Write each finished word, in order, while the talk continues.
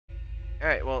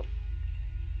Alright, well,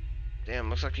 damn,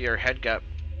 looks like your head got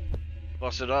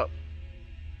busted up.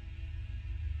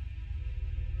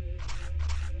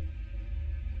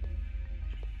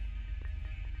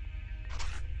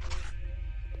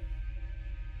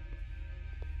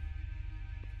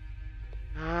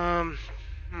 Um,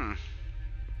 hmm.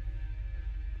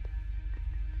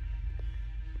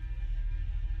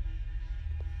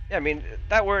 Yeah, I mean,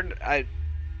 that word,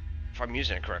 if I'm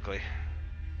using it correctly.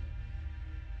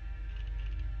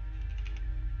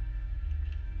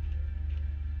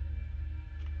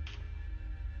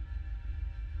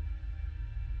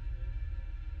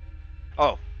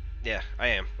 Oh, yeah, I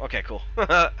am. Okay, cool.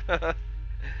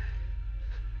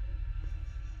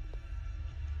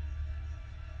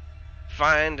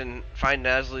 Find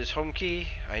Naslie's home key.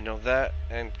 I know that.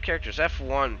 And characters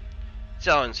F1.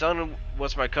 Selin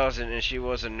was my cousin and she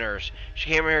was a nurse. She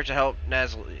came here to help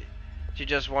Naslie. She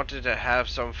just wanted to have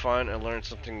some fun and learn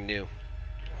something new.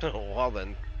 Well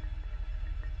then.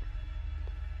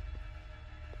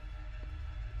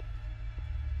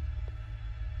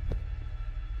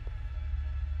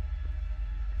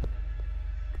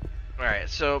 Alright,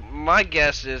 so my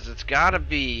guess is it's gotta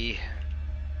be...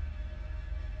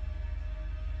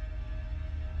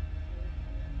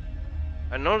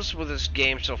 I noticed with this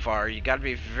game so far, you gotta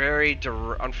be very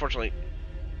unfortunately...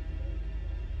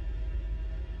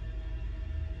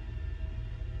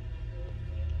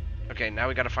 Okay, now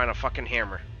we gotta find a fucking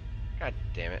hammer. God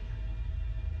damn it.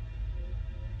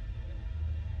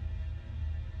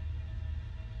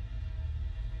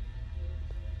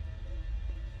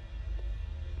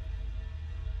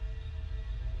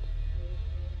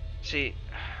 See...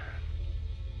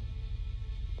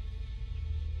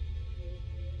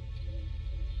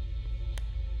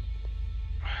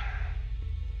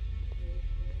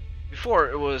 Before,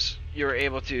 it was... You were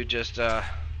able to just, Okay.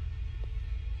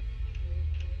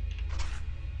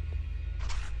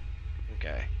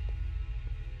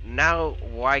 Now,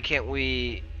 why can't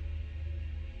we...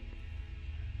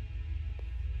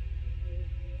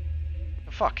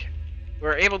 Fuck.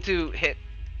 We're able to hit...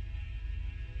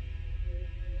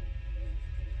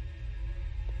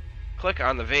 Click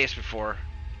on the vase before.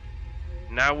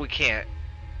 Now we can't.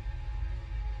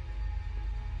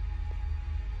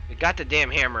 We got the damn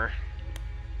hammer.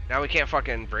 Now we can't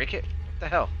fucking break it? What the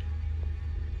hell?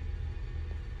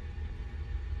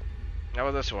 How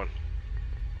about this one?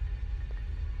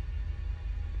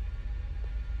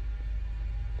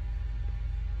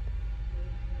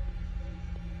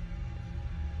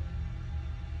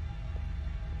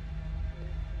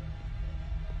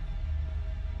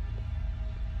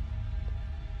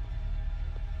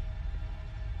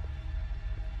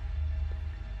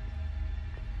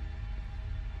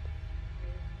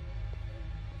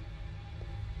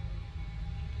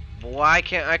 Why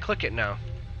can't I click it now?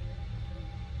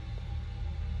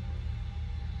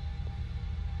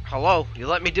 Hello? You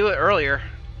let me do it earlier.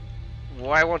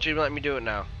 Why won't you let me do it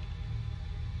now?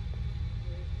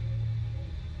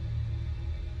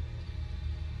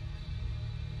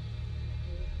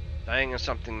 Dying is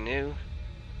something new.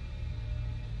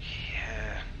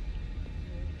 Yeah.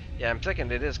 Yeah, I'm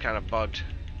thinking it is kind of bugged.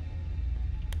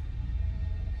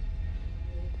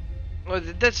 Well,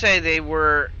 it did say they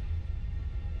were...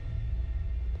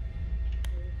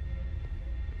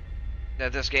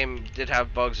 that this game did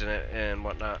have bugs in it and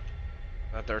whatnot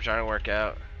that they were trying to work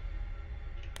out.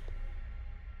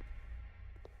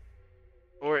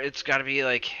 Or it's gotta be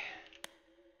like...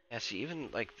 Yeah, see, even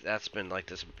like that's been like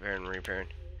disappearing and repairing.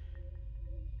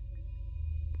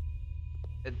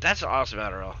 That's awesome,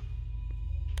 Adderall.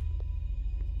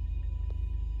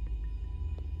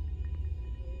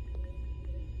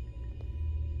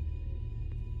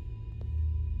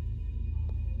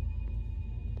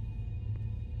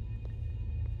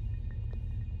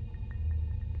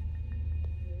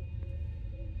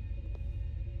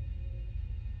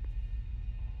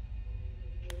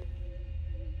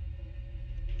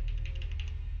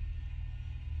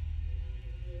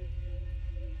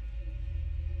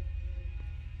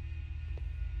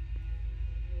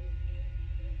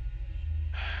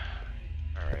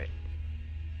 Alright.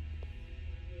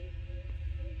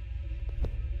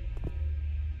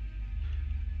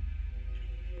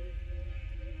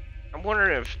 I'm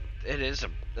wondering if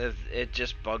if it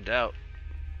just bugged out.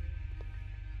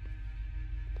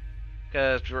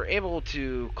 Because we were able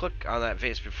to click on that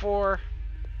vase before,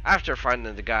 after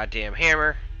finding the goddamn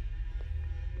hammer,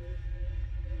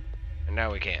 and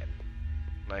now we can't.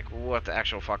 Like, what the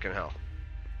actual fucking hell?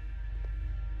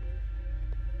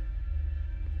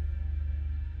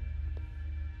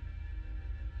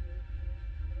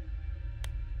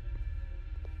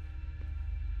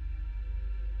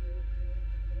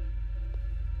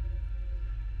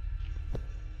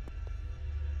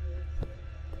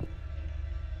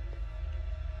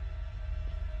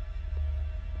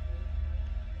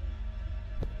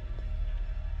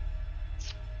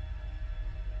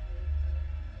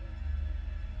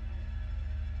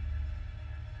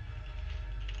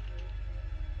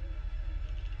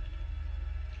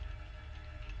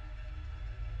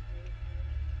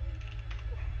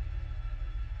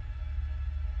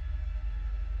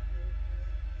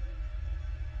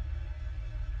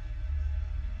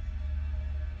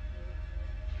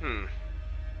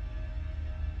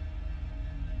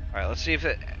 Alright, let's see if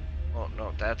it... Oh,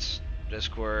 no, that's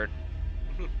Discord.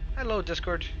 Hello,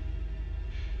 Discord.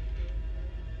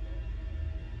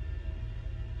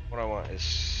 What I want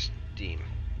is Steam.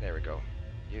 There we go.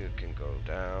 You can go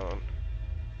down.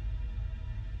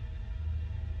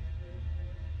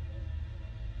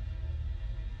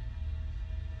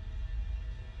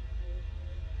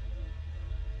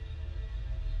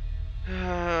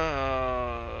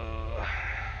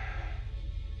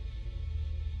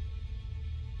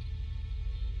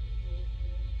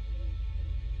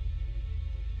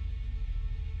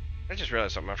 I just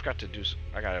realized something. I forgot to do.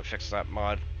 I gotta fix that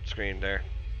mod screen there.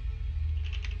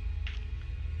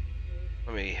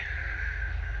 Let me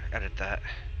edit that.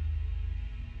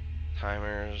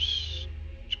 Timers.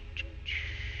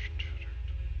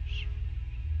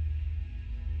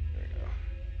 There we go.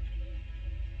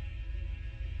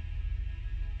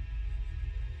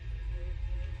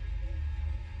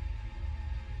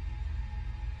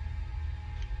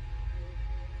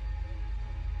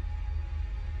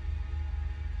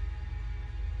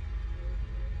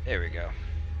 There we go.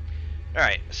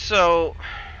 Alright, so...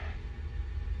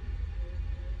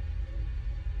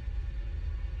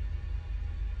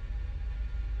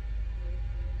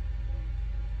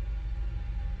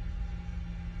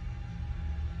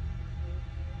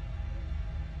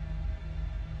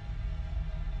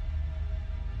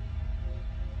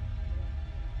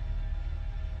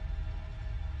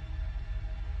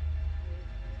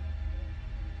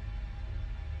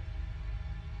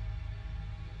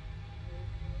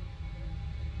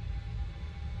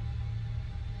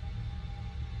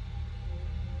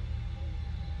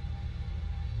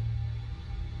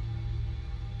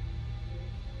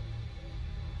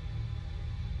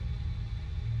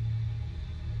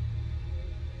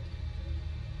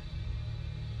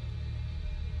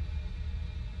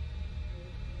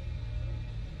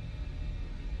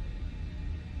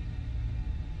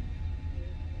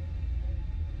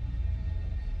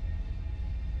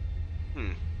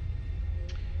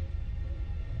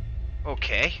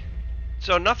 Okay.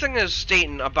 So nothing is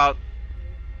stating about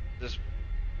this...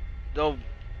 No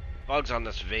bugs on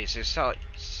this vase. They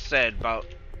said about...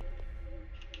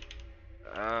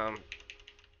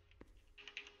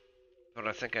 But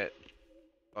I think I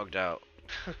bugged out.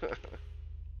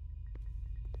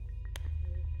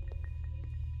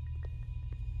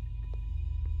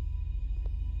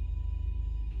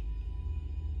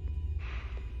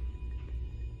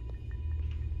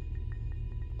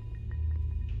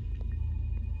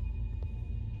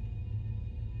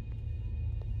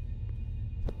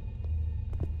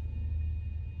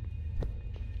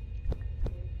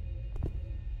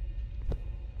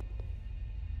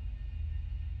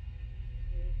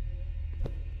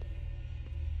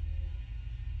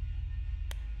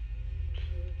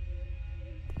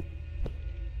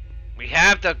 We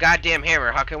have the goddamn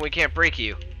hammer. How come we can't break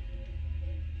you?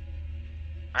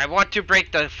 I want to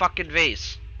break the fucking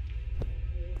vase.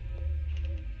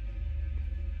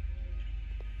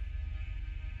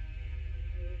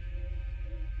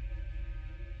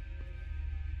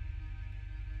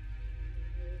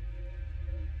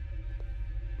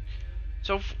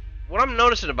 So, what I'm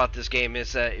noticing about this game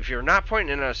is that if you're not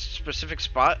pointing in a specific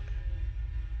spot,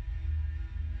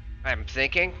 I'm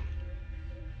thinking,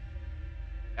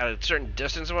 at a certain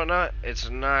distance and whatnot, it's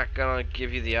not gonna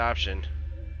give you the option.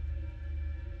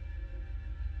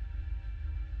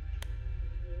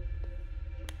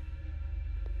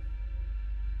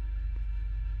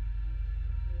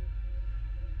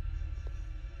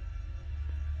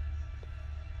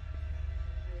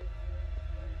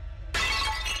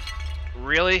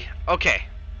 Really? Okay.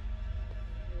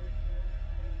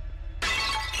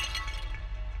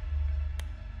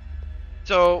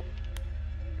 So,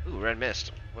 ooh, red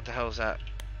mist. What the hell is that?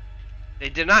 They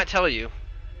did not tell you,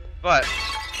 but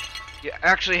you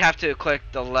actually have to click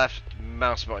the left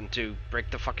mouse button to break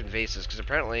the fucking vases, because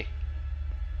apparently,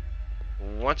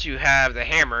 once you have the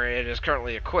hammer, it is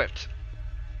currently equipped.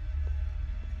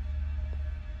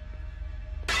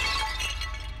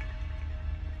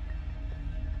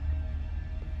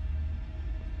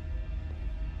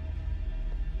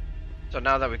 So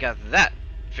now that we got that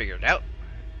figured out,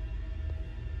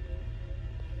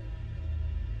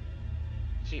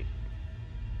 see.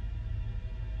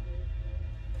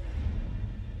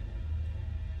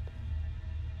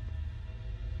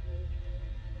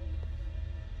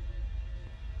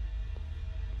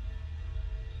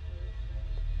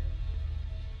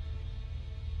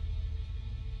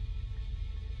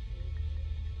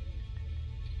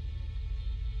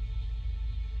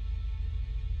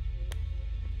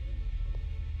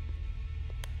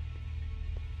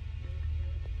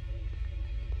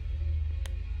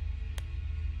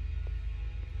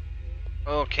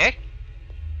 Okay.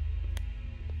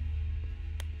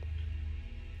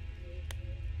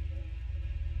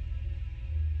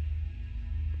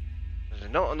 There's a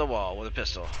note on the wall with a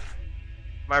pistol.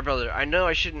 My brother, I know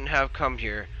I shouldn't have come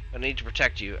here, but I need to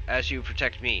protect you, as you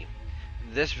protect me.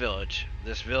 This village.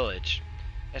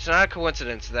 It's not a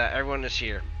coincidence that everyone is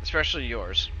here, especially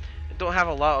yours. I don't have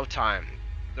a lot of time.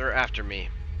 They're after me.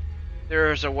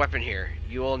 There is a weapon here.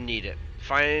 You will need it.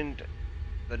 Find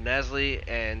the Nasli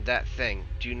and that thing.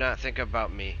 Do not think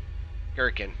about me.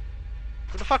 Gherkin.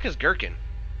 Who the fuck is Gherkin?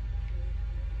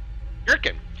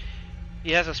 Gherkin!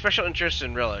 He has a special interest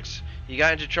in relics. He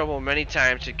got into trouble many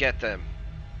times to get them.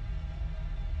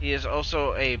 He is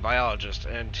also a biologist,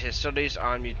 and his studies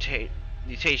on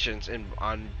mutations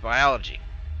on biology.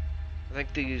 I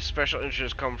think these special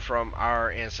interests come from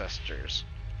our ancestors.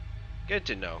 Good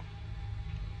to know.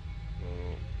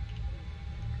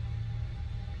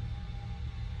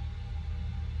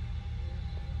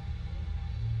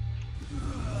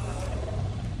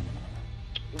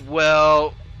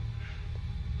 Well,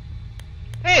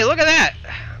 hey, look at that!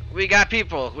 We got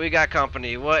people. We got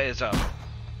company. What is up?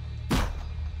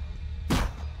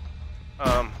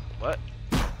 What?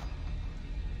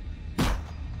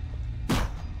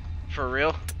 For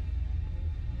real?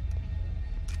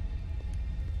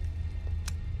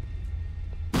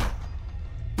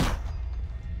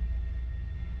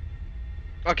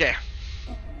 Okay.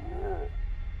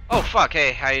 Oh fuck,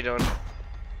 hey, how you doing?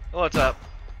 What's up?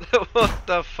 What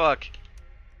the fuck?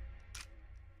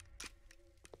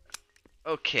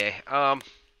 Okay,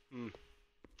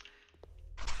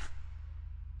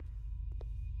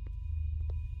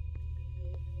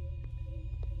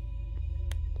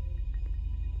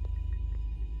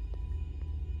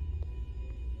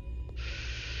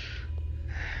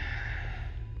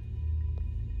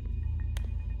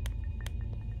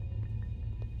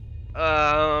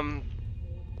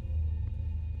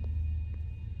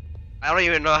 I don't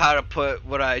even know how to put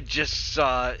what I just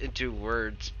saw into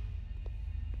words.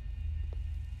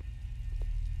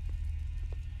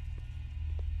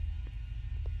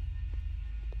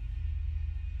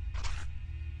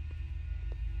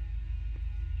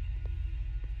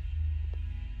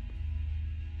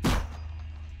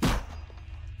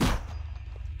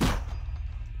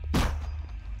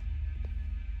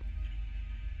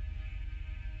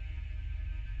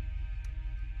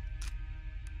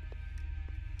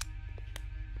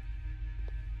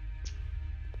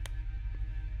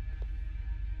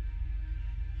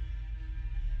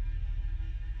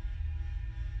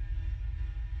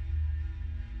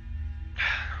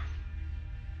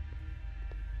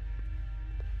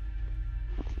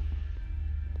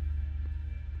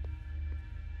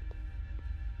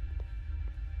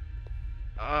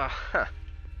 Huh.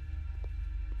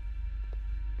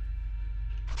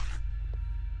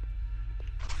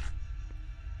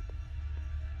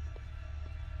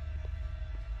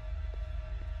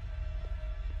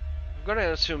 I'm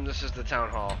gonna assume this is the town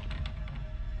hall.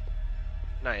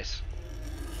 Nice.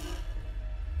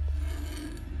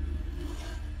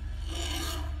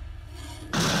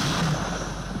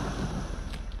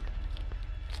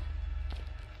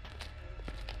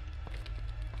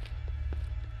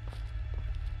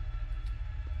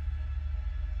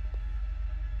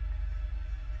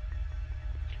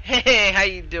 Hey, how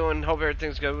you doing? Hope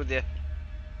everything's good with you.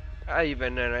 How you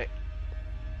been tonight?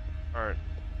 Alright.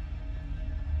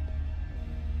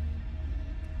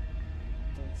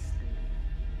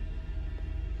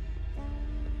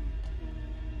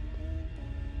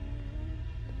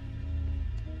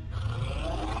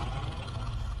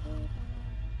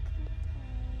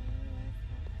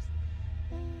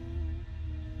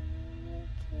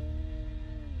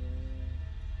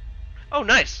 Oh,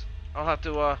 nice. I'll have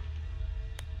to,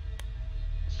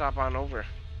 stop on over.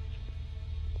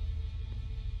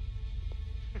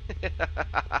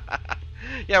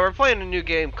 Yeah, we're playing a new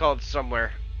game called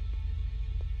Somewhere.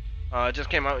 It just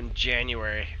came out in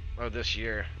January of this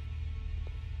year.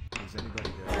 Is anybody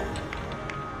there?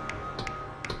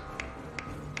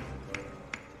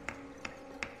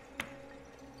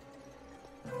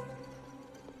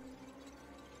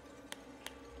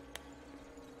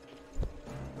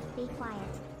 Be quiet.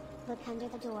 Look under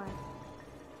the door.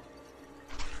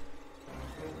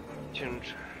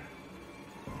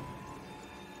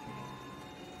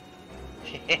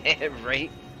 Right?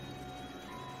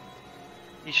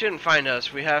 You shouldn't find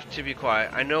us. We have to be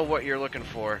quiet. I know what you're looking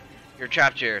for. You're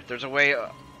trapped here. There's a way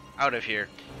out of here.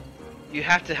 You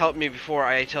have to help me before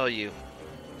I tell you.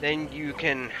 Then you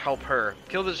can help her.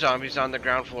 Kill the zombies on the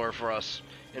ground floor for us.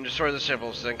 And destroy the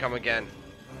symbols, then come again.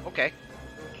 Okay.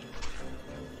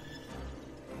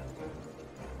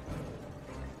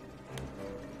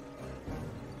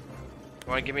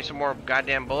 Want to give me some more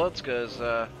goddamn bullets? Cause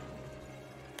oops.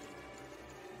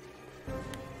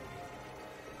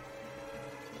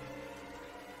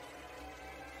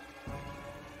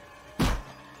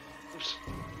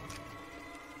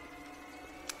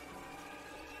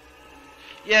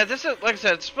 Yeah, this is, like I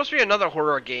said, it's supposed to be another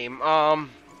horror game.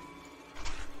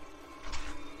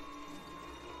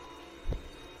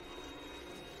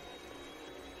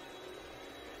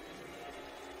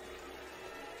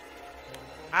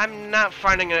 I'm not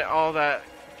finding it all that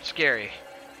scary.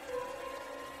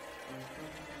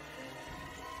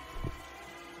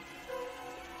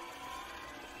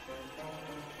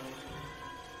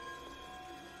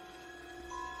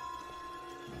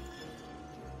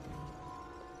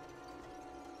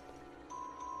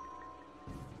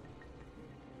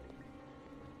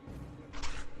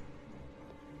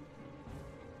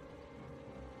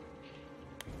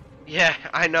 Yeah,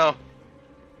 I know.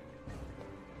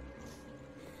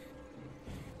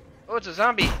 Oh, it's a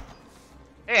zombie.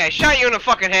 Hey, I shot you in the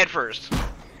fucking head first.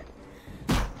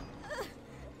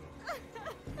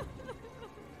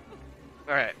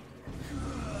 Alright.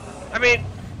 I mean,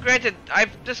 granted, I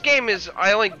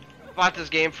only bought this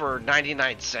game for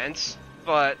 99 cents,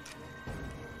 but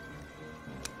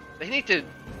they need to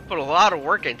put a lot of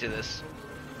work into this.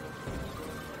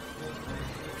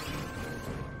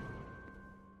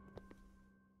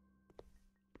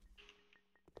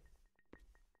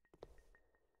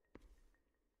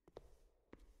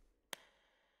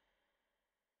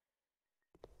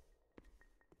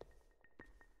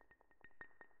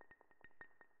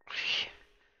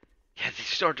 Yeah, these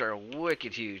stores are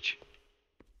wicked huge.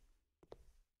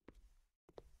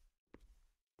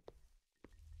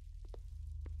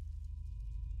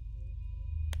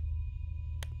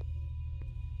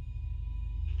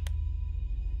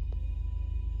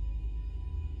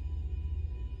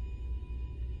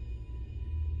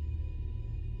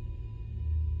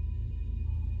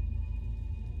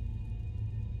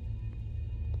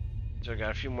 So I got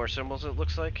a few more symbols, it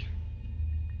looks like.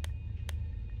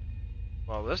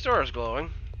 Well, this door is glowing.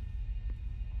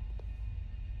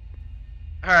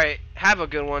 Alright, have a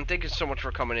good one. Thank you so much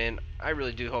for coming in. I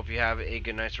really do hope you have a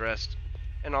good night's rest.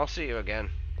 And I'll see you again.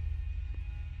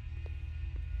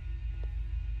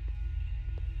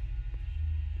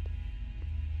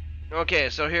 Okay,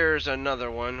 so here's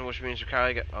another one, which means we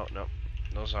probably got... Oh, no.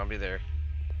 No zombie there.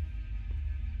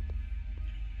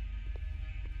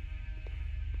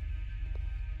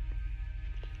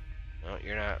 No,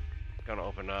 you're not gonna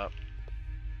open up.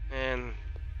 And...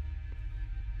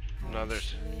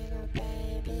 Another's...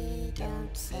 Baby,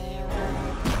 don't say a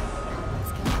word.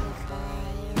 Mama's gonna buy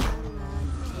you a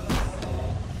monkey.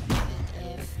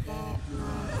 And if that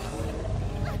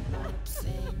mockingbird won't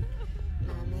sing,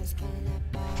 Mama's gonna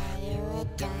buy you a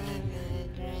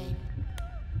diamond ring.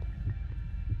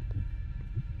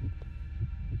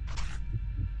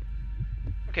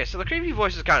 Okay, so the creepy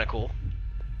voice is kind of cool.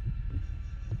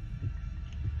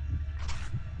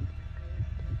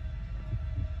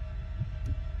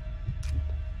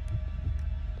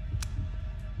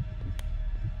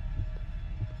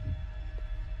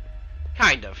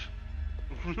 Kind of.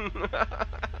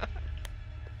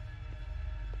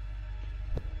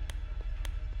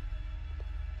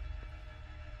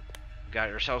 Got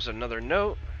ourselves another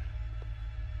note.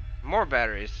 More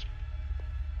batteries.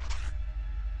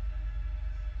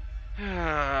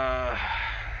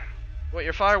 What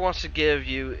your father wants to give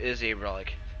you is a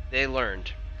relic. They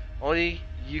learned. Only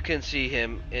you can see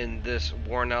him in this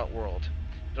worn out world.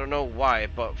 Don't know why,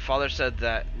 but father said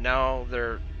that now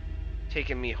they're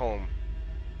taking me home.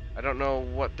 I don't know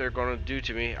what they're gonna do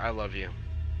to me. I love you.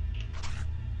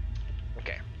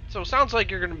 Okay. So it sounds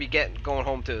like you're gonna be going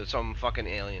home to some fucking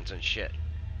aliens and shit.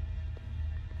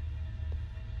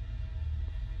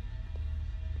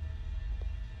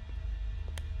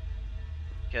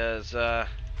 Because,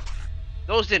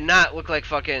 those did not look like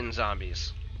fucking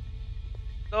zombies.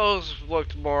 Those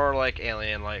looked more like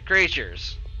alien-like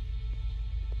creatures.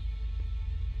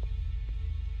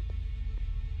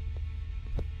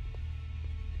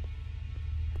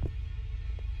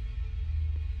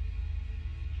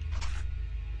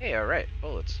 Hey, alright,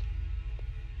 bullets.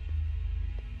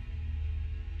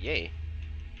 Yay.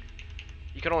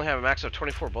 You can only have a max of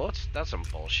 24 bullets? That's some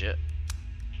bullshit.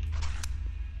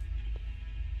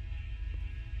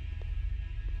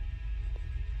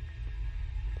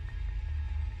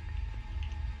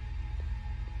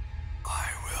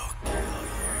 I will kill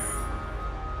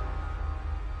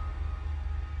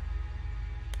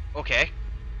you. Okay.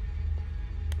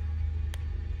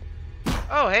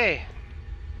 Oh, hey.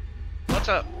 What's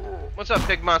up? What's up,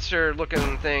 big monster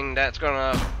looking thing that's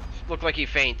gonna look like he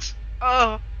faints?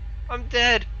 Oh, I'm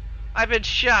dead. I've been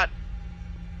shot.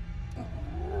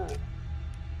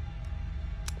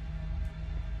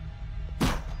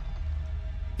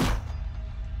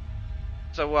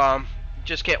 So,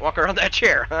 just can't walk around that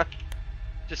chair, huh?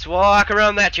 Just walk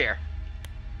around that chair.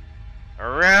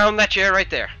 Around that chair right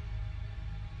there.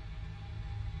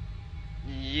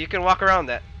 You can walk around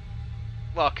that.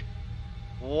 Look,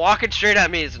 walking straight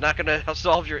at me is not gonna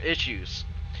solve your issues.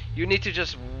 You need to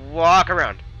just walk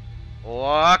around.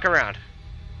 Walk around.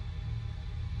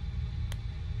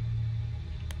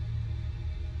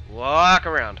 Walk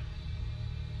around.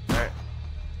 Alright.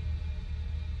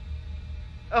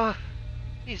 Oh,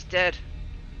 he's dead.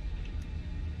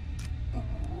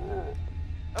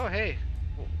 Oh, hey.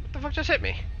 What the fuck just hit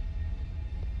me?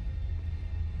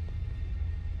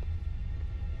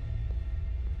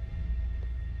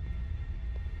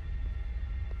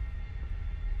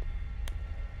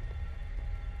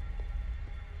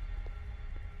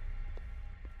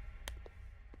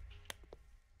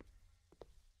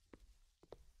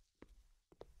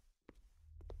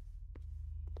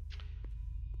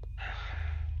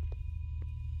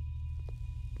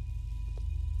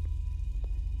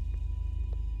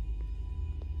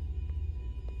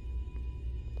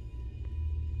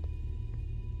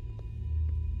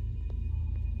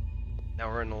 Now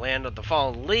we're in the land of the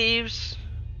fallen leaves.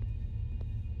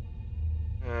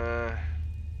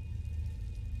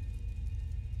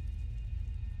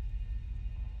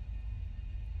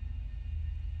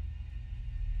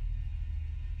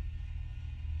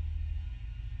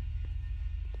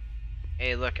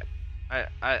 Hey, look,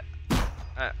 I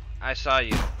saw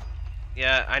you.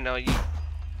 Yeah, I know you.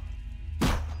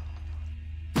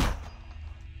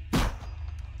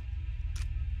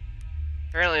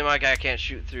 Apparently my guy can't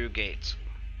shoot through gates.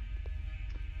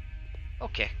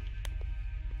 Okay.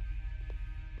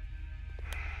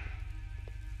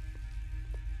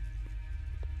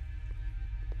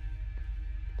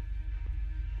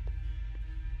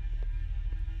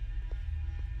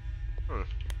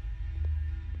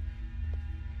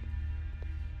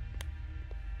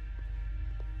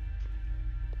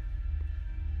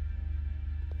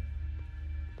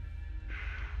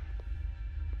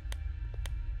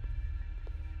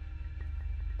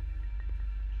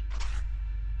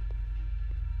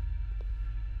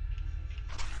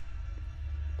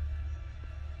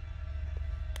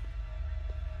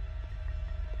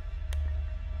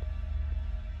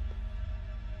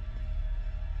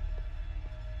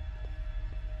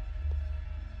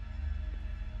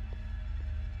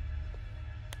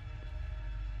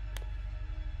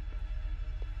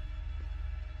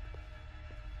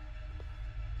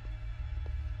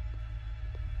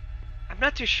 I'm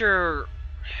not too sure.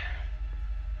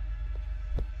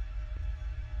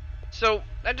 So,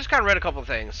 I just kind of read a couple of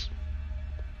things.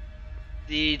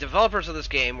 The developers of this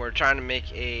game were trying to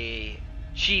make a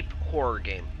cheap horror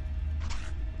game.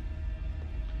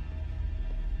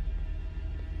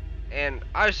 And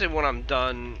obviously when I'm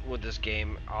done with this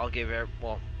game, I'll give it,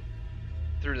 well,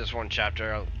 through this one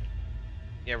chapter, I'll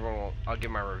give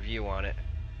my review on it.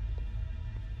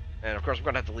 And of course I'm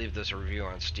going to have to leave this review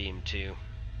on Steam too.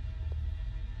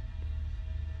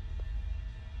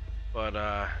 But,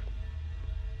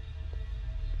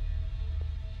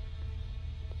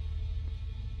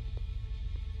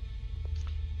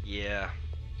 yeah.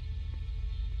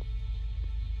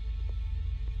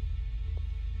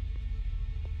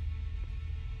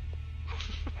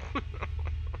 I'm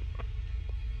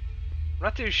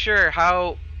not too sure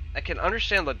how I can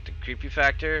understand like the creepy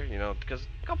factor, you know, because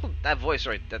a couple that voice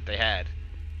right that they had,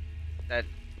 that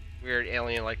weird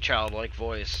alien like childlike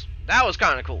voice, that was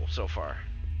kind of cool so far.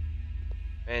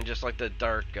 And just like the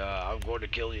dark, I'm going to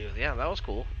kill you. Yeah, that was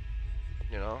cool,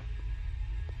 you know.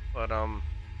 But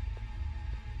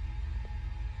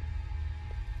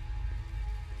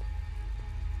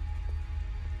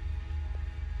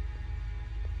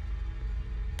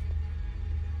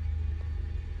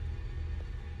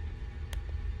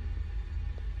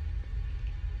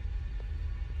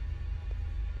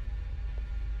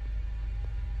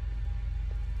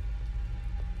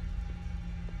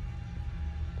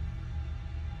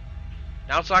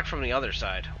now it's locked from the other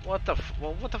side. What the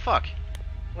well, what the fuck?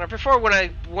 Before when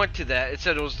I went to that, it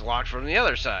said it was locked from the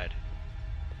other side.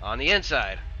 On the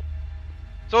inside.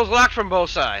 So it's locked from both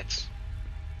sides.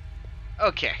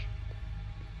 Okay.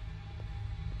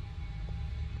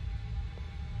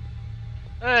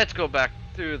 Let's go back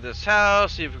through this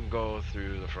house, see if we can go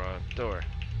through the front door.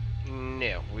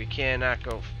 No, we cannot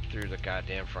go through the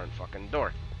goddamn front fucking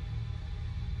door.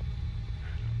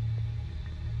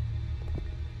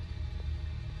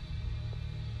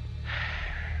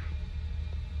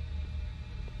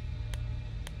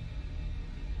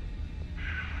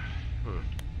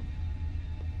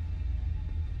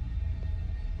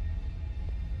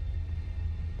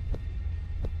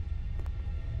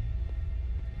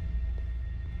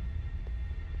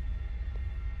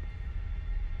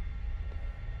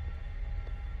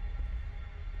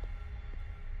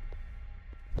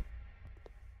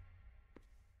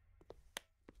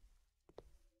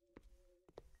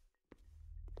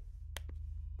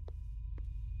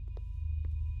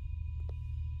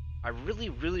 really,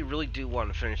 really, really do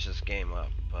want to finish this game up,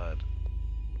 but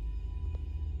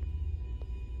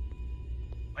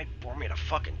might bore me to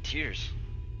fucking tears.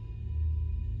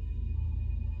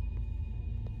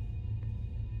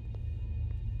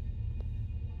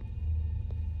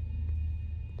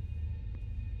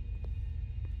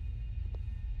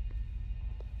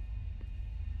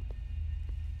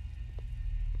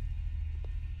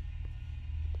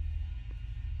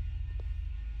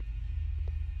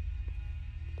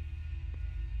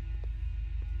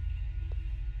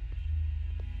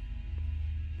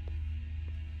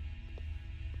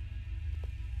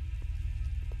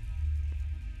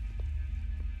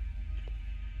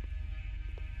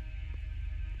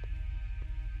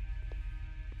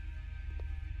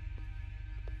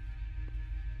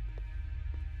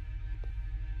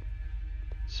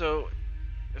 So,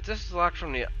 if this is locked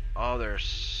from the other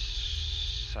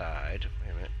side,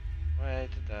 wait a minute, why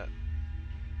did that?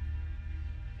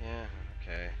 Yeah,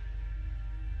 okay.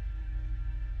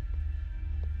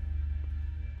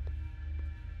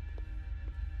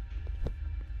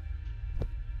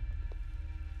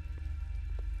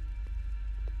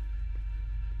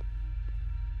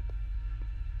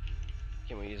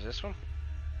 Can we use this one?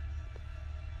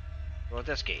 What about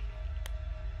this gate?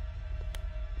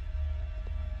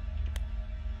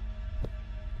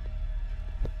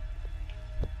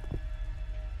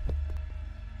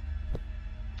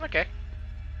 Okay.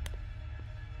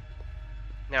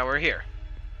 Now we're here.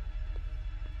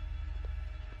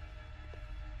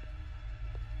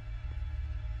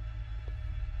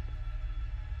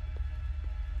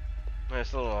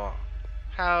 Nice little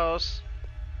house.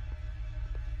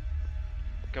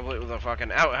 Complete with a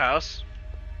fucking outhouse.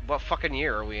 What fucking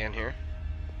year are we in here?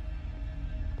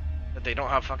 That they don't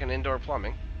have fucking indoor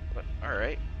plumbing. But,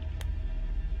 alright.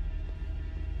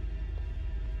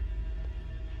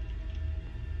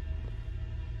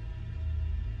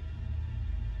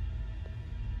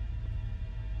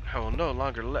 I will no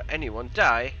longer let anyone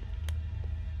die.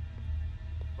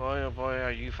 Boy, oh boy, are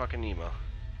you fucking emo.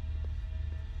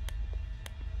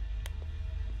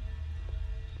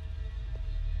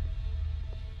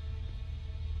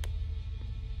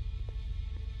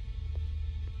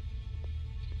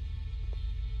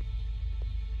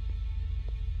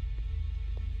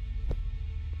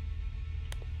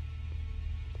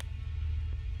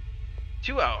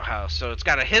 Two outhouse, so it's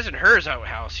got a his and hers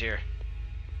outhouse here.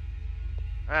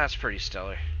 That's pretty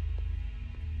stellar.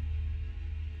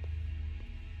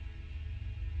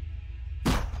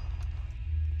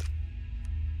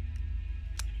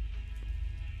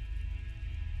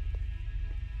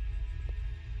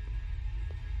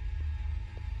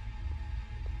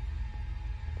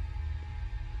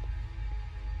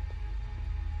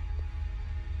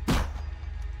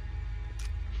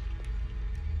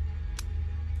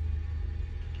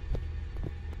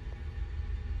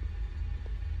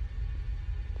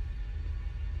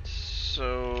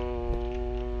 So,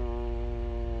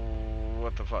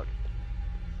 what the fuck?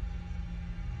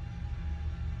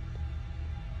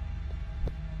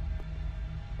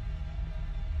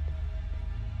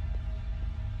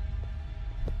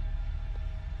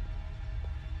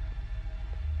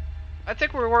 I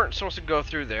think we weren't supposed to go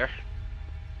through there.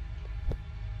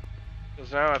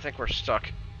 Because now I think we're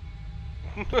stuck.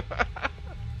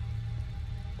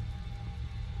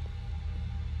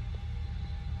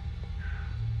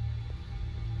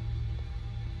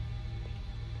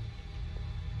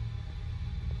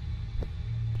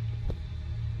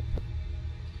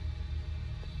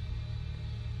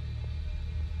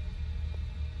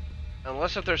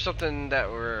 Unless if there's something that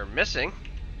we're missing.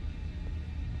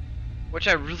 Which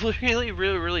I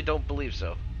really don't believe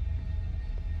so.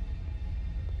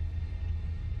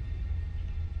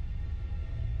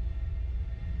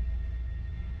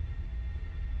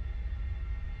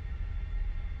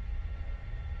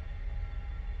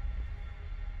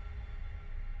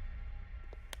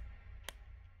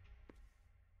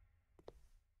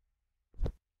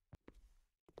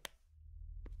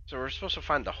 So we're supposed to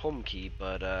find the home key,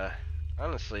 but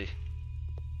honestly,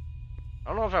 I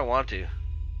don't know if I want to.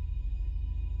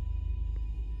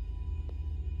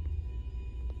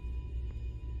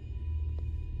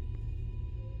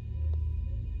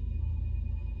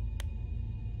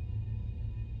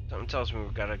 Something tells me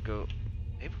we've got to go.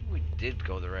 Maybe we did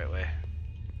go the right way.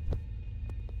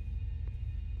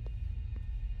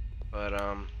 But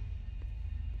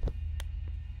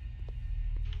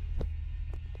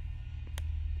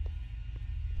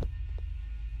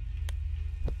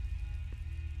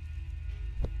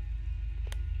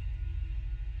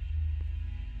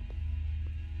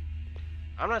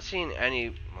I'm not seeing any.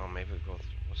 Well, maybe we'll go.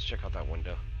 Let's check out that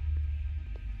window.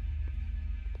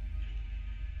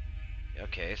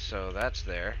 Okay, so that's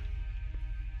there.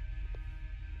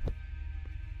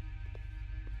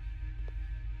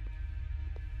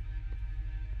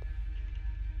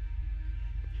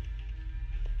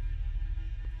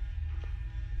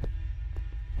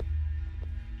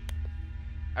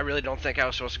 I really don't think I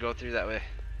was supposed to go through that way.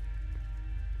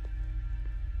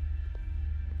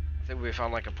 I think we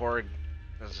found like a poor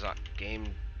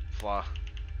game flaw.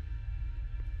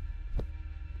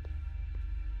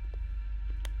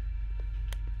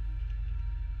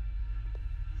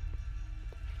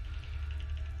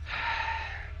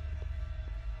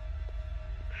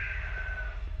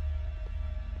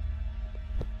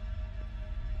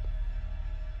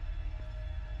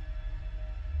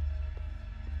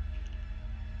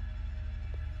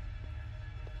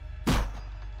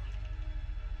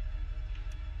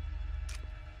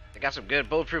 They got some good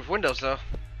bulletproof windows though.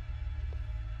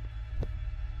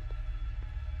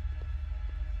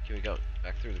 Can we go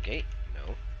back through the gate?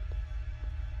 No.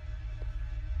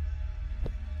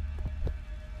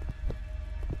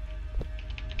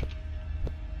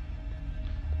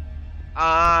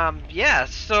 Yeah,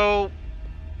 so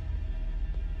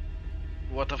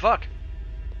what the fuck?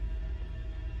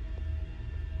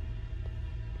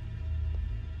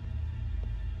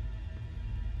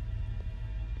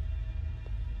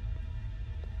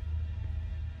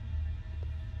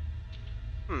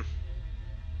 Hmm.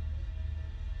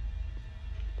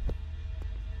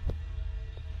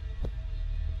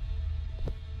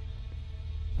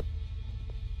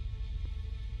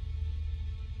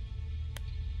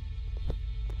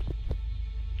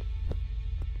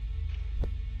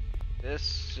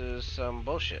 This is some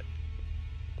bullshit.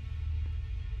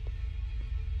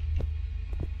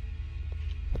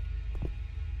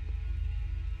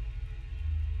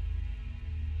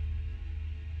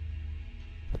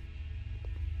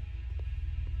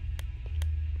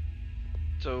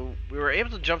 So we were able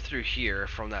to jump through here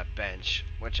from that bench,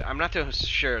 which I'm not too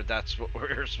sure that's what we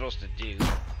were supposed to do,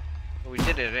 but we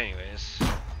did it anyways.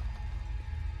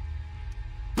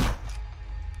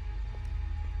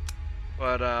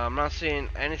 But I'm not seeing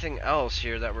anything else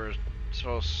here that we're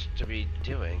supposed to be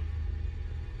doing.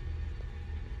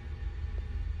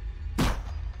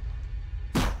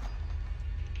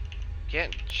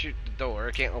 Can't shoot the door,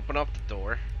 can't open up the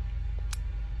door.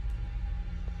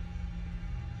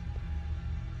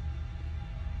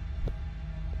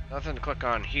 Nothing to click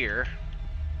on here.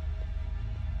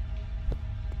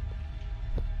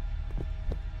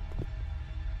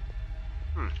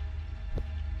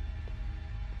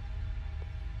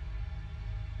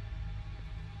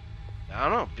 I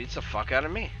don't know, beats the fuck out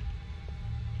of me.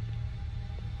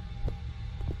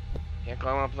 Can't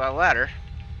climb up that ladder.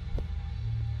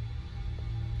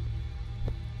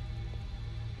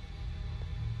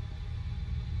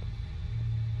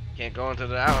 Can't go into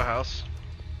the outhouse.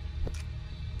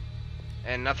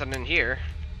 And nothing in here.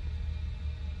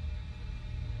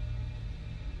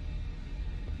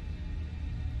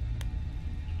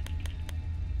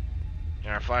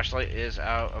 And our flashlight is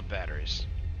out of batteries.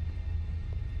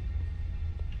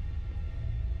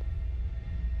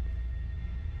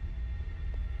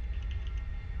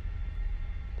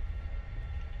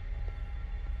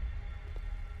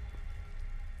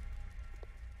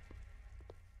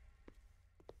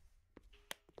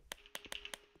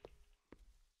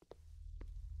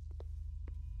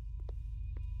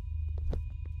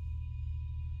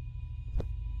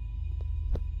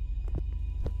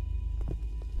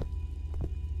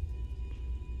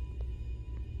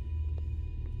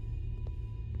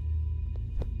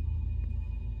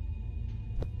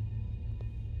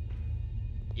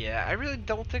 Yeah, I really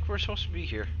don't think we're supposed to be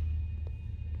here.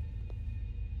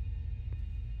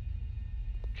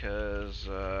 Because,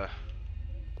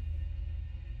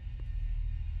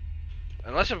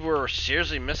 unless if we're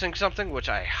seriously missing something, which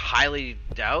I highly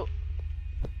doubt.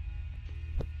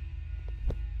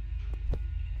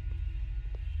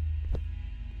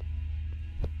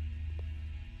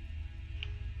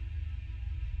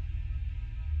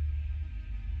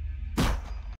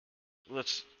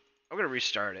 I'm gonna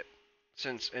restart it.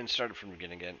 And start it from the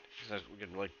beginning again, because we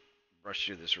can like rush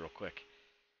through this real quick.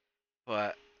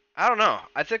 But I don't know.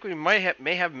 I think we may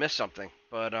have missed something,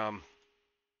 but I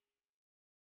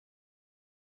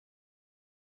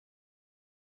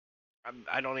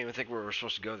don't even think we were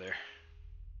supposed to go there.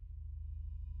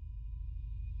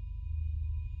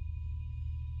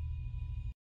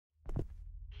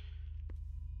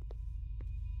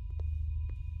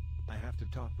 I have to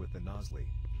talk with the Nosley.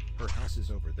 Her house is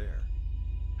over there.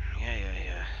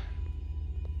 Yeah.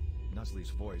 Nosley's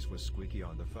voice was squeaky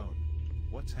on the phone.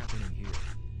 What's happening here?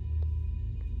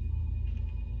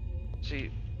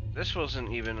 See, This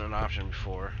wasn't even an option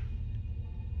before.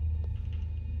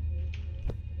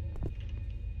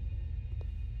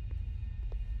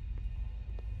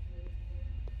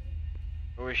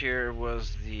 Over here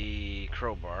was the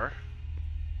crowbar.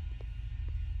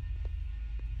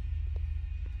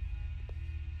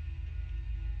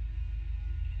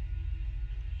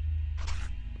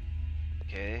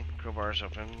 Okay, crowbar's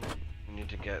open. We need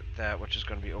to get that, which is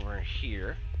going to be over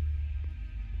here.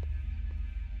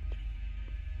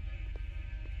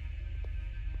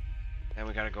 Then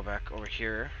we gotta go back over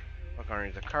here. Look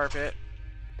underneath the carpet.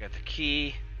 Got the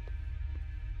key.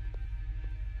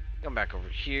 Come back over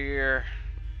here.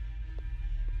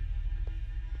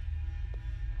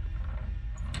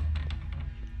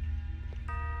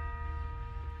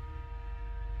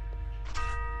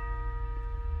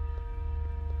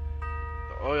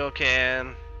 The oil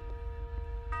can.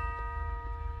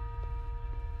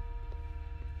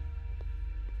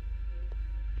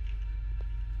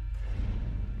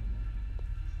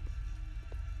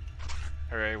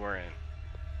 Hooray, we're in.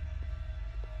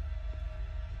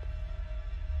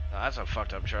 Oh, that's a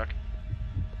fucked up truck.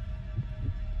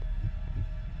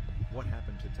 What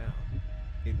happened to town?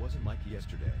 It wasn't like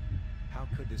yesterday. How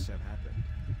could this have happened?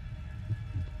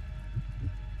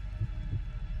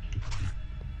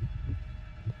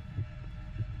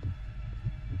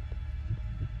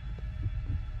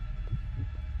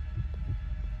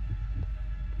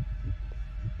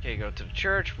 Okay, go to the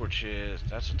church, which is,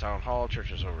 that's the town hall.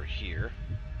 Church is over here.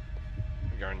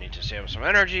 We're gonna need to save some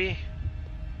energy.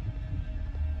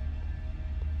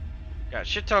 Got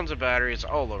shit tons of batteries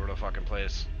all over the fucking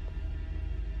place.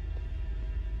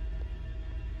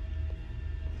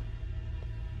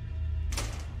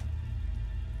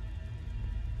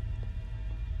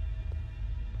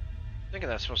 Thinking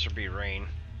that's supposed to be rain.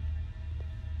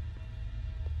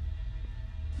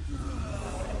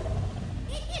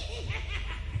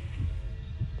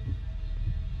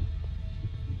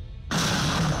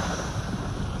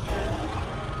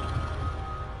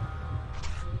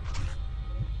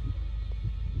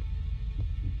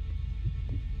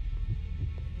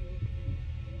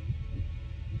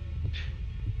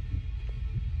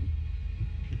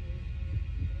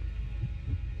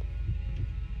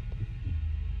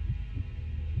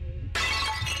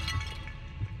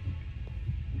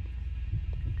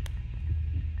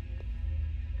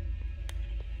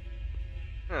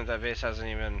 That base hasn't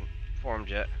even formed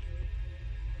yet.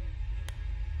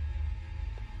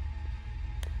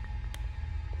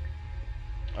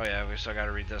 Oh yeah, we still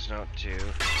gotta read this note too.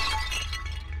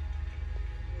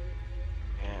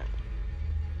 Yeah.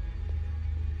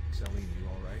 Celine, you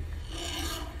alright?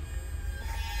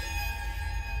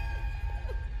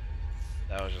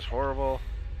 That was just horrible.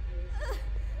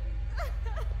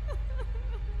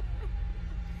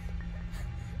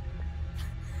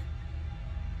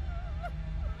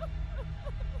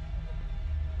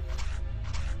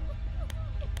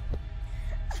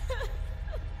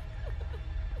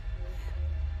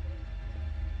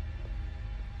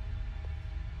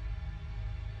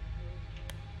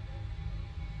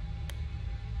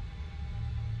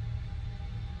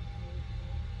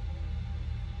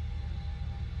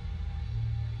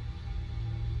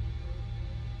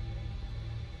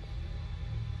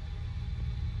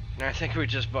 I think we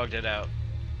just bugged it out.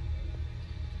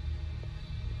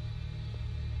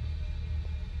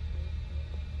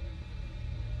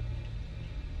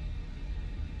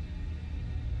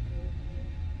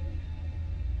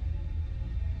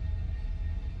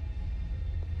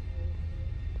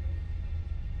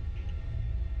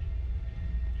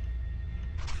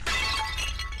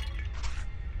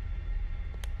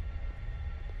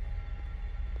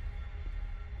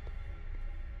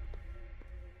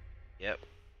 Yep.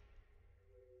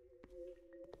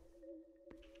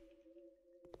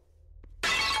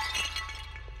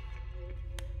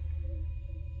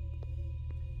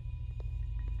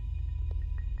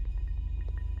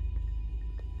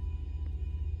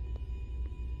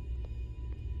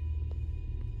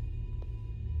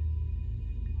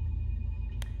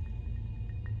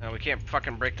 We can't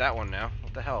fucking break that one now.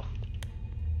 What the hell?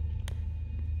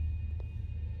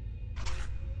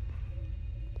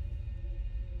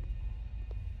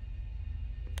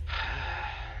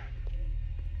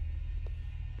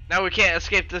 Now we can't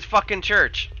escape this fucking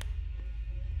church.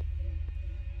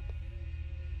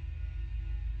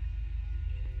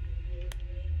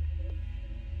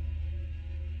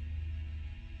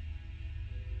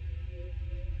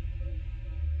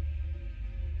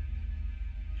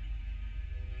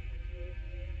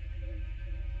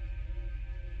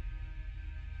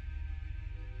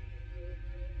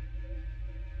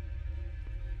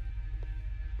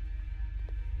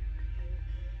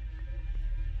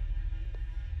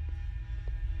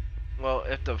 Well,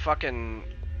 if the fucking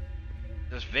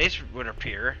this vase would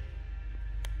appear.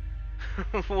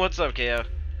 What's up, KO?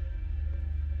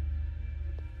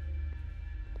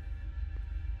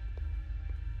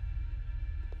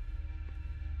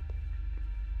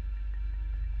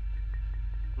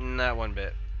 Not one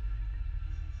bit.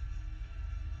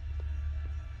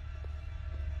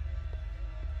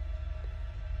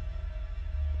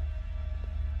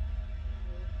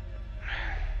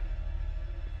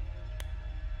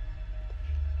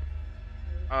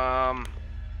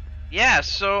 Yeah,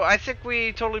 so I think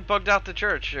we totally bugged out the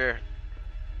church here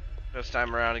this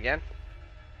time around again.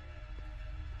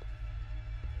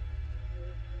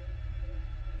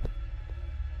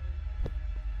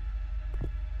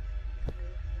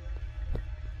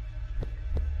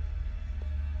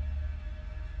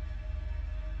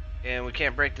 And we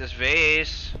can't break this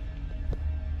vase.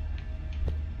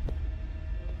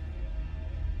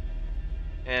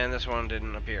 And this one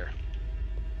didn't appear.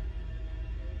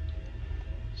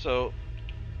 So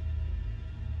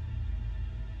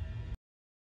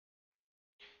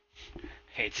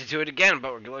hate to do it again,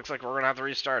 but it looks like we're gonna have to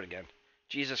restart again.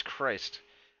 Jesus Christ.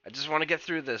 I just want to get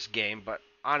through this game, but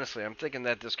honestly, I'm thinking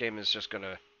that this game is just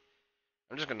gonna...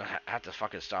 I'm just gonna have to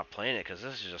fucking stop playing it, because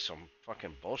this is just some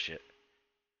fucking bullshit.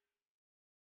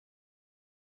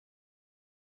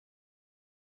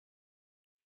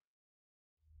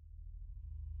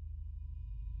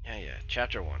 Yeah,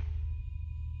 chapter 1.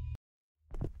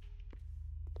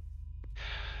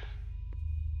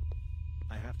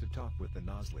 I have to talk with the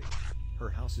Nosley. Her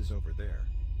house is over there.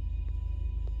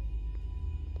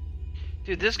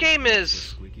 Dude, this game is...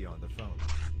 Squeaky on the phone.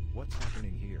 What's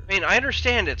happening here? I mean, I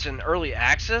understand it's in early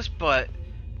access, but...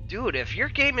 Dude, if your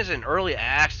game is in early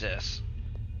access,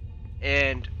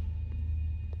 and...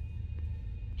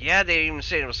 Yeah, they even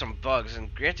say there was some bugs,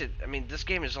 and granted, I mean, this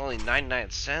game is only 99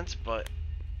 cents, but...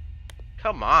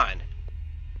 Come on.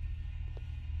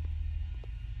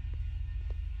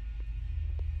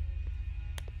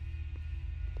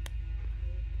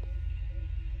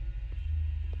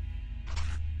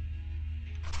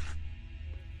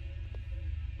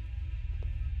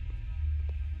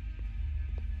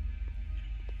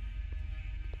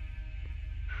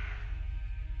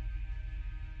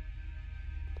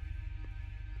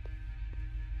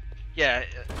 Yeah,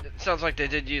 it sounds like they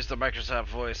did use the Microsoft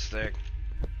Voice thing.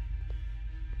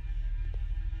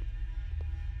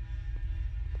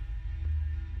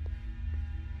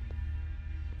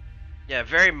 Yeah,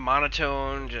 very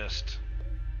monotone, just...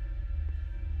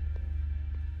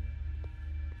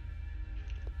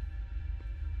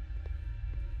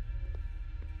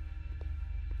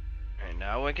 Alright,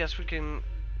 now I guess we can...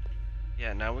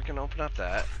 Yeah, now we can open up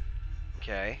that.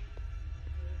 Okay.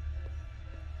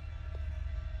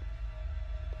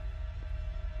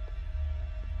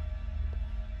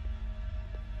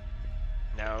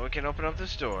 Now we can open up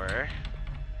this door.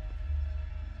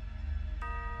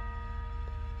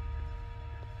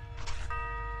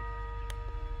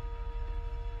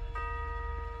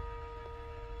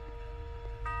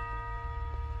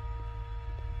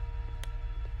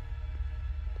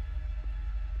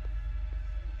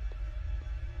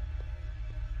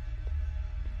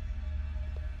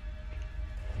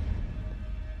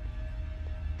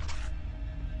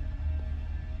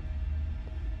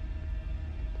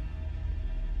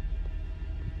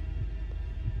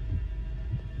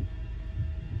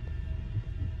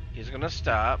 He's gonna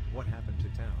stop. What happened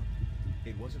to town?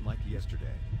 It wasn't like yesterday.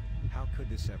 How could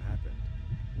this have happened?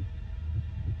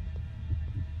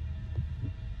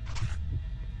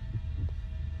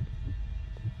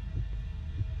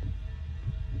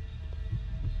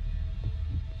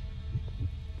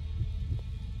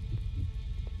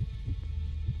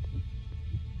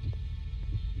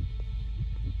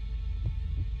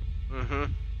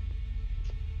 Mm-hmm.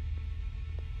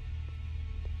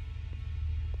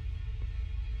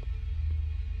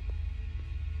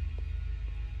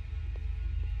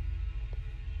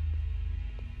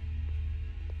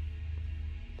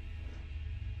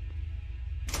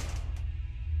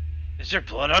 Is there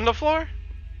blood on the floor?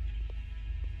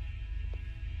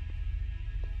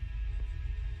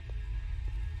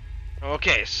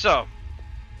 Okay, so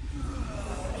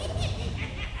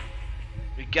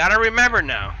we gotta remember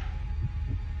now.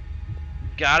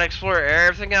 Gotta explore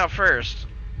everything out first.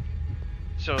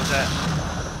 So that...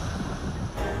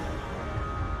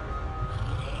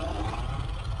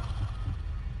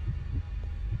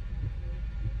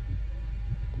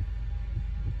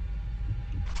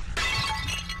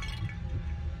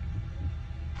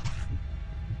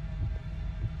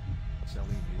 Celine,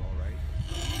 you alright?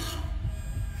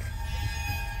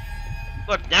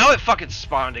 Look, now it fucking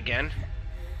spawned again.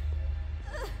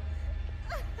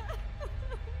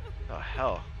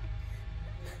 hell?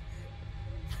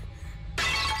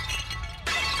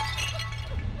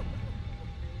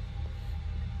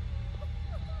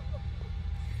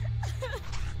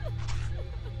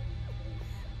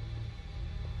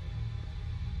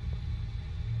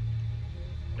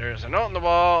 There's a note on the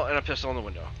wall and a pistol in the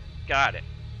window. Got it.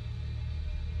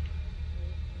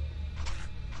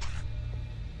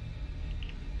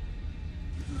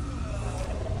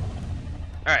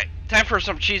 Alright, time for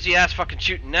some cheesy ass fucking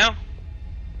shooting now.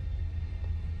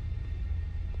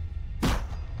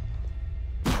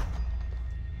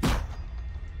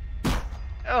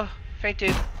 Oh,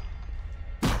 fainted.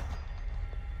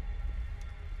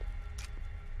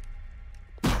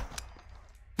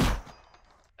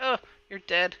 Oh, you're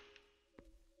dead.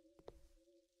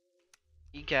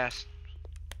 You gasped.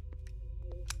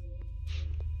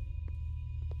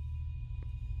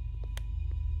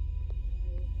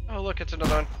 Oh, look, it's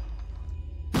another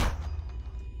one.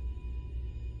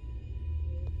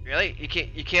 Really? You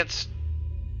can't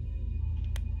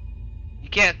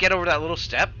get over that little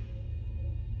step?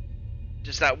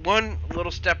 Just that one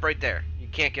little step right there. You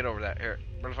can't get over that. Here,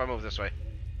 what if I move this way?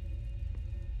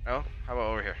 No? How about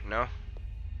over here? No?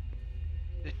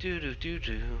 Do.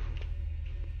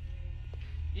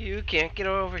 You can't get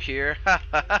over here. Ha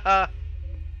ha ha ha.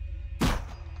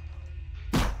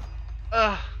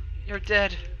 Oh, you're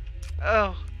dead.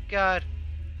 Oh, God.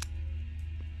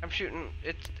 I'm shooting.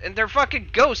 And they're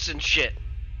fucking ghosts and shit.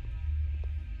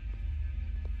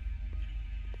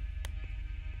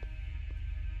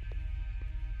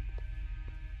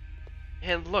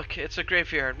 And look, it's a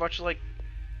graveyard, much like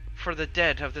for the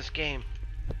dead of this game.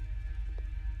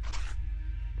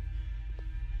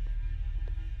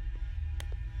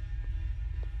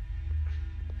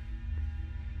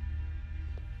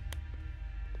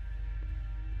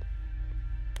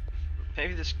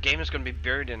 Maybe this game is going to be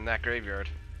buried in that graveyard.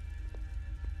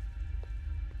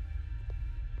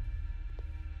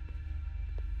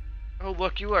 Oh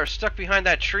look, you are stuck behind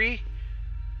that tree?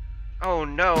 Oh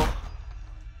no.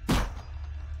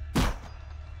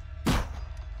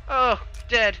 Oh,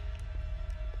 dead.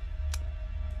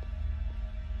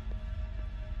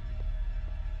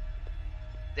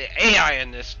 The AI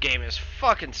in this game is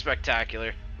fucking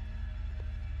spectacular.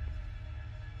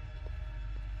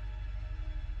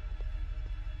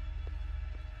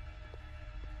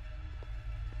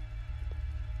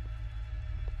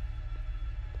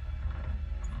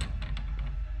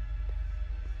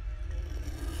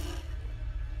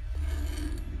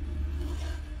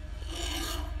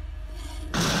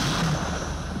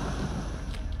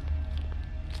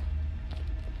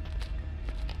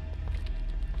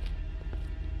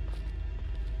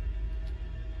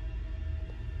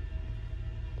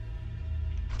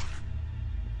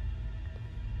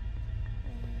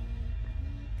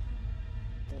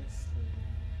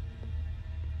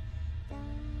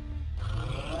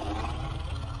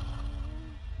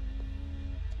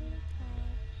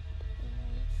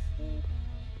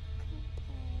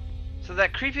 So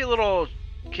that creepy little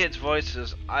kid's voice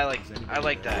is, I like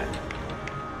that.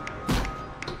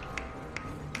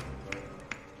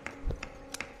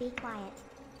 Be quiet.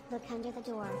 Look under the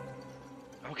door.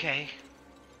 Okay.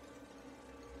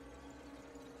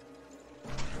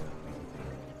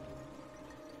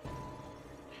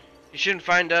 You shouldn't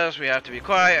find us. We have to be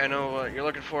quiet. I know what you're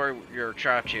looking for. You're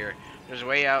trapped here. There's a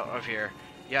way out of here.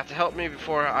 You have to help me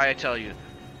before I tell you.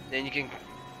 Then you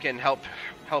can help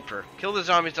her. Kill the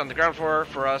zombies on the ground floor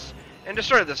for us and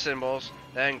destroy the symbols.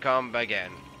 Then come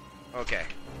again. Okay.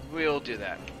 We'll do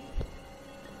that.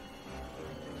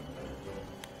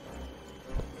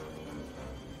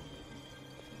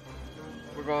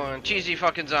 We're going cheesy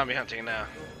fucking zombie hunting now.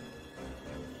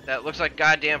 That looks like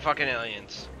goddamn fucking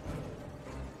aliens.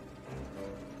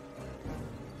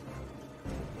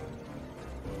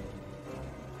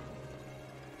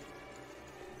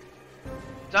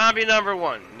 Zombie number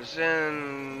 1 is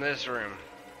in this room.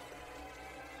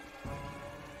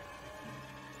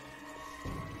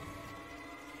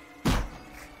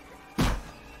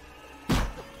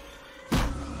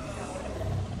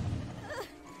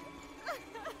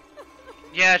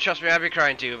 Yeah, trust me, I'd be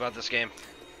crying too about this game.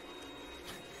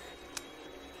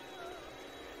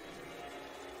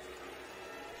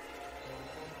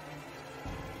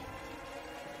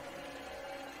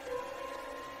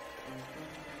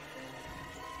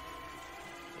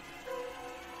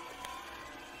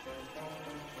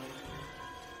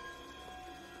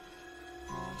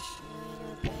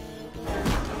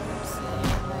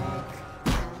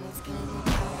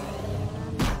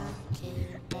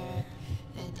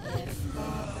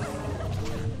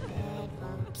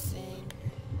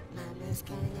 Mama's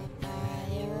gonna buy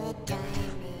you a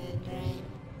diamond ring.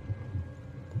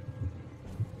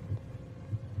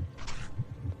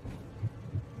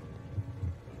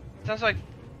 Sounds like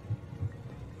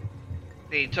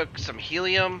they took some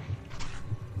helium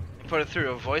and put it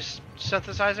through a voice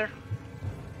synthesizer.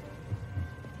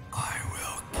 I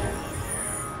will kill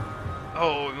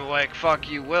you. Oh, like,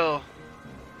 fuck you will.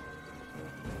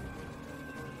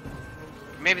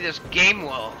 Maybe this game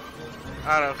will.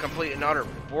 Out of complete and utter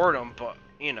boredom, but,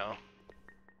 you know.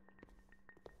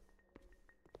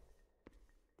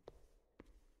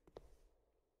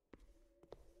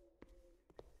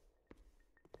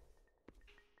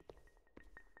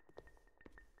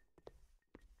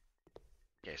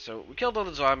 Okay, so we killed all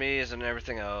the zombies and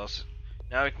everything else.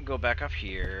 Now we can go back up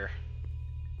here.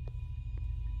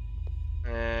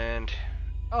 And...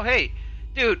 oh, hey!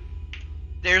 Dude!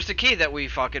 There's the key that we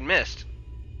fucking missed.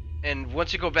 And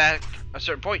once you go back a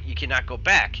certain point, you cannot go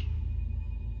back.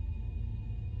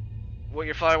 What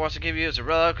your father wants to give you is a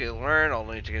relic. You'll learn.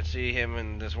 Only to see him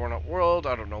in this worn-out world.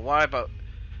 I don't know why, but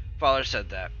father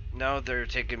said that. Now they're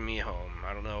taking me home.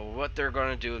 I don't know what they're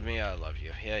gonna do with me. I love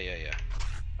you. Yeah.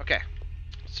 Okay.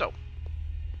 So,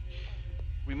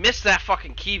 we missed that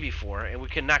fucking key before, and we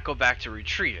cannot go back to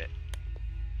retrieve it.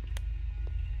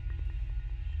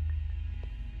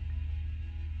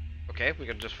 Okay, we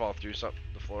can just fall through the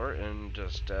floor and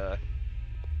just,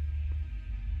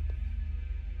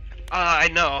 I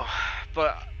know,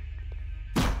 but...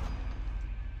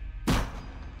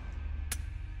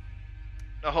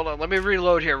 now, hold on, let me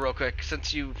reload here real quick,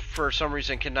 since you, for some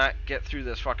reason, cannot get through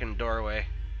this fucking doorway.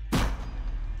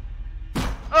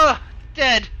 Oh,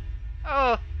 dead.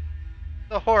 Oh,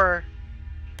 the horror.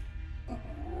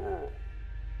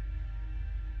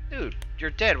 Dude,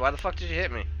 you're dead. Why the fuck did you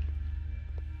hit me?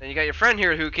 And you got your friend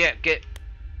here who can't get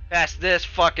past this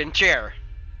fucking chair.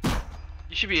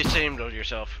 You should be ashamed of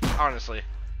yourself, honestly.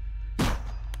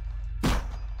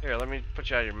 Here, let me put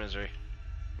you out of your misery.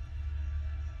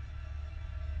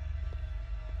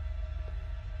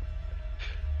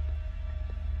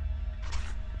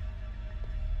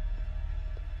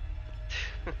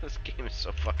 This game is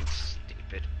so fucking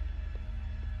stupid.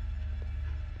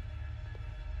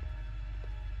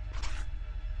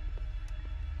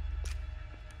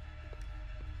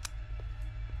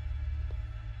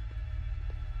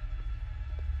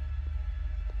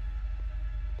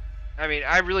 I mean,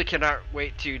 I really cannot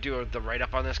wait to do the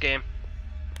write-up on this game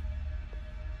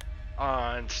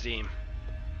on Steam.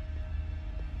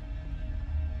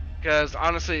 Because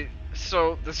honestly,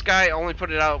 so this guy only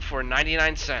put it out for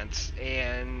 99 cents,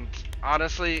 and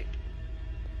honestly,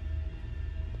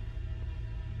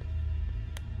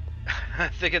 I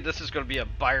think that this is going to be a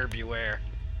buyer beware.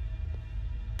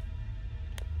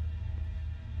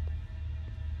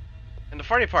 And the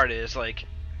funny part is, like,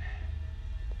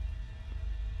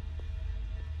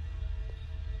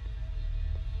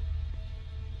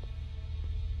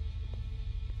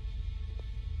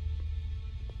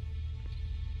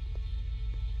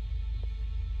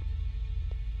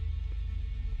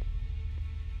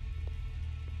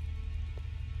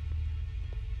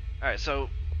 alright, so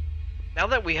now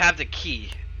that we have the key,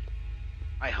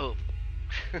 I hope.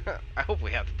 I hope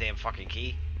we have the damn fucking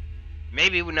key.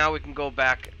 Maybe now we can go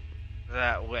back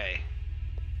that way.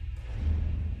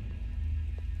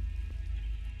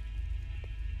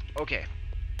 Okay.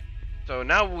 So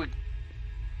now we're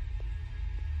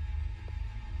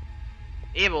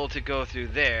able to go through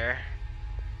there.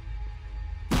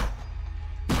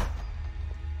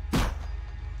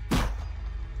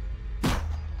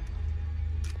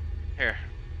 Here.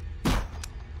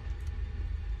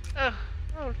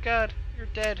 Oh god, you're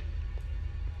dead.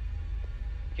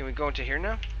 Can we go into here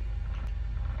now?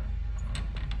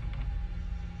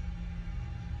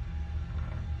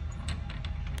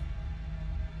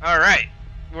 Alright,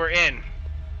 we're in.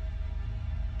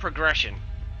 Progression.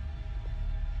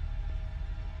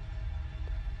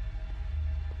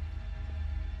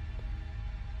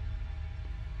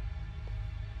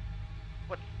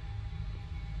 What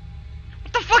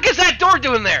the fuck is that door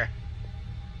doing there?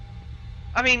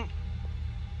 I mean,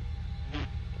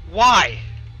 why?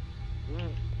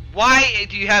 Why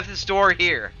do you have this door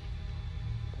here?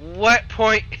 What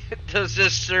point does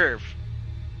this serve?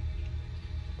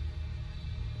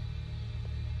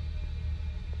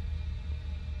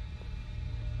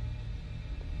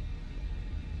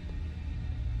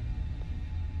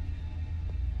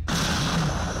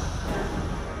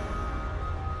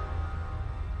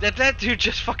 Did that dude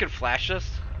just fucking flash us?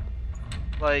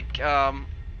 Like, the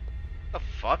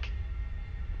fuck?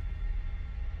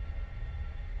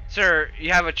 Sir,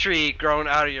 you have a tree growing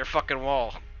out of your fucking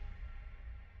wall.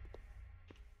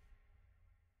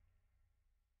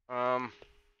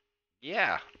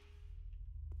 Yeah.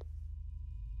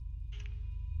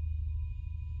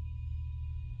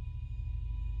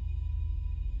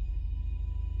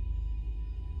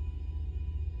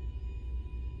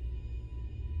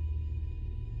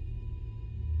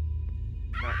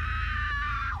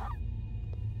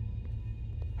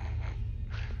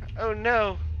 Oh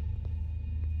no.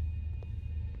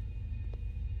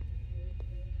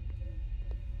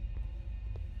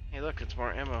 Hey, look, it's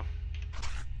more ammo.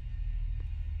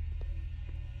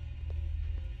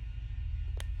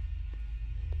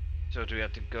 So do we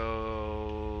have to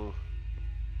go?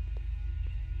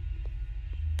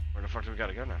 Where the fuck do we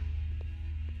gotta go now?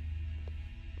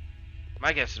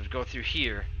 My guess is go through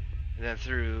here, and then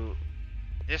through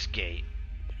this gate,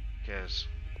 because...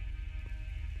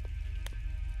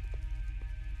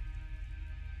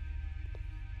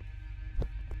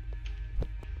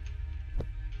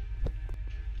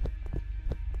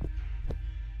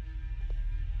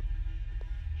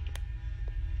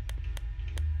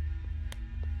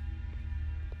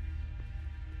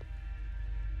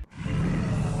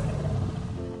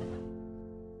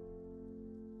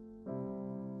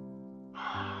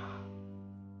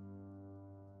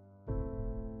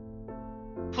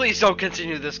 Please don't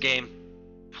continue this game.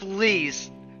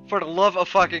 Please, for the love of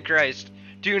fucking Christ,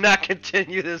 do not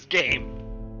continue this game.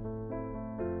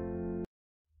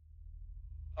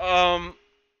 I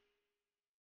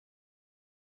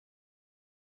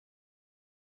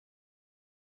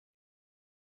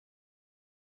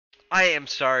am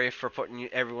sorry for putting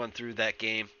everyone through that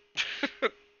game.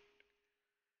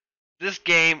 This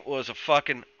game was a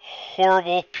fucking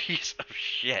horrible piece of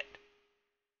shit.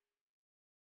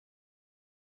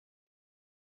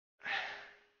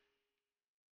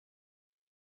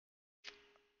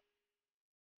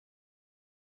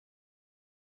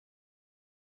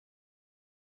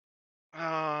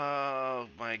 Oh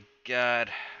my god.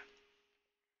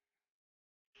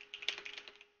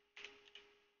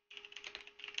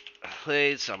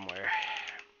 Played somewhere.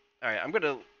 Alright, I'm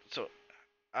gonna... So,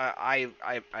 I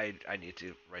need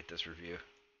to write this review.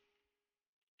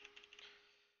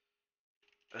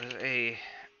 As a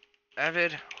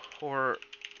avid horror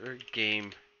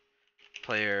game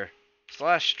player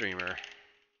slash streamer,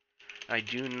 I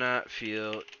do not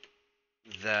feel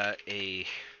that a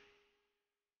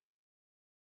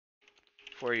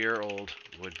 4-year-old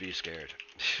would be scared.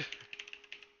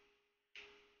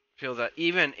 Feel that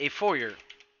even a 4-year-old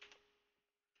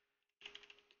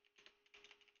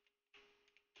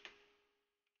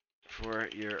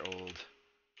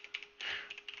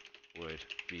would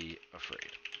be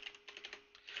afraid.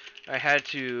 I had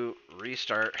to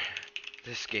restart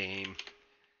this game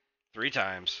 3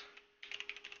 times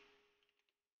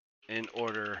in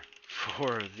order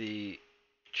for the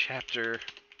chapter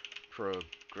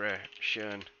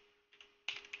progression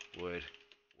would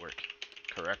work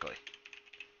correctly.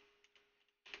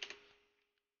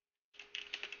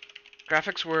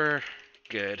 Graphics were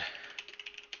good,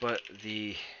 but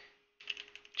the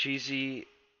cheesy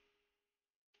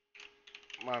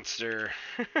monster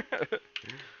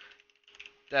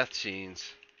death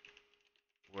scenes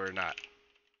were not.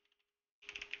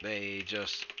 They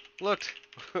just looked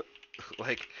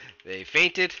like they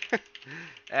fainted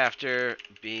after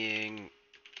being,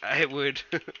 I would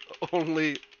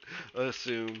only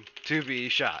assume, to be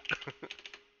shot.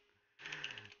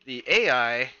 The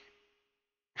AI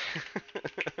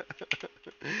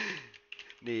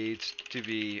needs to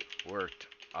be worked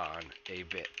on a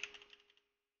bit.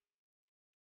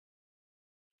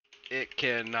 It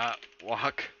cannot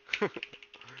walk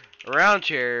around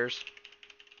chairs,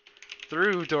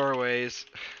 through doorways,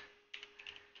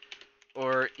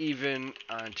 or even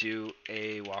onto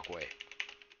a walkway.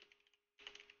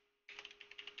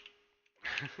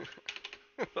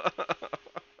 Oh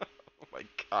my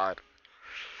god.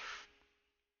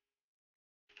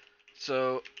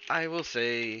 So, I will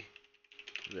say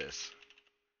this.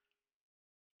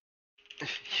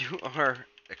 If you are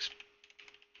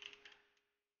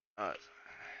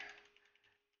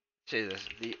say this,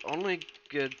 the only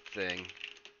good thing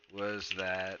was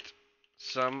that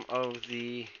some of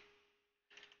the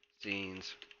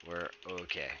scenes were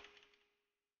okay.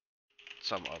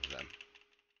 Some of them.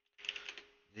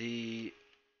 The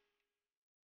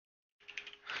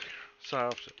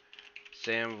soft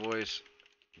Sam voice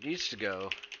needs to go,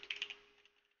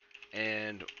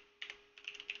 and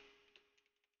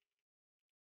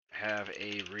have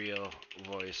a real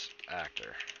voice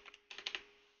actor.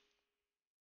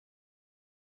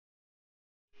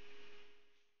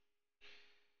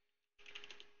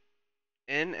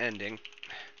 In ending,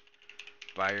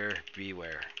 buyer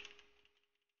beware.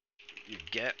 You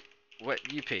get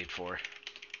what you paid for.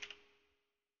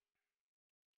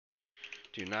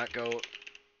 Do not go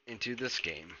into this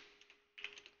game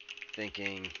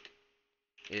thinking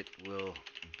it will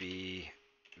be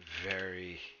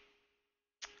very...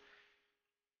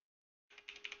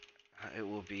 It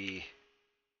will be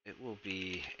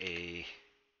a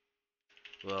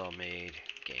well made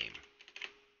game.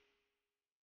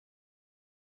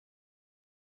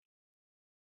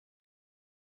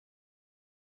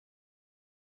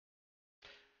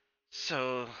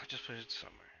 So I just put it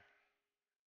somewhere.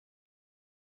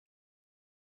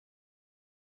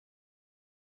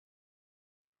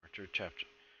 Archer chapter.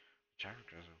 Chapter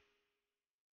doesn't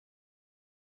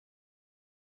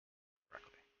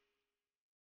correctly.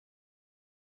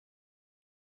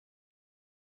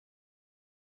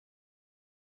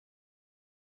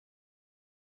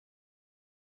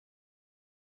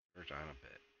 We're down a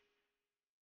bit.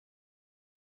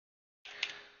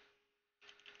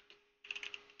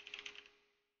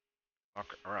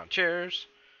 Walk around chairs,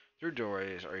 through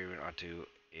doorways, or even onto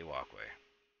a walkway.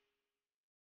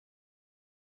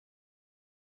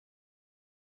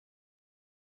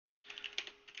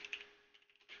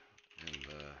 And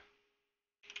the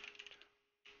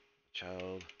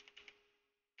child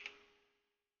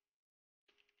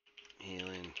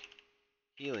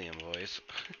helium voice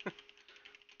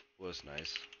was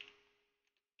nice.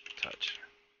 Touch.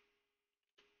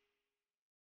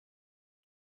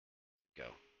 Go.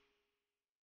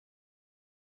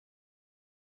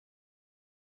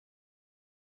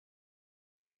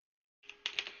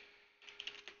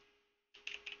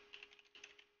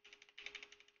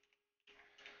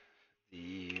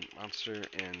 The monster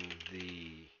in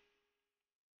the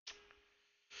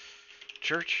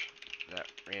church that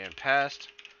ran past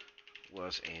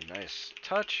was a nice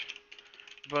touch,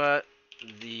 but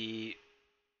the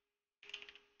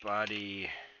body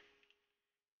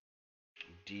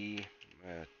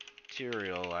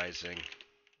dematerializing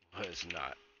was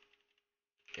not.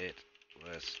 It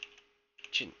was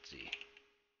chintzy.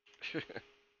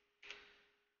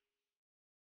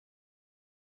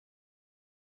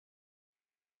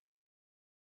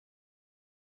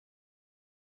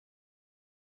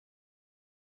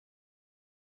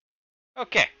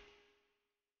 Okay.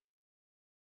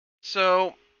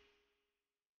 So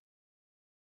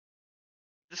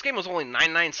this game was only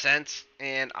 99¢,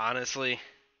 and honestly,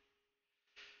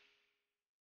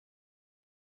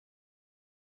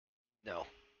 no.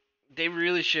 They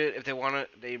really should, if they want to,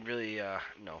 they really,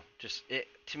 no. Just, it,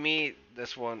 to me,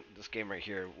 this game right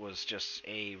here was just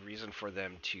a reason for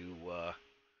them to,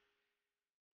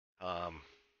 um,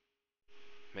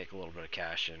 make a little bit of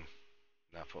cash and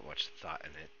not put much thought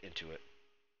into it.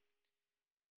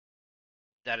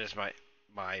 That is my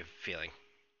feeling.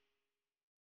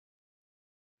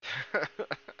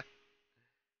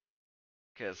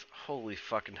 Because holy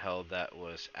fucking hell, that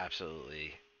was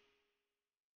absolutely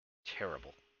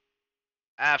terrible.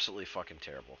 Absolutely fucking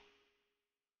terrible.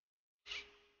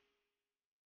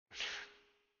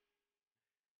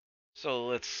 So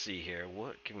let's see here.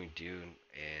 What can we do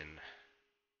in...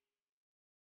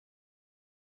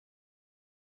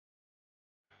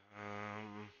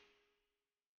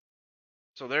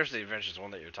 So there's the Adventures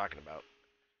one that you're talking about.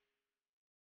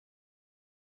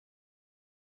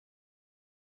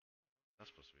 That's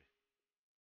supposed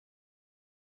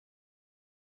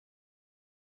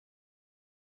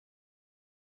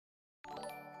to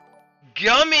be.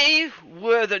 Gummy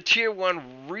with a tier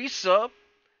 1 resub.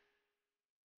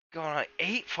 Going on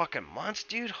 8 fucking months,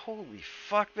 dude. Holy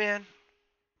fuck, man.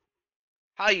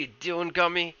 How you doing,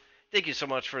 Gummy? Thank you so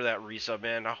much for that resub,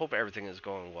 man. I hope everything is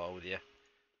going well with you.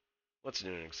 What's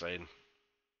new and exciting?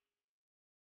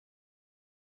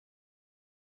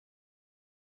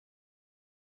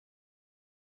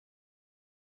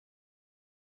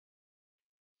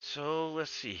 So, let's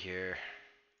see here.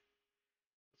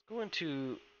 Let's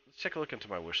take a look into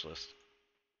my wish list.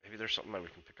 Maybe there's something that we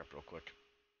can pick up real quick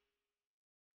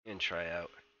and try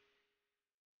out.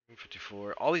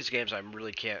 54. All these games I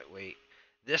really can't wait.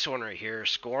 This one right here,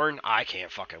 Scorn, I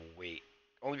can't fucking wait.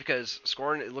 Only because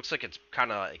Scorn, it looks like it's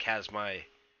kind of like has my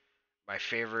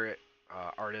favorite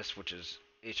artist, which is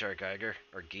H.R. Geiger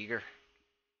or Giger.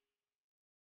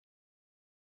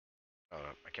 Oh,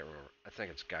 I can't remember. I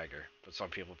think it's Geiger, but some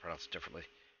people pronounce it differently.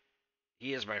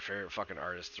 He is my favorite fucking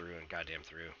artist through and goddamn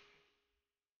through.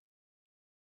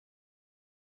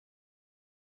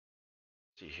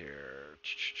 See here.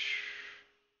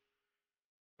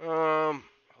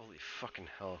 Holy fucking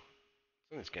hell.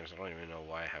 Some of these games I don't even know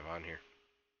why I have on here.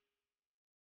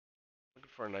 Looking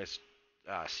for a nice.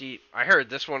 See, I heard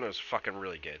this one was fucking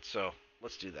really good, so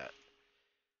let's do that.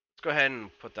 Let's go ahead and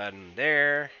put that in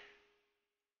there.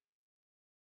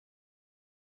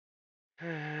 Da,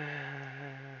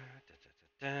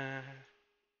 da,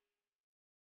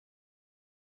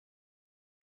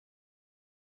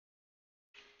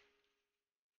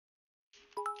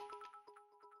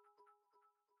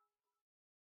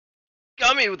 da,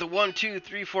 Gummy with the 1, 2,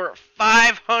 3, 4,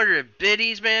 500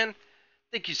 biddies, man.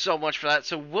 Thank you so much for that.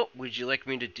 So what would you like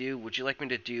me to do? Would you like me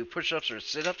to do push-ups or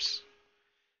sit-ups?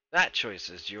 That choice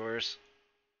is yours.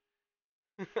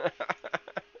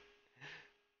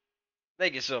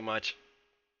 Thank you so much.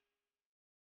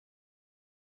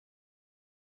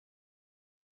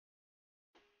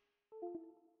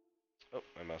 Oh,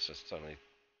 my mouse just suddenly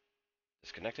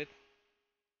disconnected.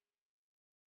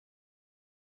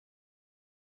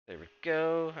 There we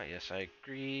go. Yes, I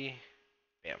agree.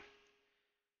 Bam.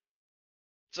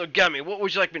 So, Gummy, what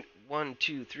would you like me? 1,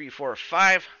 2, 3, 4,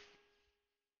 5.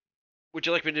 Would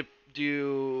you like me to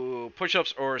do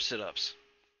push-ups or sit-ups?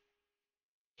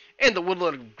 And the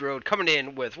Woodland Road coming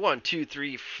in with 1, 2,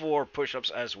 3, 4 push-ups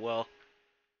as well.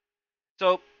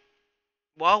 So,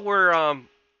 while we're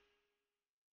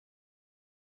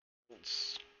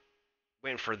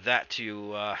waiting for that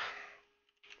to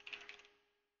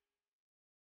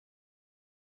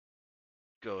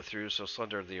go through, so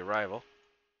Slender the Arrival.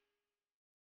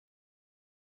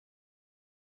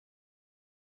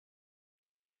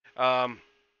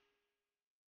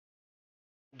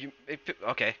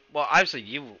 Okay. Well, obviously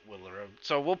you will.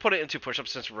 So we'll put it into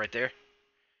push-ups since we're right there.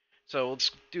 So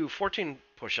let's do 14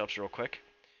 push-ups real quick.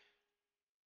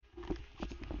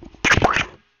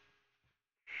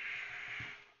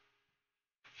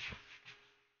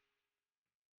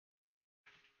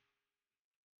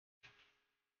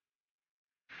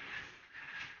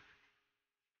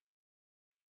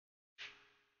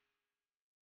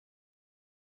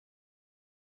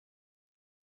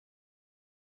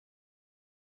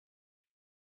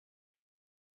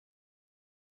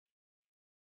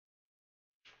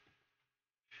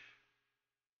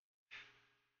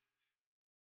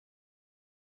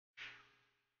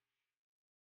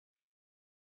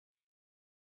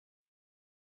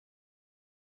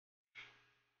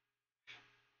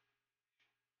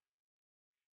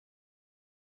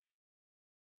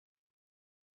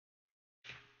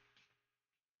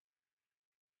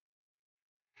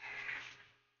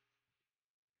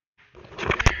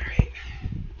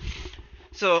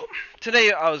 So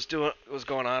today I was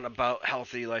going on about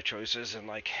healthy life choices and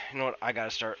like, you know what, I gotta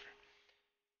start,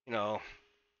 you know,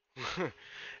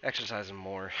 exercising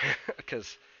more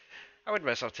because I weighed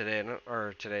myself today and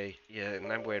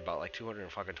I weighed about like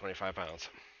 225 pounds.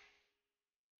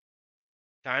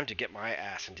 Time to get my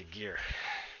ass into gear.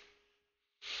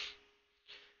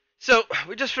 So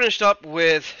we just finished up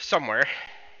with Somewhere,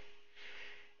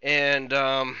 and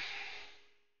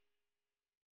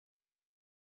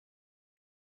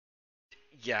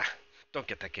yeah, don't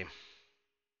get that game.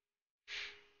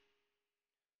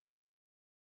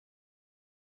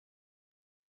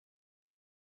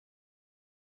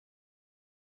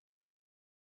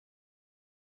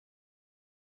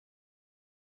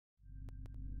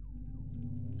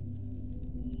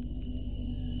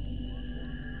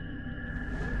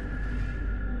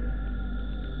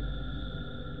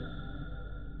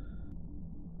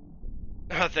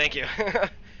 Oh, thank you.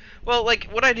 Well, like,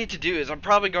 what I need to do is I'm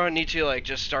probably going to need to, like,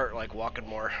 just start, like, walking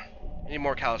more. I need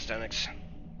more calisthenics.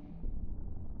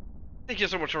 Thank you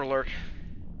so much for Lurk.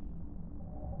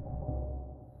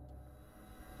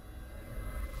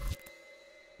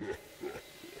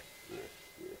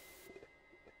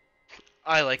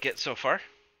 I like it so far.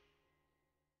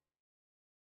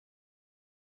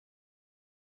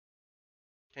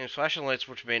 And flashing lights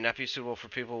which may not be suitable for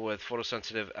people with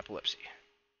photosensitive epilepsy.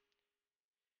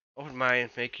 Open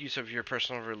mind, make use of your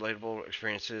personal relatable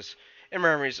experiences and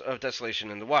memories of desolation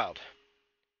in the wild.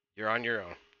 You're on your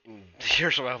own.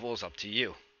 Your survival is up to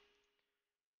you.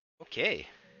 Okay.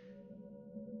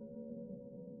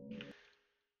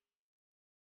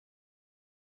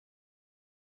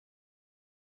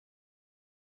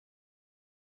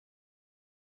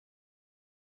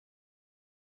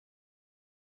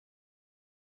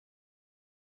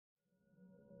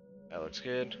 That looks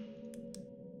good.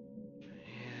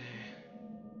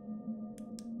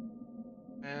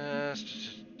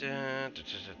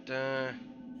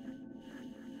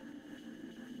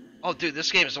 Oh, dude,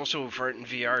 this game is also for in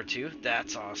VR too.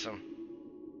 That's awesome.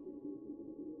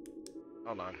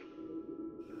 Hold on.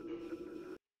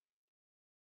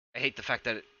 I hate the fact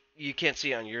that you can't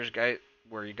see on yours, guy,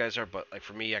 where you guys are, but like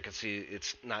for me, I can see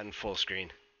it's not in full screen.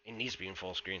 It needs to be in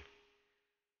full screen.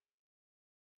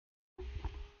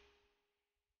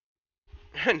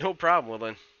 No problem, well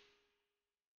then.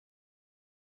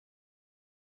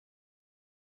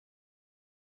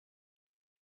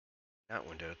 Not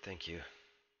windowed, thank you.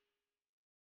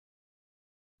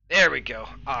 There we go.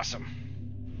 Awesome.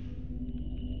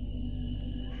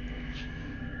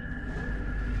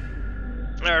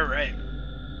 Alright.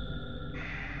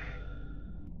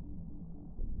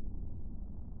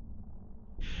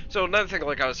 So another thing,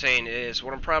 like I was saying, is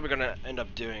what I'm probably gonna end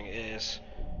up doing is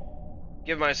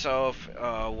give myself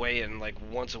a weigh-in like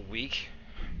once a week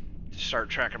to start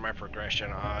tracking my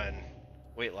progression on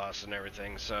weight loss and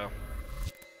everything. So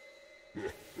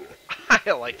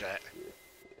I like that.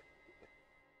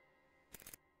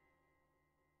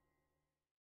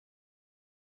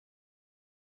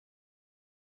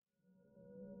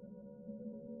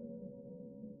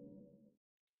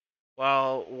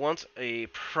 Well, once a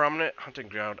prominent hunting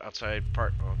ground outside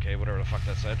part. Okay, whatever the fuck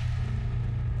that said.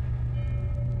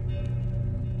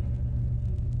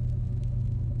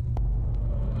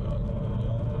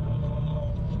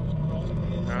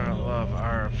 Our love,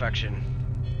 our affection.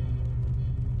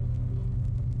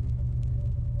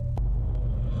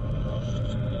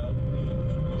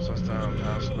 So down,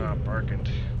 house not barking.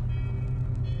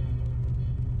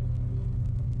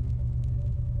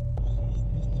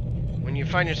 When you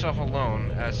find yourself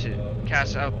alone, as it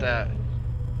casts out that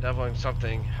deviling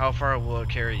something, how far will it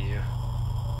carry you?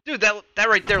 Dude, that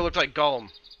right there looked like Gollum.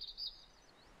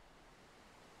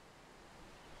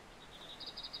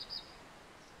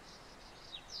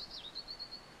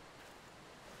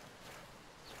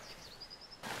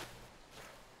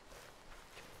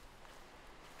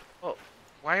 Oh,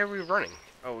 why are we running?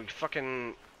 Oh, we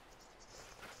fucking... What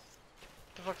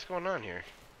the fuck's going on here?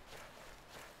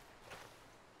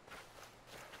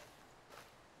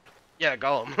 Yeah,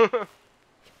 Gollum.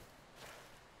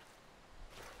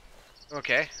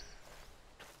 Okay.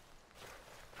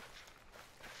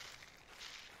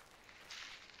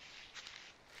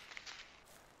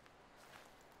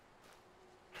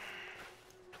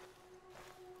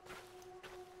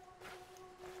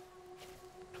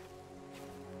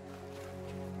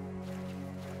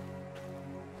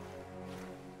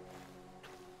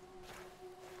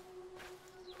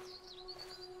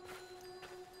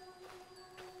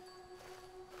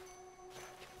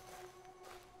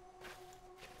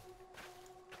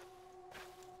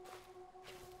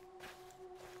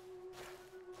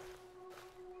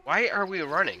 Why are we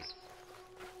running?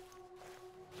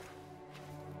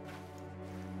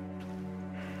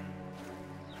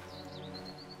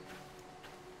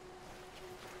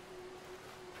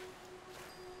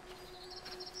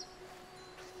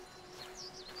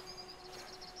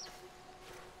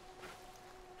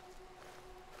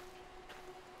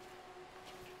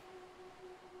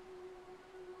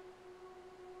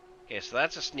 Okay, so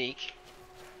that's a sneak.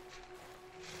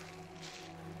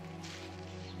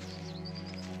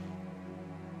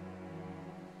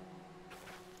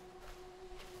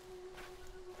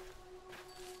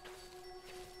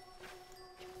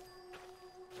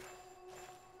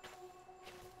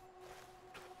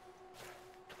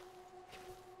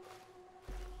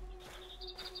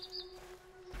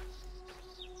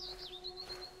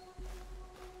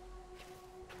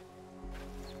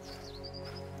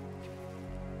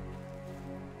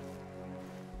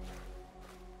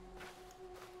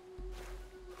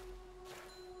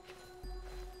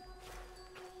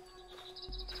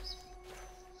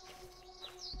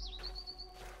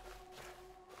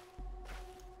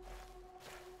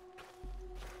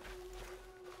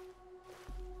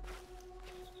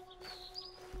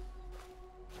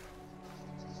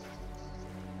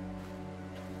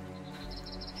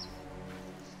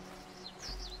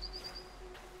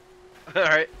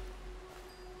 Alright.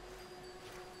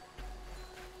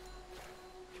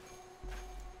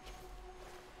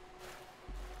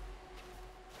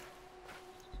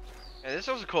 Hey, this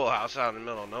was a cool house out in the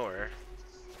middle of nowhere.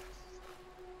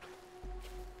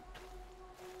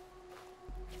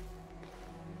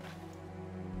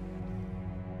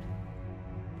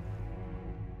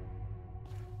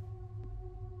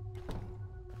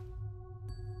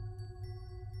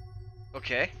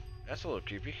 Okay, that's a little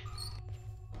creepy.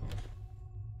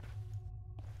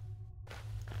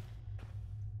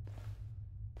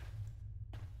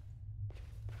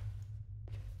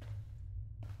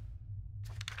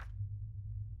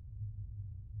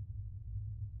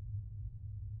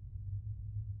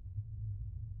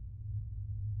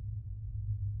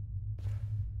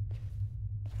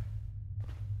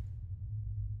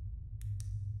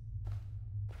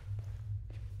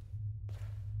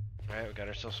 Alright, we got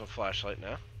ourselves a flashlight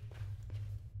now.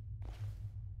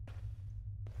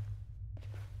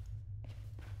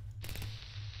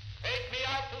 Take Me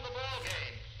Out to the Ball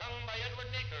Game, sung by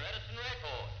Edward Meeker, Edison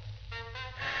Record.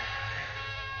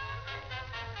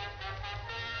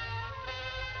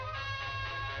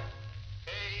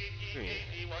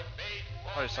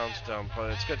 Probably sounds dumb,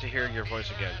 but it's good to hear your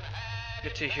voice again.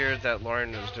 Good to hear that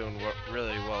Lauren is doing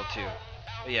really well too.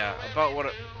 But yeah, about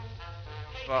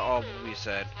all we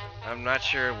said, I'm not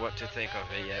sure what to think of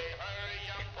it yet.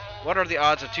 What are the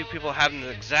odds of two people having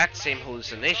the exact same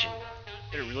hallucination?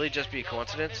 Could it really just be a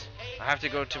coincidence? I have to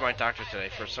go to my doctor today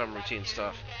for some routine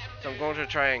stuff, so I'm going to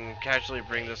try and casually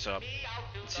bring this up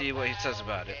and see what he says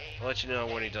about it. I'll let you know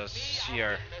when he does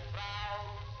CR.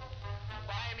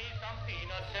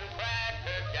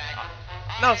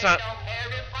 No, it's not.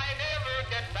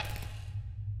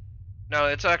 No,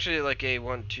 it's actually like a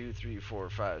 1, 2, 3, 4,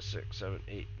 5, 6, 7,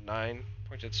 8, 9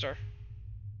 pointed star.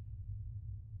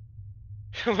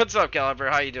 What's up, Caliber?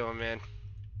 How you doing, man?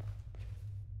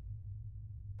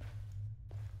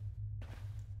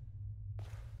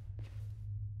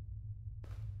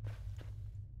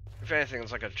 If anything,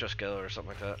 it's like a just go or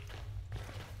something like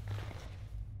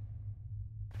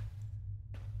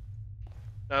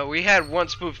that. We had one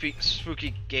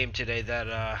spooky game today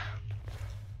that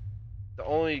the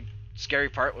only scary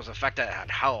part was the fact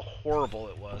that how horrible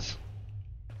it was.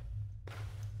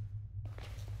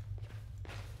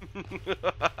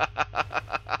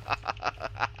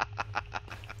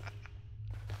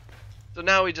 So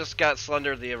now we just got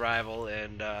Slender the Arrival,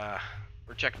 and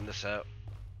we're checking this out.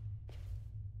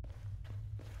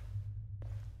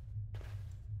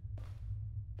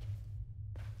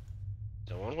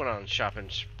 So one went on a shopping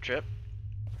trip.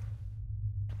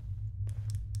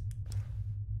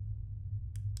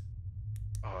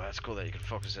 Oh, that's cool that you can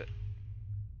focus it.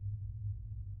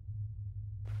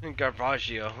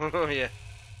 Garbaggio, oh yeah.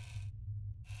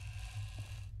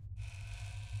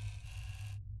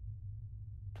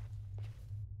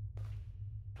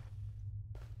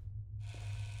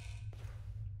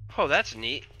 Oh, that's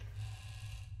neat.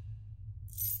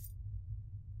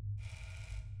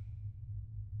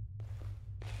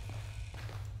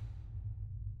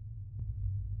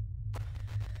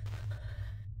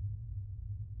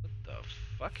 What the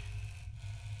fuck?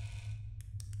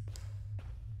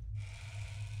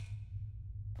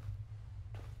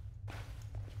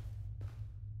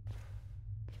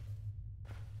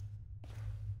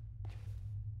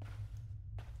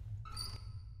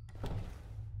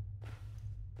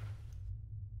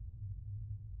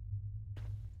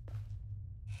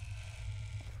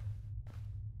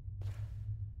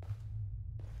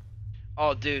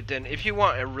 Oh, dude, then if you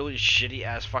want a really shitty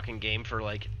ass fucking game for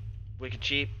like wicked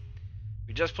cheap,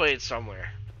 we just played it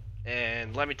somewhere.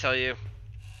 And let me tell you,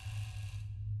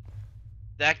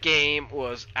 that game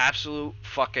was absolute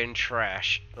fucking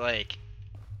trash. Like,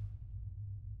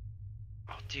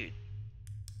 oh, dude.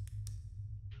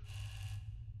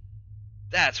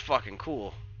 That's fucking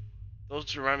cool.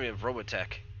 Those remind me of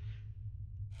Robotech.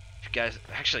 If you guys,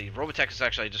 actually, Robotech is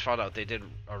actually, I just found out they did,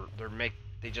 or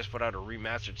they just put out a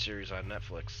remastered series on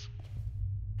Netflix.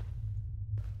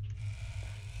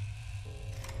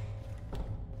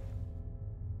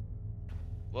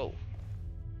 Whoa.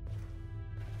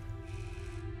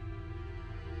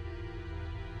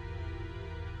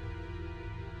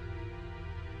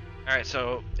 Alright,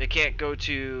 so it can't go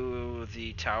to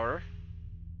the tower.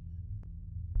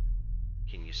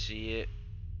 Can you see it?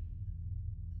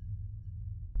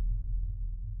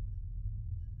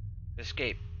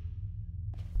 Escape.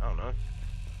 I don't know.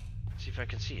 Let's see if I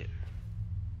can see it.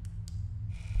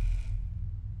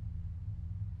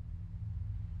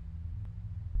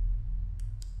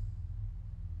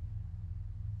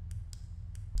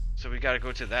 So we gotta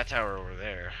go to that tower over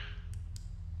there.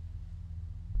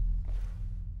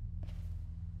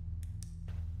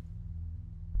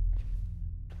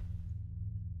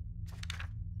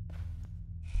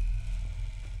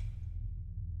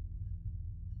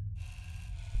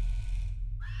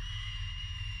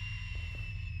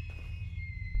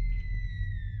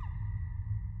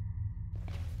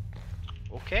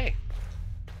 Okay.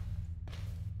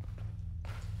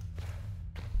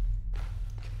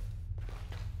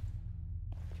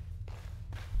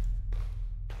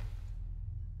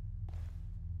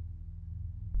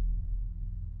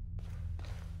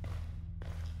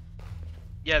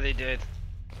 Yeah, they did.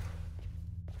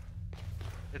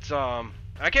 It's I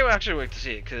can't actually wait to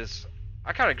see it because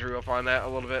I kind of grew up on that a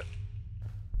little bit.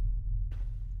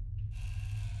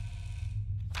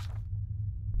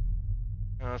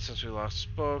 Since we last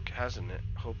spoke, hasn't it?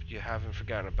 Hope you haven't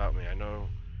forgotten about me. I know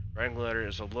writing a letter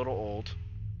is a little old.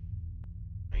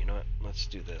 You know what? Let's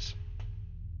do this.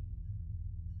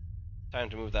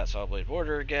 Time to move that saw blade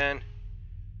border again.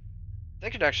 I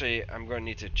think it actually, I'm going to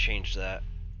need to change that.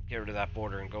 Get rid of that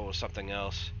border and go with something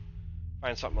else.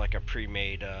 Find something like a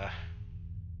pre-made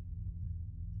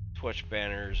Twitch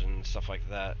banners and stuff like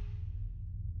that.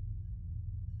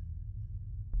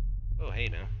 Oh, hey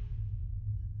now.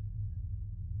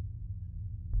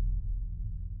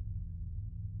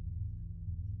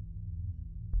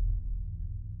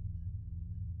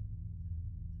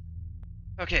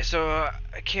 Okay, so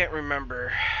I can't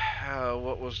remember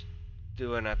what was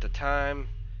doing at the time,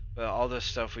 but all this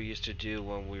stuff we used to do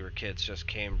when we were kids just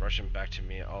came rushing back to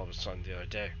me all of a sudden the other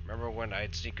day. Remember when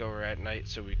I'd sneak over at night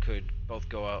so we could both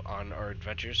go out on our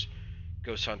adventures?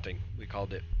 Ghost hunting, we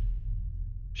called it.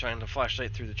 Shine the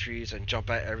flashlight through the trees and jump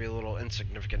at every little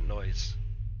insignificant noise.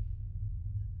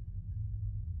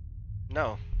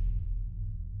 No.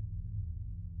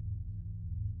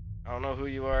 I don't know who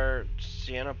you are,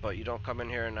 Sienna, but you don't come in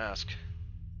here and ask.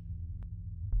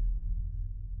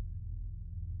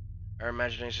 Our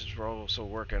imaginations were also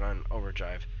working on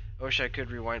overdrive. I wish I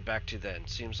could rewind back to then.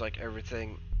 Seems like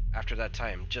everything after that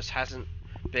time just hasn't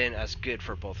been as good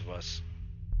for both of us.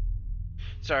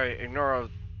 Sorry, ignore.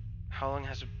 How long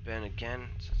has it been again?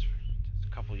 Since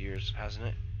a couple years, hasn't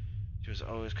it? She was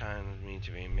always kind of mean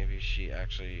to me. Maybe she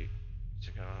actually.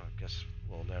 I guess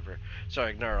we'll never. Sorry,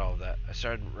 ignore all of that. I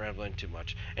started rambling too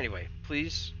much. Anyway,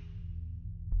 please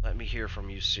let me hear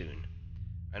from you soon.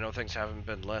 I know things haven't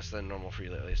been less than normal for you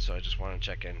lately, so I just want to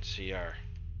check in. CR.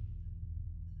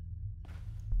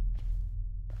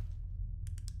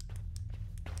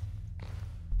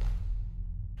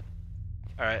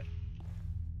 Alright.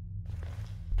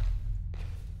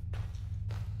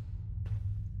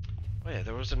 Oh yeah,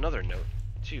 there was another note,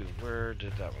 too. Where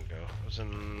did that one go? It was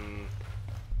in...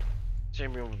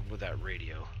 same room with that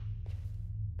radio.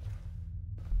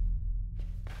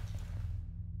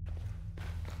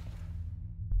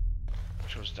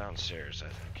 Which was downstairs, I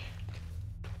think.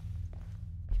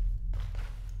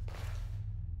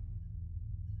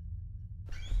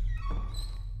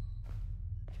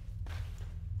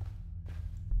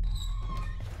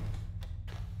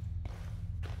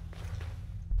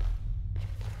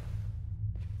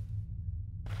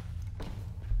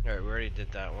 Alright, we already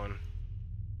did that one.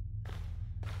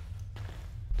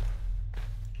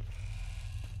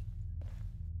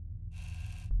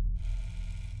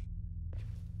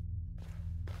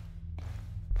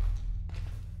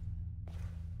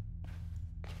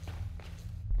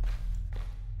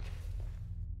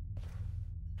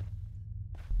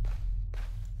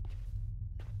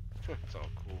 It's all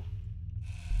cool.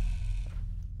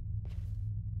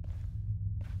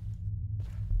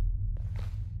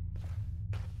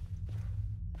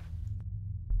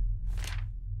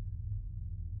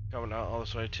 Coming out all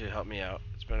this way to help me out.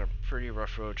 It's been a pretty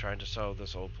rough road trying to sell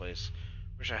this old place.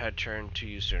 Wish I had turned to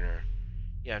you sooner.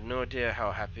 You have no idea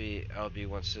how happy I'll be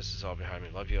once this is all behind me.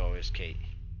 Love you always, Kate.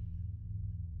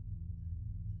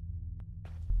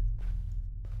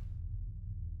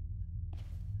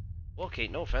 Well,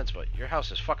 Kate, no offense, but your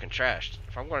house is fucking trashed.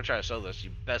 If I'm gonna try to sell this, you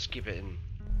best keep it in.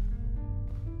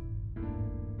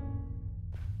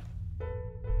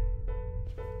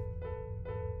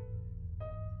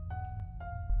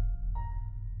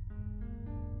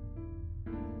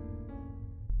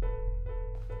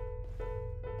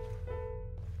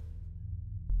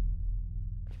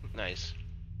 Nice.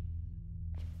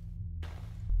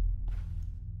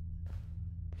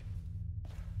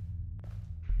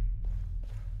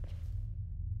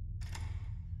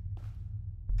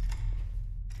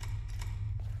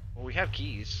 Well, we have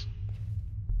keys.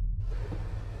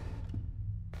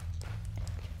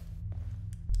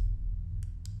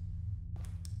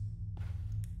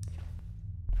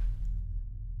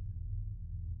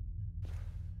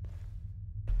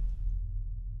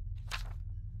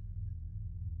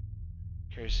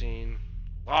 Kerosene.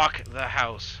 Lock the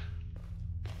house.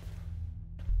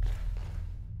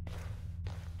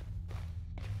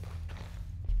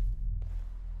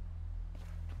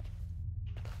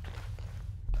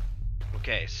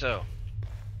 Okay, so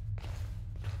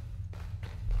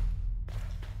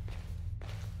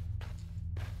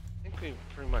I think we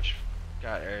pretty much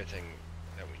got everything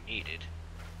that we needed.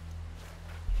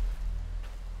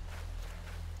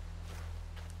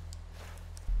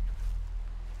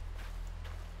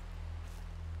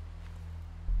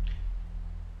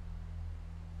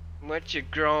 What you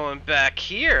growing back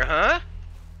here, huh?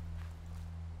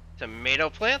 Tomato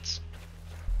plants?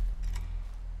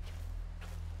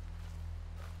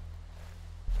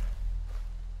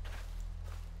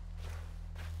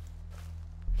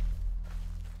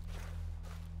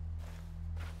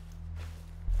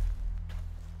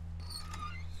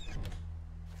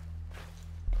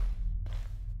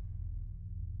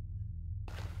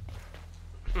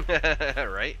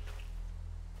 Right?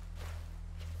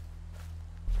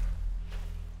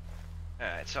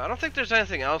 Alright, so I don't think there's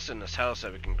anything else in this house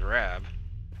that we can grab.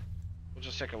 We'll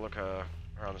just take a look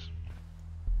around this.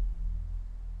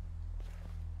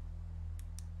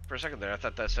 For a second there, I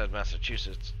thought that said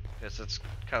Massachusetts. Because it's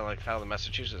kind of like how the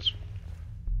Massachusetts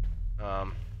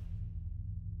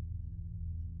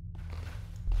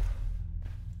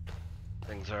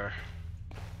things are.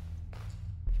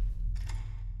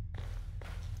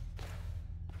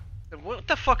 And what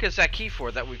the fuck is that key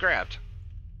for that we grabbed?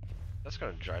 That's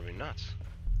gonna drive me nuts.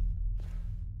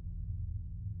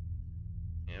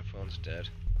 Yeah, phone's dead.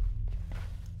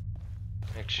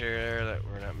 Make sure that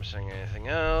we're not missing anything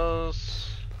else.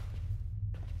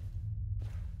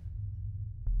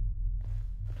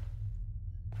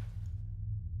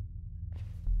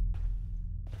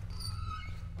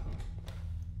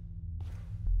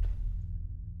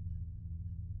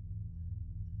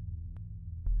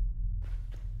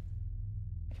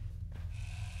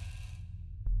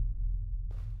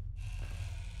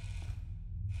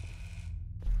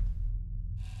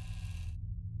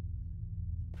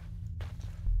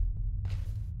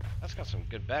 That's got some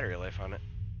good battery life on it.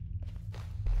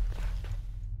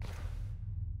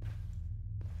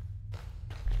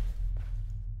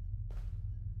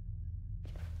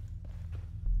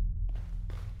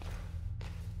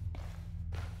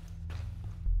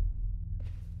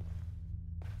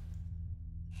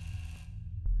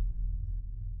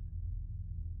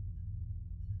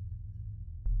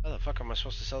 How the fuck am I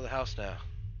supposed to sell the house now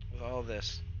with all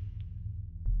this?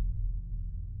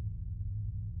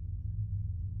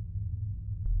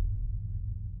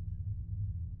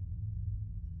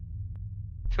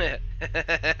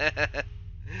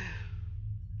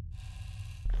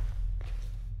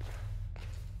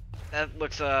 That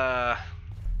looks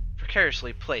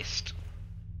precariously placed.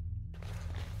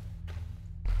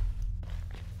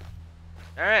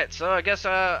 Alright, so I guess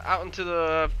out into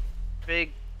the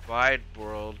big wide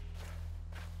world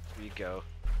we go.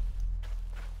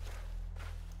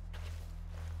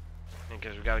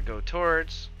 Because we gotta go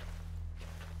towards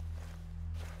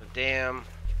the damn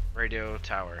radio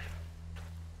tower.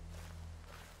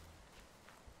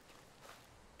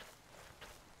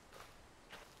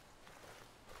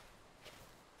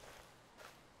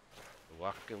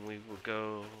 Walking we will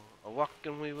go, a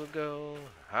walking we will go,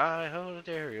 hi ho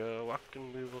there, a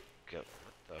walking we will go. What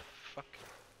the fuck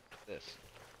is this?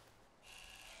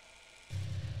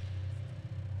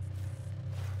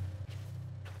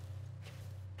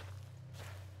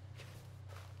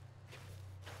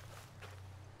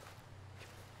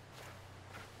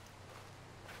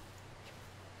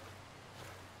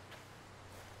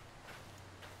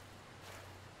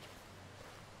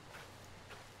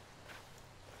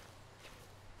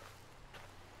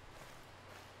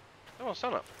 Oh,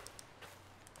 sun up.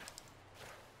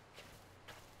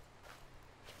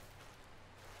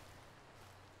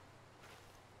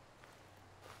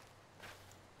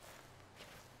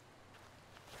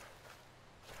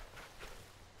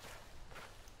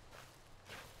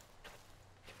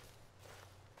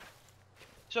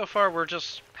 So far, we're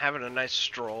just having a nice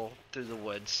stroll through the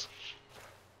woods.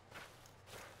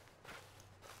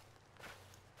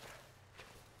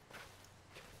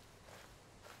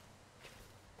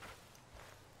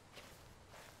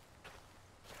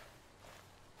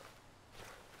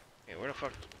 Hey, where the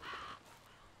fuck?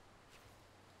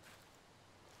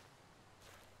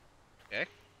 Okay.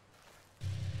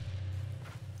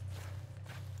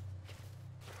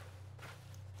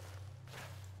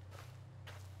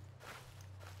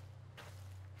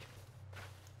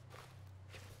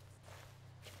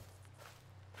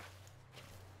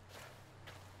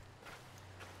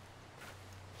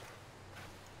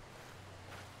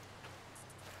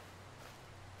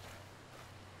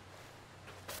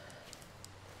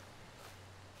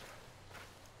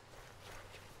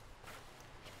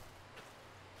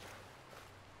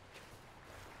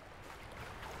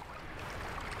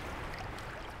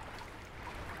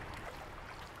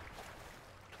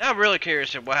 I'm really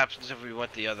curious of what happens if we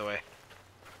went the other way.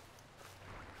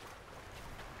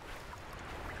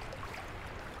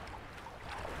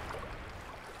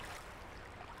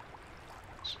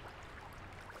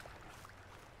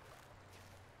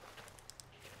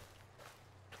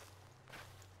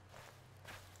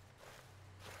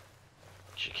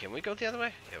 Can we go the other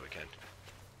way? Yeah, we can.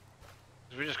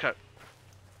 'Cause we just cut.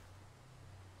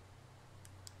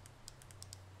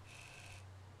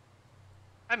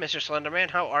 Hi, Mr. Slenderman.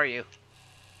 How are you?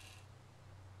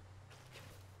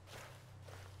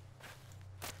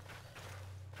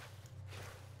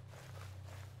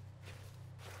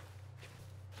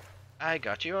 I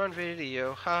got you on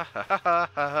video. Ha ha ha ha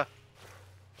ha.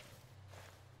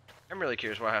 I'm really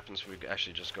curious what happens if we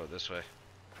actually just go this way.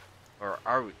 Or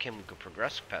can we go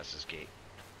progress past this gate?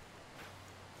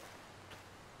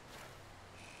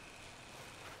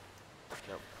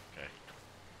 Nope. Okay.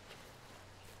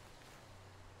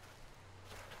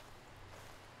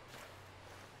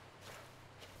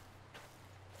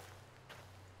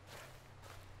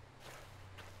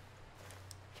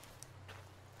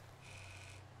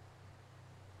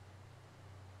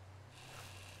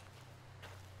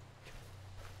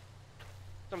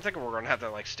 I'm thinking we're gonna have to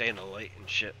like stay in the light and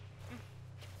shit.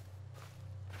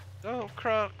 Don't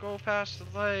go past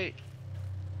the light.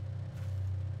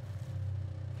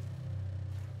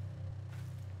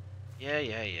 Yeah,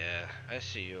 yeah, yeah. I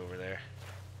see you over there.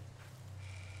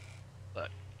 Look.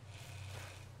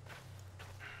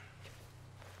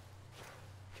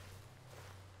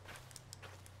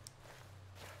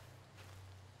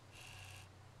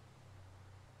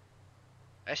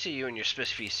 I see you in your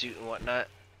spiffy suit and whatnot.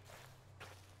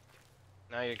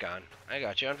 Now you're gone. I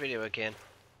got you on video again.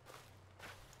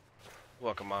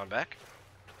 Welcome on back.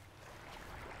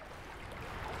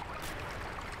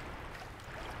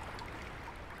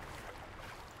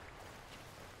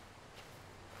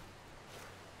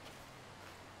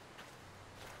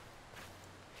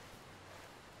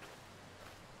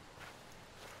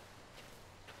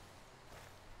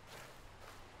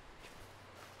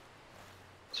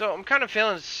 So I'm kind of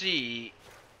failing to see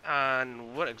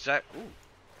on what exact. Ooh,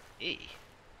 E.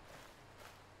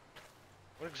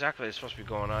 What exactly is supposed to be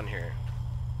going on here?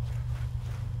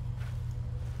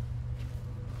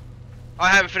 I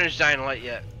haven't finished Dying Light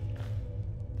yet.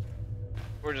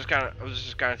 I was just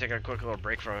kind of taking a quick little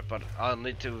break from it, but I'll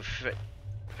need to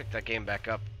pick that game back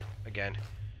up again.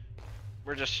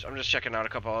 I'm just checking out a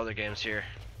couple other games here.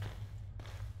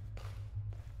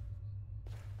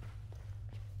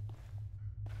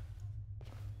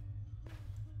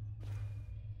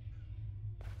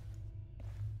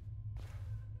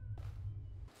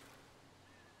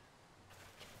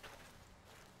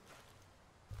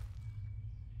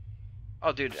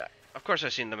 Oh, dude, of course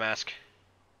I've seen The Mask.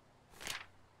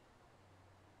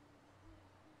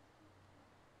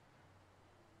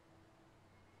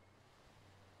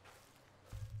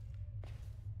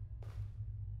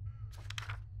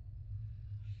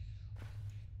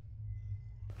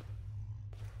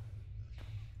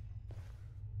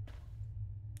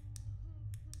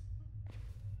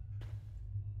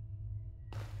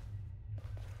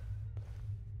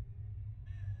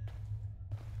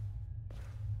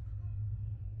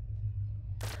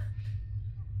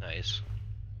 Nice.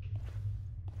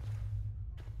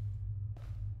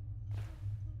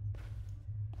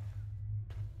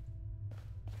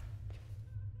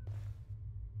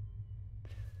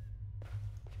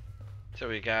 So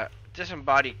we got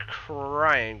disembodied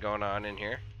crying going on in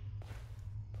here,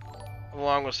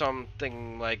 along with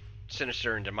something like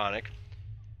sinister and demonic.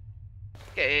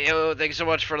 Okay, yo, thanks so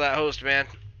much for that host, man.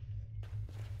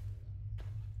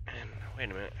 And wait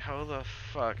a minute, how the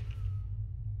fuck?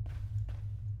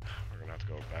 We're gonna have to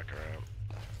go back around.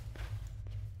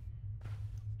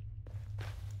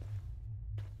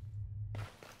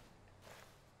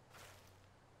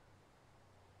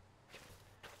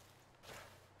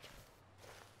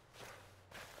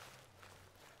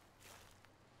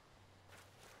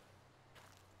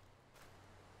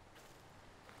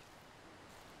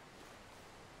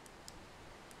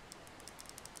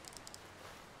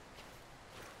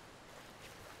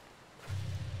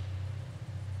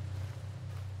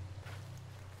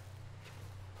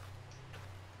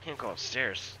 Can't go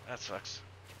upstairs. That sucks.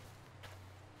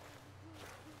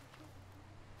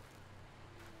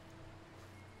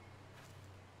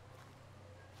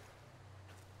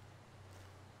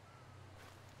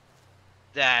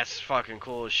 That's fucking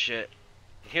cool as shit.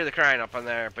 You hear the crying up on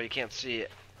there, but you can't see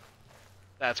it.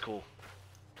 That's cool.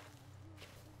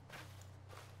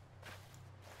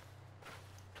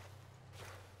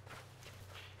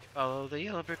 Follow the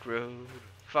yellow brick road.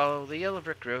 Follow the yellow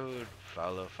brick road.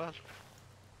 Follow.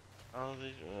 Oh,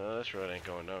 this road ain't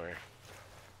going nowhere.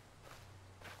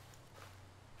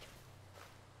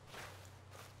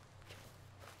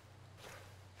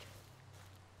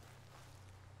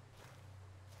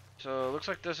 So it looks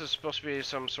like this is supposed to be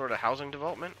some sort of housing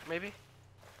development, maybe?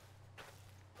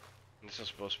 This is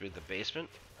supposed to be the basement.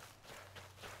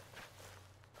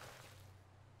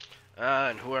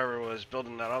 And whoever was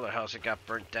building that other house, it got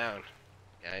burnt down.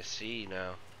 Yeah, I see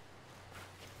now.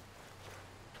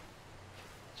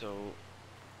 So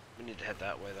we need to head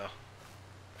that way, though.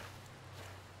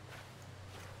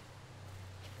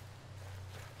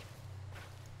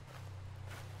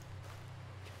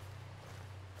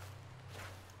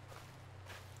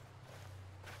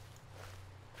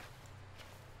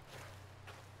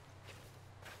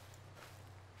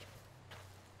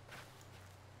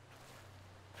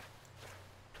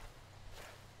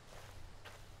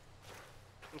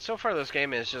 And so far, this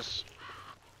game is just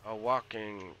a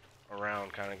walking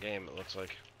around kind of game, it looks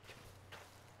like.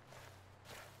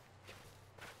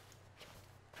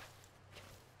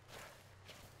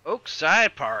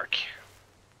 Oakside Park.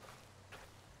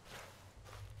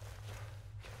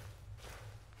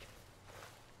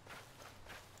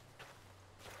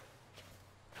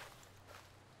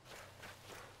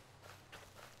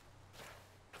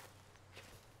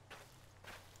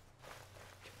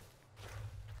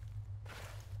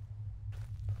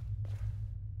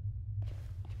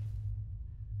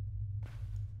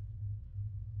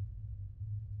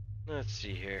 Let's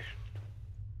see here.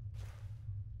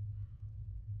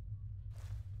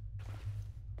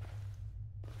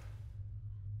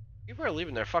 People are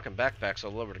leaving their fucking backpacks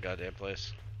all over the goddamn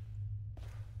place.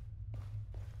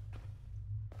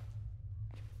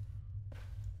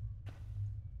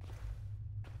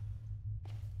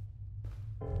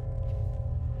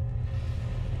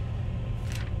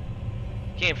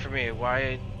 Came for me.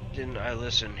 Why didn't I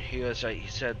listen? He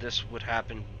said this would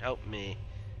happen. Help me.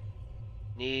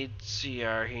 Need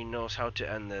CR. He knows how to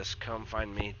end this. Come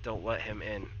find me. Don't let him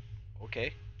in.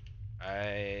 Okay.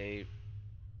 I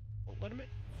won't let him in.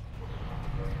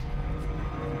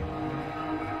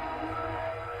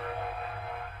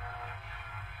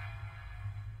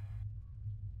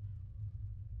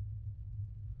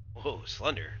 Whoa,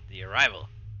 Slender. The arrival.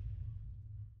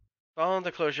 Following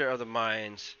the closure of the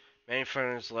mines, many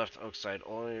friends left Oakside.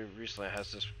 Only recently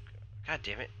has this. God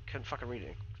damn it! Couldn't fucking read it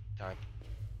in time.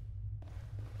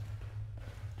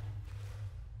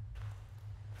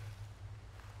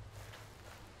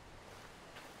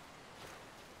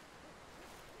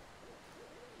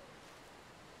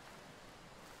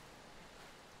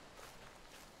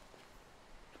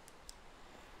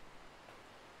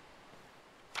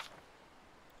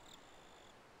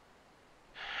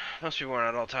 Must be worn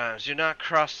at all times. Do not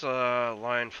cross the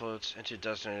line floats into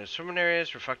designated swimming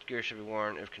areas. Reflective gear should be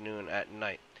worn if canoeing at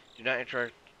night. Do not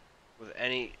interact with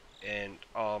any and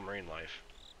all marine life.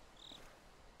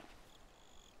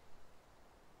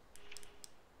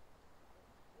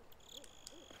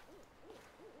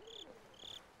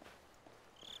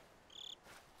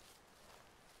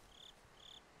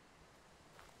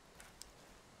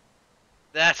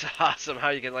 That's awesome how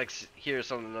you can like hear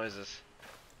some of the noises.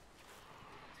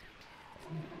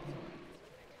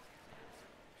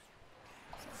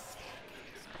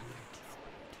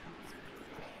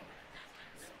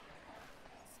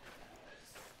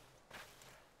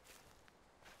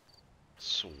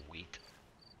 Sweet.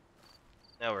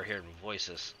 Now we're hearing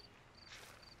voices.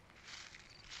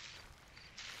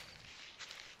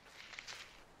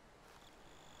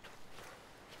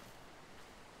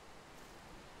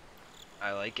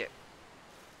 I like it.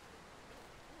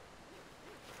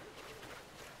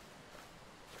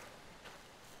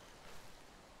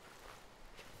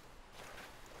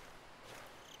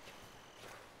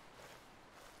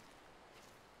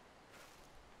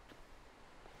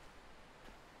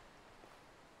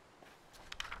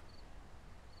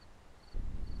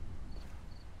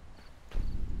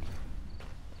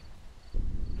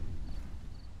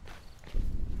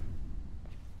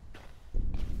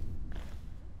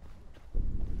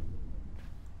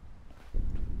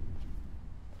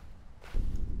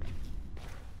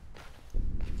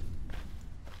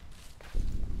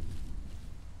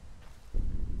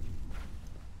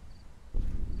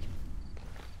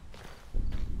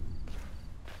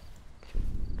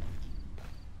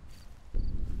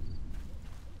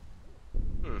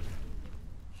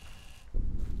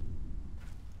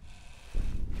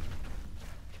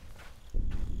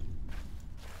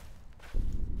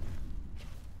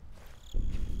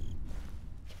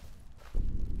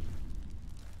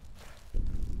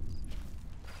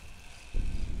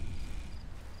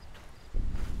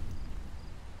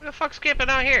 What the fuck's camping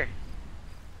out here?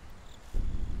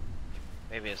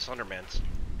 Maybe it's Slenderman's.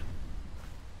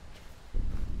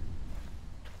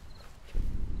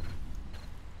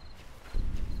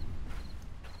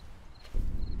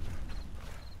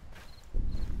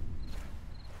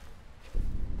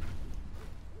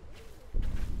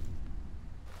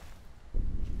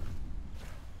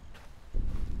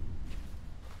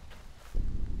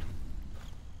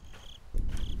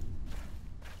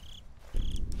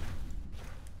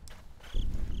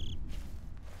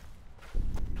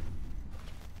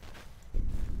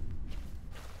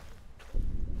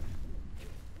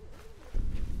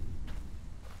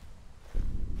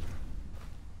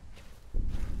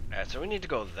 Alright, so we need to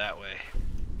go that way.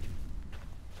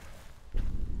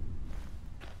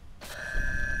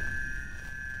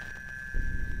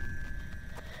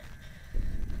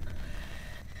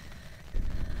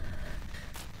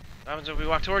 What happens if we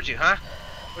walk towards you, huh?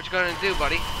 What you gonna do,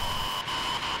 buddy? I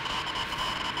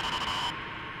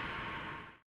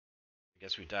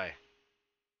guess we die.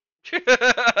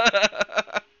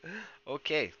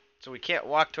 Okay, so we can't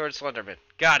walk towards Slenderman.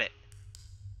 Got it.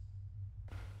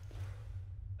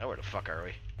 Now where the fuck are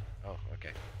we? Oh, okay.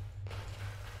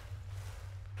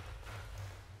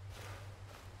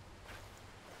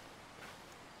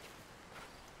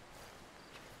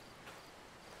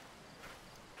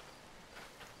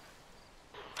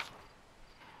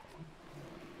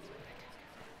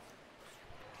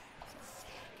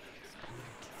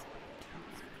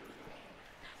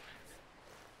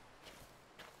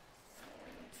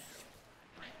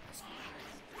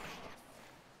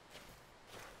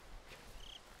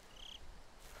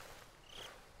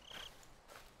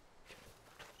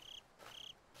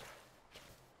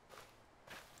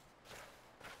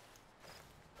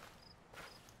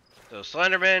 So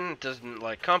Slenderman doesn't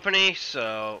like company,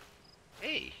 so...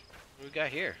 Hey, what do we got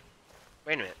here?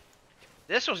 Wait a minute.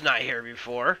 This was not here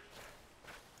before.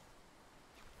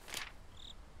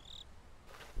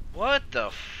 What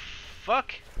the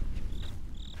fuck?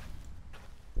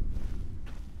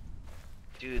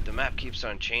 Dude, the map keeps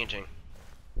on changing.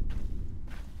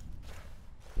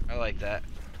 I like that.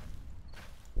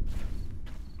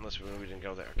 Unless we didn't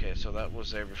go there. Okay, so that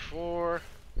was there before.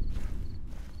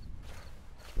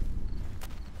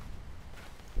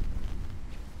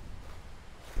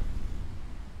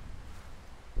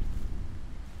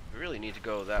 We really need to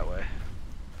go that way.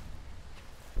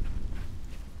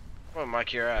 Well, my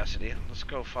curiosity. Let's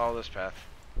go follow this path.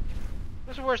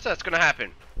 What's the worst that's gonna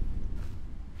happen?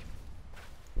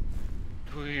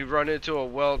 We run into a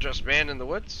well-dressed man in the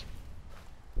woods?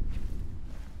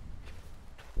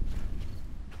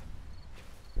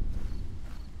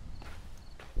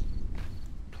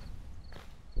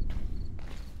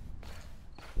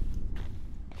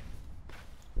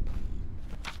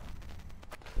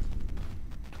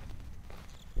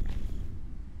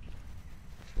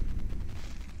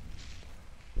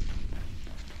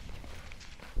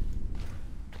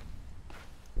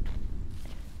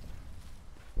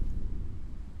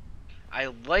 I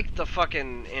like the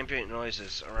fucking ambient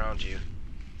noises around you.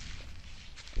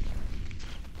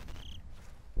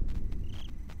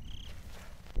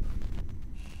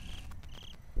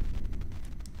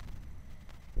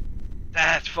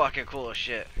 That's fucking cool as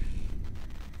shit.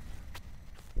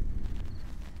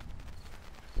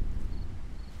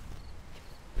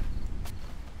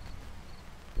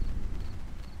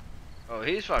 Oh,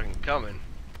 he's fucking coming.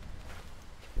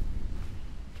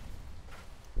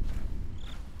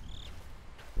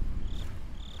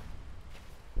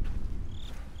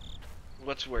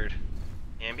 What's weird?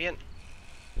 Ambient?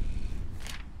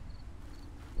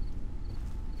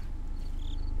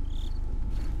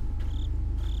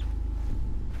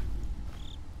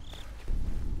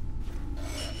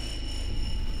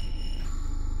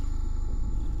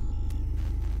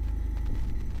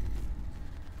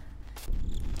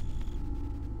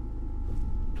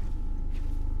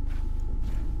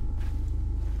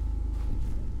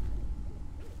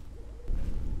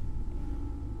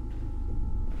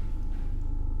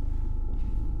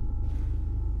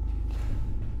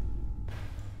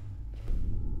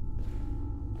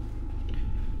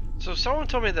 So someone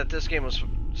told me that this game was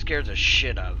scared the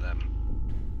shit out of them.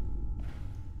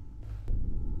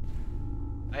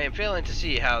 I am failing to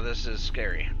see how this is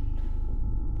scary.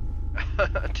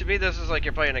 To me, this is like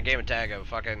you're playing a game of tag of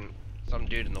fucking some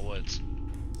dude in the woods.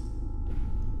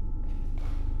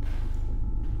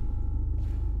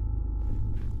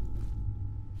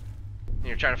 And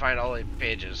you're trying to find all the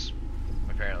pages,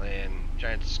 apparently, and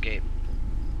trying to escape.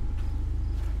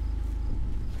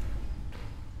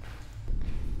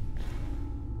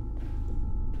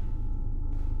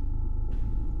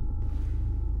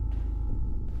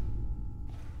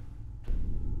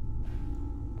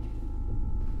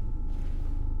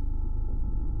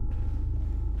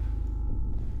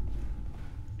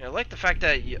 I like the fact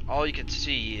that all you can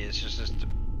see is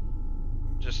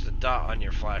just a dot on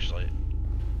your flashlight.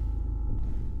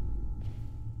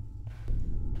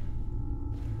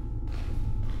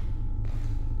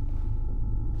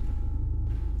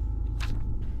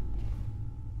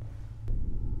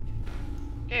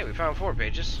 Okay, we found 4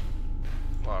 pages.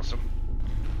 Awesome.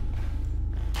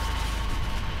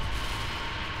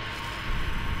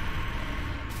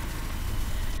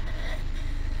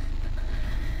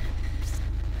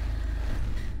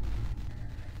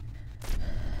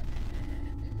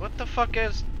 What the fuck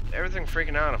is everything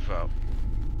freaking out about?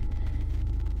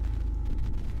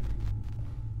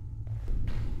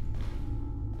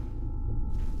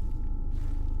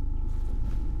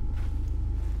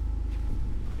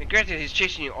 I mean, granted, he's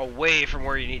chasing you away from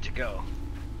where you need to go.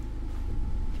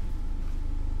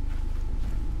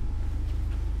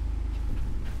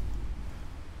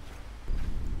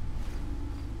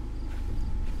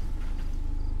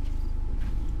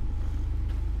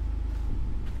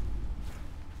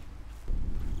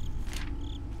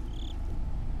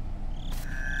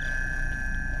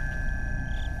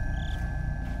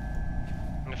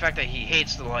 The fact that he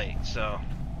hates the light, so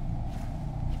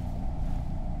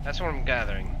that's what I'm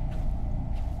gathering.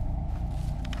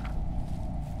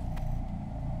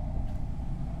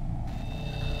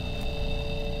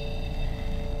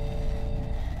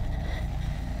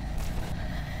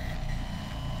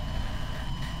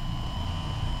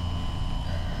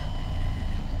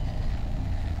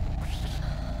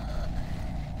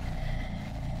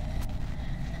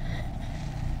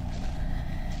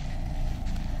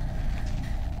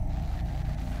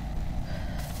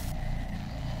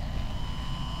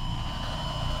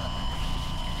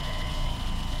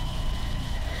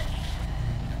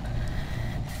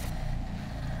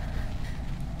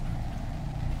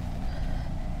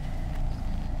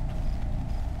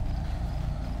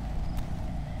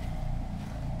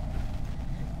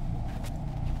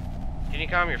 Can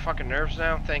you calm your fucking nerves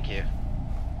now? Thank you.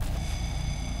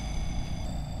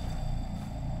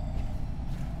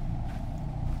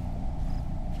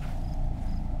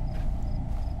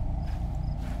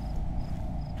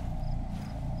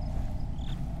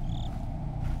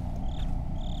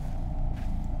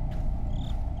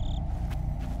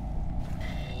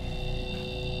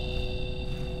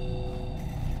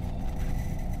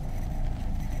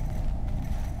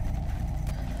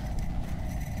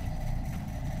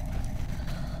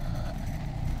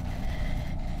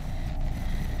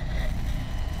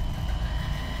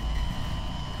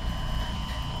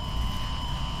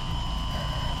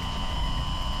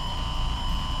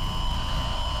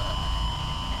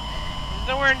 He's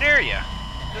nowhere near you.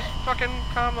 Just fucking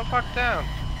calm the fuck down.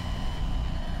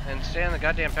 And stay on the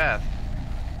goddamn path.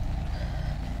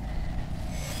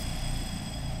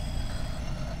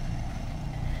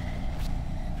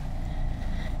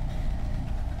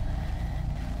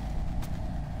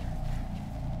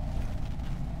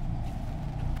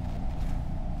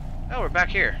 Oh, we're back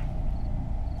here.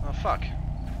 Oh, fuck.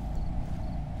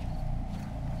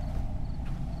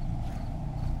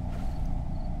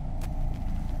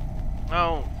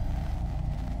 Oh.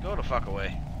 Go the fuck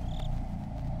away.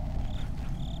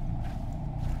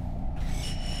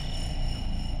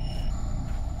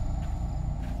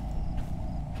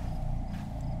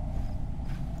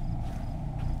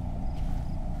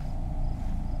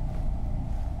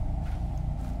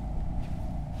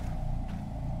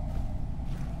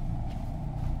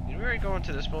 Did we already go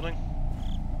into this building?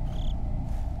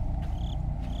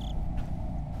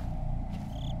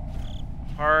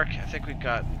 Park, I think we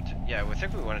got into, yeah, I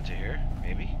think we went into here,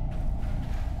 maybe?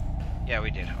 Yeah, we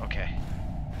did, okay.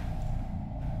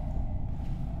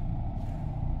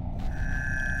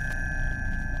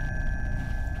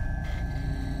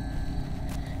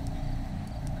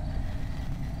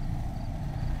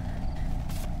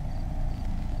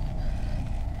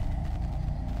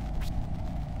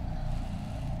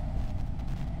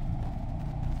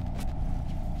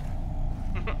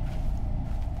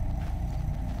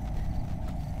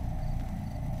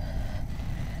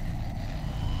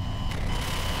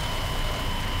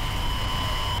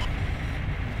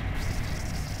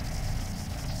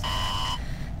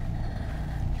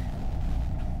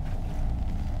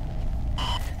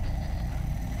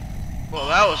 Well,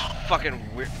 that was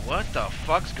fucking weird. What the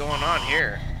fuck's going on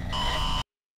here? What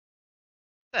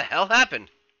the hell happened?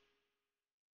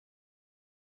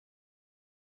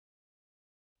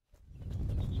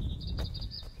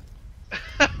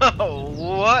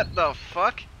 What the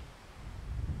fuck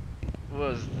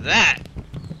was that?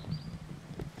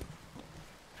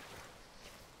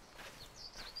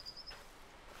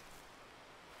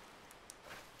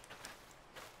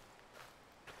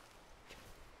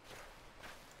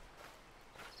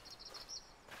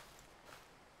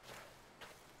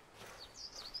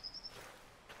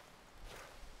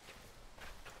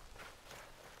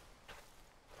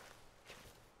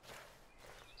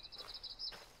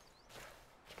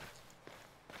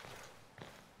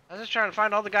 I was just trying to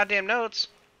find all the goddamn notes.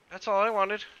 That's all I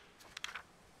wanted.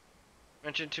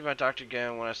 Mentioned to my doctor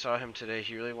again when I saw him today.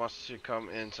 He really wants to come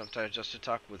in sometimes just to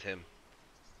talk with him.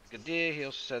 Good day. He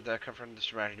also said that confronting this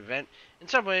traumatic event in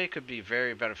some way could be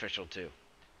very beneficial too.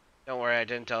 Don't worry, I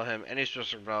didn't tell him any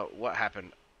specific about what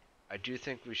happened. I do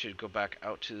think we should go back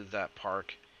out to that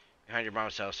park behind your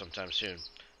mom's house sometime soon.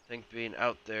 I think being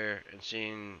out there and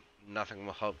seeing nothing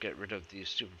will help get rid of these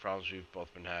stupid problems we've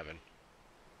both been having.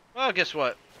 Well, guess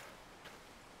what?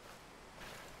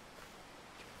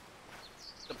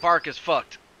 The park is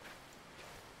fucked.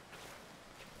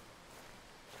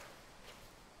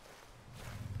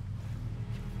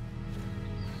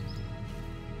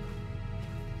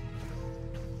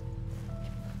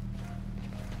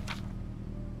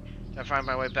 I find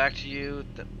my way back to you.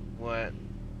 What?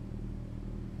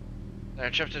 I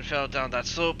tripped and fell down that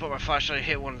slope, but my flashlight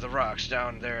hit one of the rocks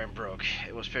down there and broke.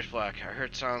 It was pitch black. I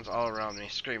heard sounds all around me,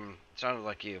 screaming. It sounded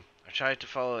like you. I tried to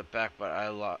follow it back, but I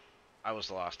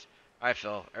was lost. I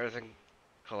fell. Everything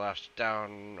collapsed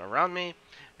down around me.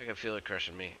 I could feel it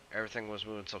crushing me. Everything was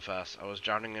moving so fast. I was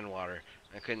drowning in water.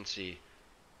 I couldn't see.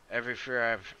 Every fear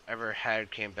I've ever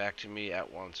had came back to me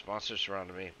at once. Monsters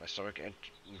surrounded me. My stomach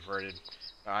inverted.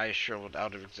 My eyes shriveled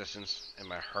out of existence, and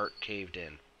my heart caved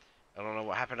in. I don't know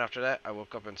what happened after that. I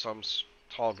woke up in some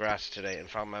tall grass today and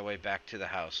found my way back to the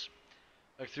house.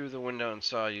 I looked through the window and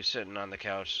saw you sitting on the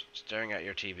couch, staring at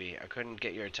your TV. I couldn't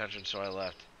get your attention, so I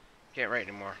left. Can't write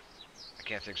anymore. I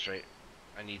can't think straight.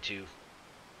 I need to.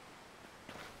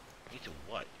 Need to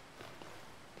what?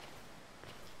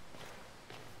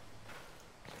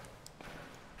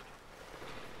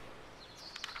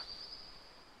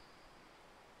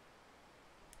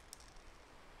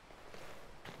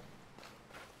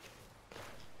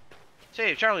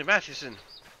 Save Charlie Mathewson.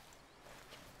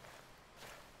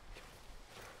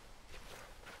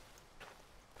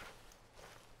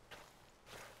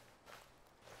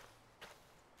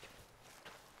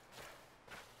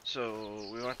 So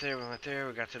we went there,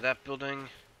 we got to that building.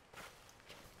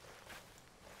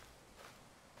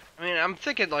 I mean, I'm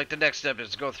thinking like the next step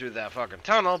is to go through that fucking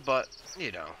tunnel, but,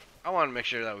 you know, I want to make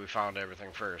sure that we found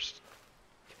everything first.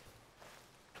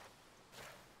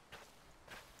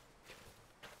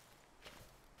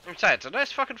 Besides, it's a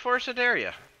nice fucking forested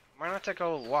area. Why not take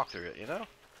a walk through it, you know?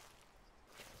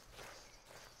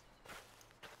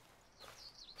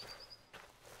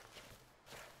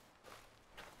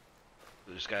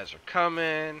 These guys are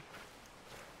coming.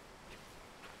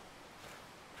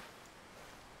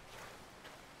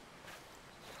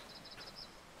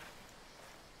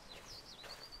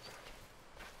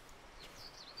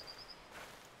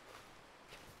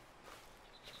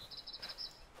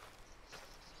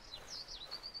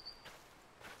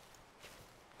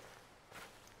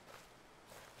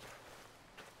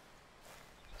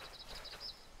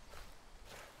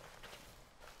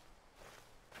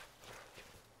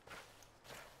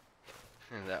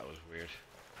 That was weird.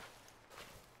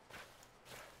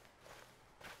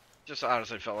 Just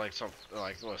honestly felt like something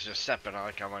like was just stepping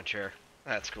on my chair.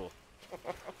 That's cool.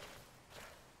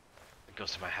 It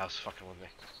goes to my house fucking with me.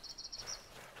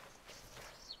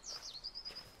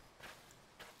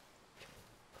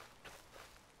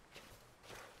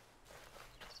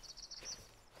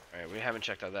 Alright, we haven't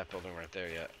checked out that building right there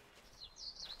yet.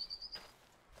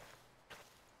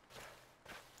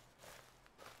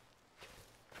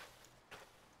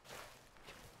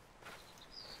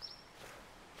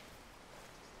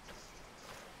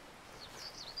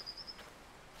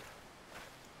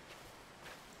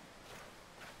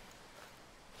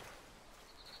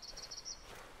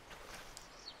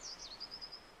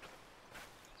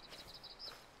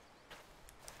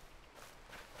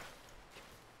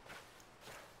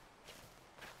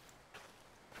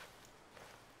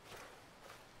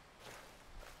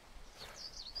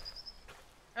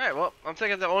 Alright, well, I'm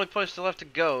thinking the only place left to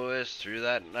go is through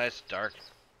that nice dark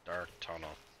tunnel.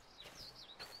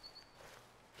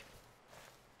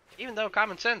 Even though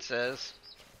common sense says,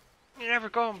 you never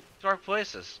go in dark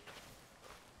places.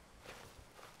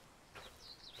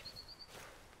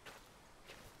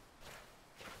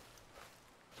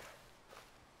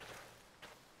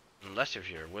 Unless if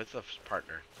you're with a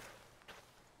partner.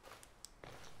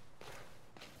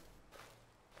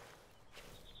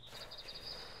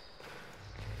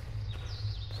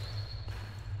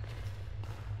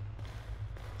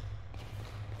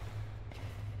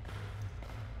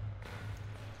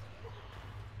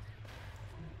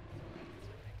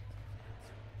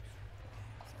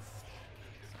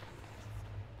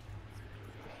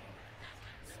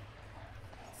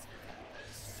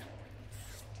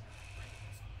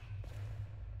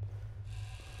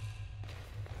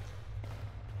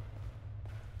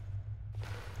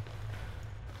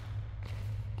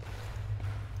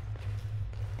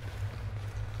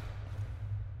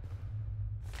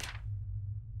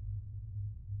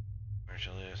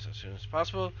 As soon as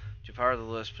possible. To power the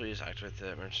list, please activate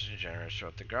the emergency generators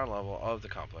throughout the ground level of the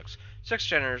complex. 6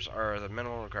 generators are the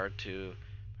minimum required to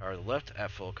power the lift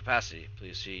at full capacity.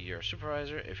 Please see your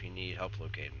supervisor if you need help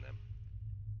locating them.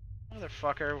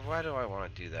 Motherfucker, why do I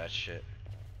want to do that shit?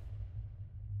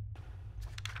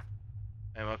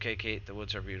 I'm okay, Kate. The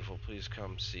woods are beautiful. Please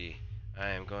come see. I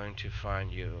am going to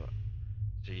find you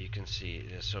so you can see.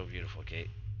 It is so beautiful, Kate.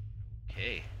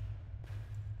 Okay.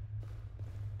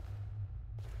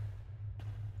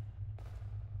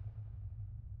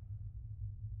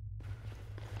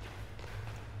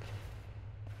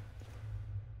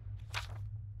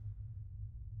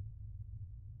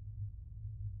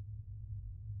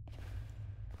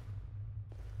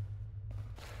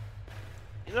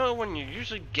 You know, when you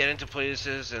usually get into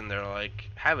places and they're like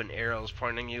having arrows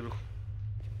pointing you,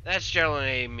 that's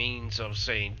generally a means of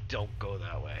saying don't go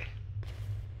that way.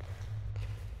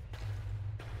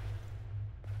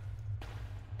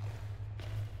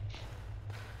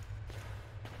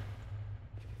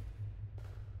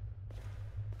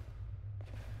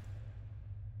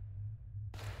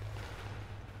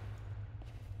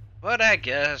 But I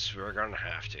guess we're gonna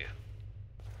have to.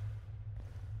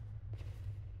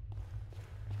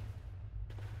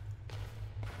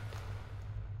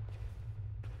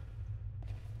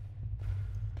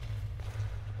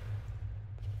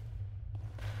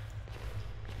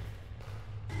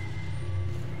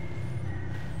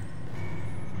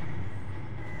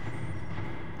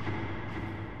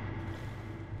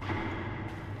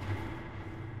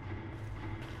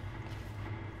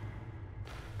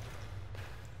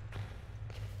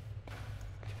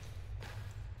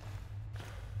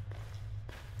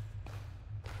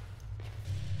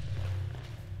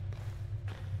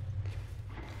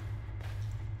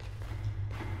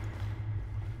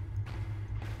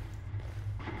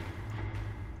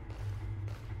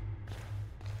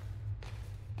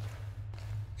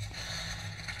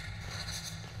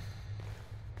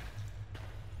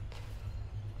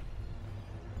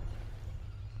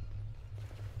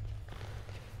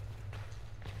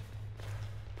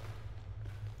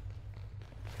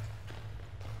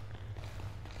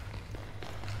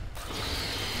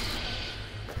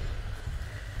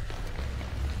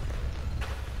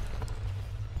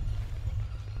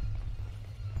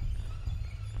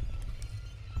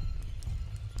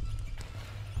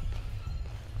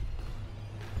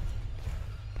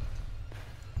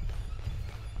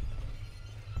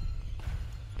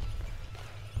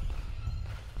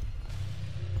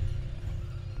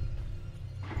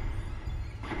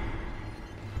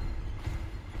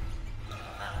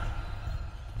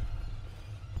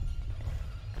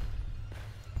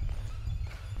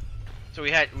 So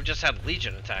we just had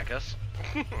Legion attack us.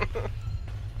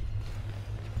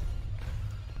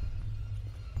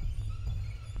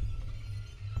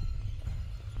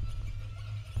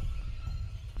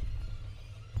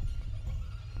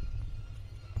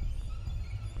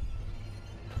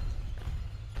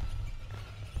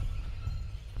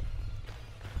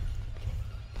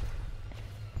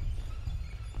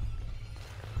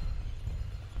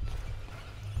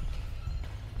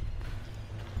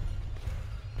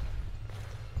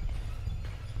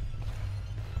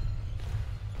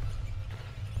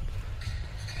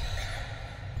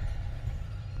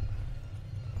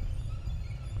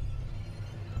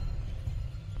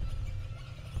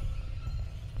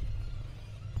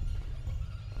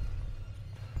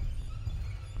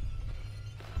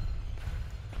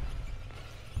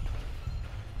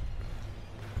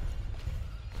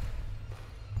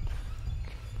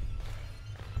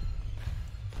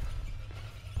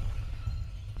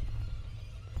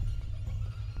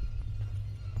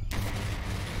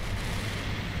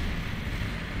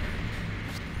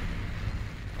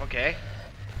 Okay.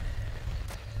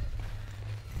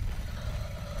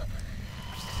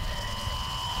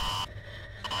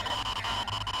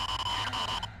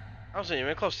 I wasn't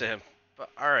even close to him. But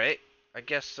alright. I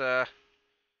guess we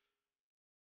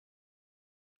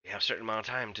have a certain amount of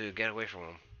time to get away from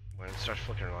him when it starts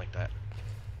flickering like that.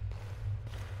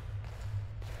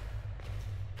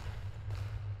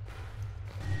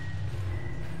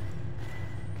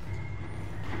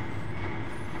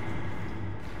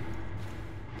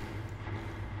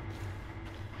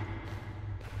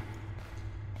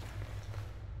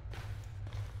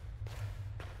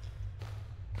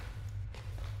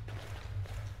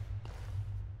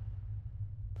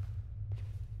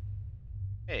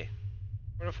 Hey,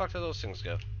 where the fuck did those things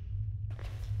go?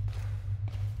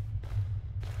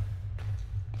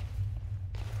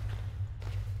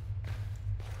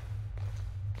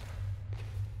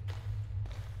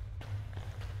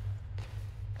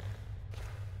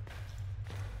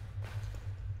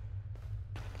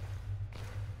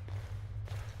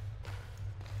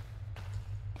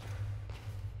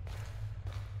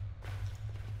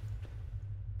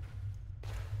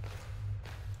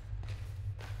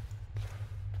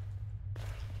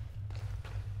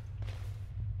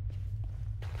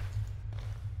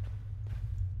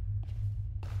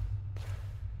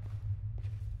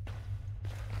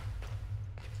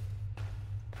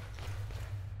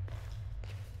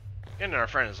 And our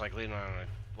friend is like leading on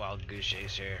a wild goose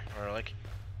chase here, or like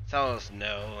telling us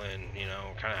no, and you know,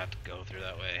 kind of have to go through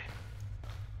that way.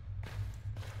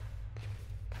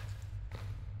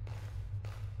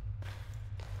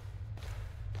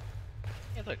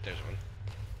 Yeah, look, there's one.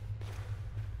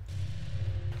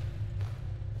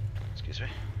 Excuse me.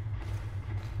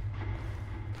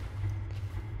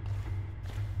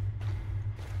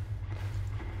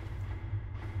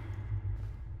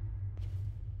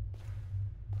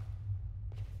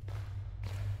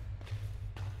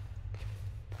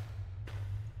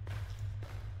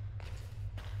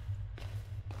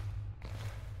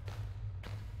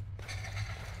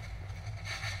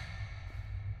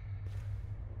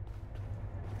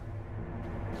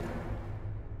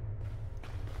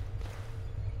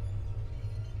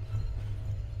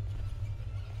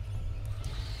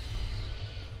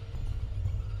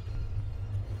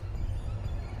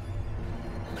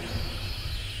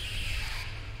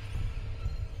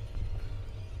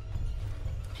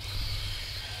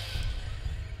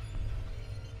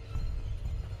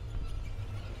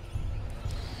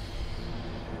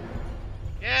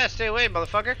 Yeah, stay away,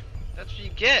 motherfucker. That's what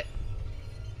you get.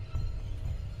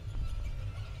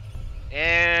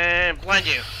 And blind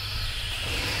you.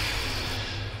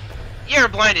 You're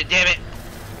blinded, damn it.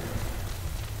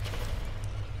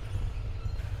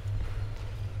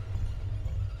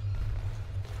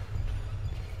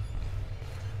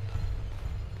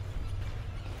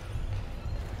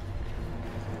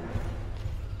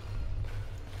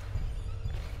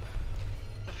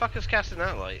 The fuck is casting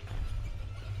that light?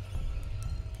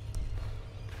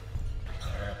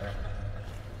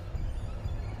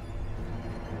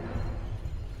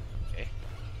 Okay.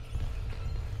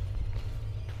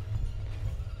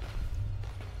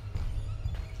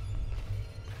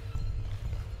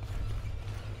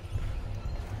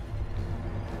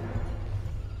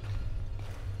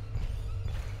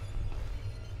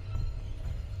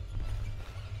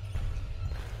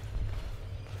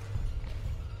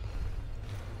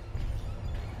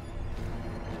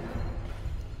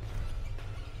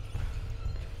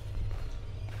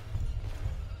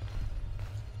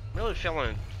 Really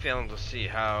failing to see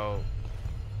how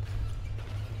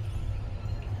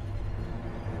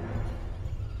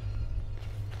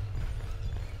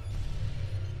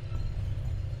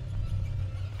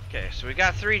so we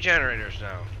got 3 generators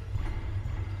now.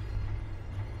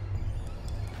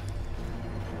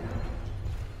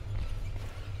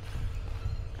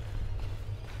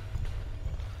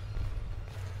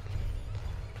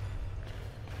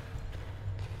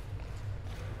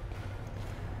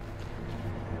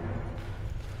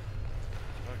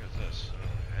 What is this?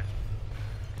 Okay.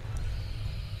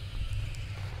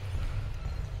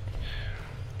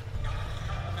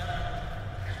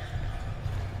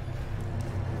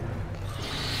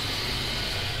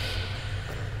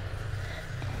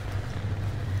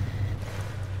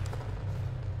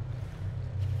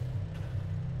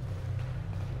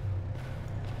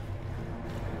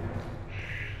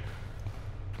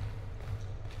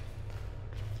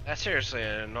 That's seriously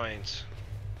an annoyance.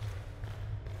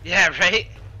 Yeah, right?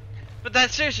 But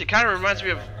that seriously kind of reminds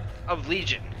me of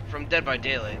Legion from Dead by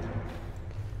Daylight.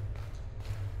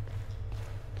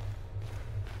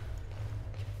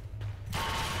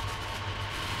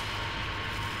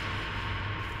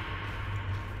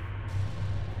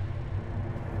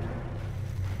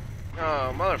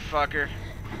 Oh, motherfucker.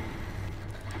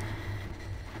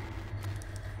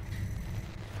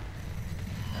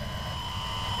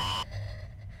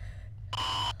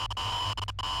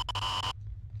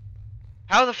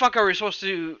 How the fuck are we supposed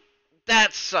to...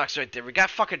 That sucks right there. We got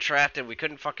fucking trapped and we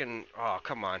couldn't fucking... Oh,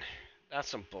 come on. That's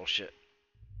some bullshit.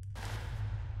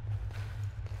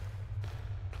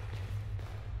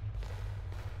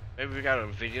 Maybe we gotta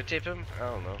videotape him? I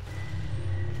don't know.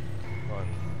 Fun.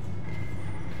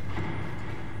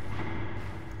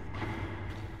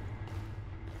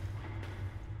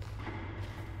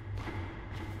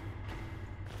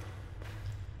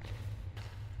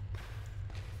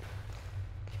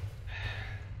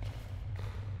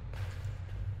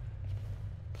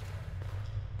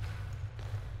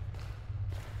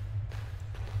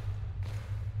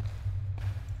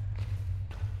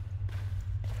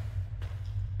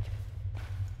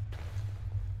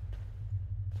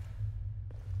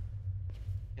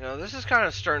 You know, this is kind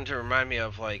of starting to remind me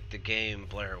of, like, the game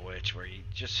Blair Witch, where you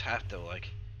just have to,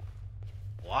 like,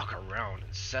 walk around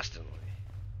incessantly.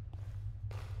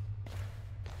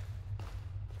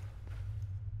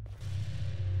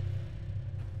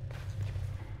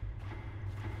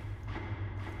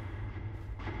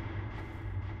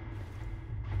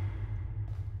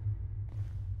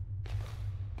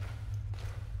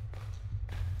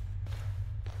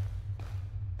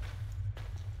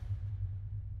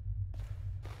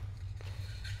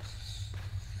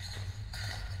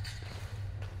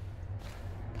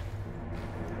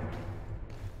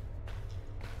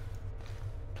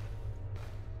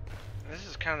 This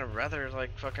is kind of rather,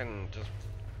 like, fucking just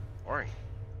boring.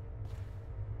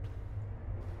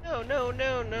 No, no,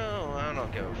 no, no. I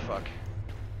don't give a fuck.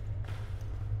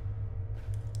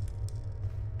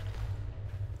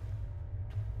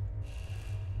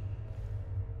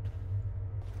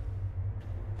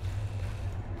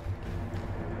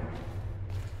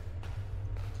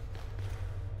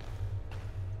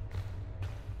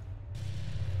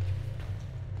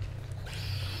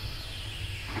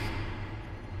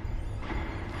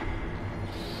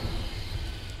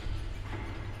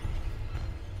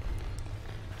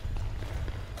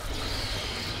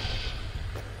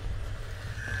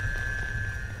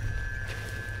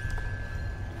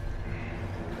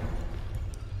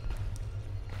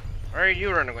 Where are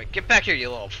you running away? Get back here, you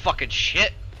little fucking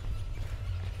shit!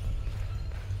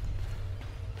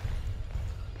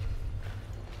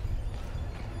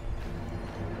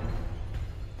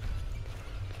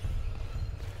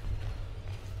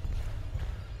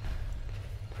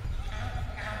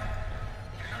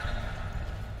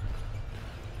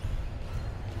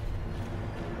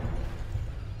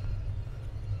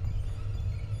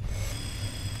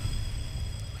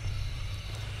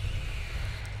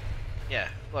 Yeah,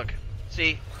 look.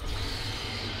 See?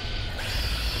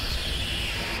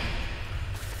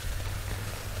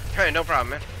 Alright, no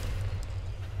problem, man.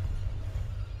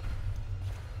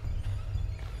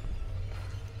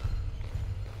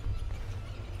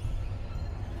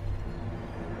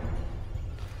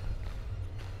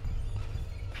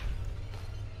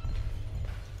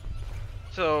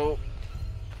 So,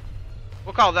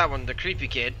 we'll call that one the creepy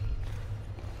kid.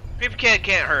 Creepy kid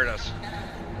can't hurt us.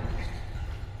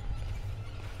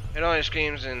 It only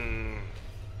screams and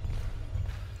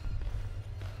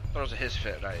throws a hiss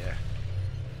fit at you.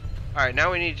 Alright,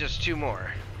 now we need just 2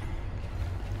 more.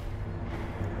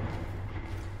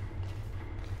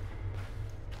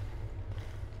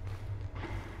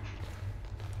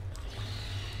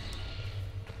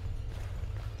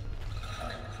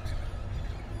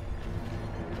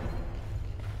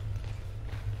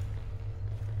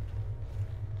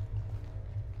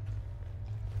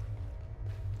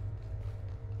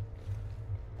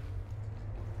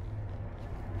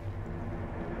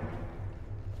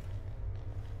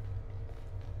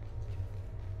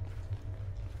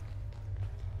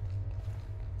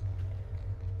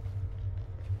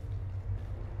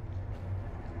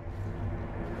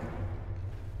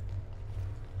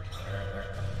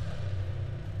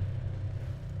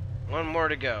 One more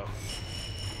to go.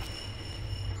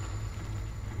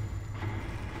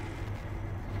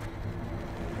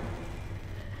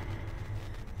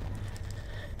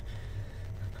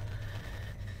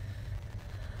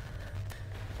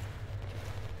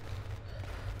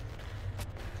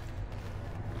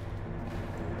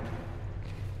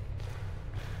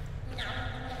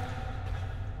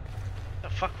 The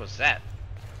fuck was that?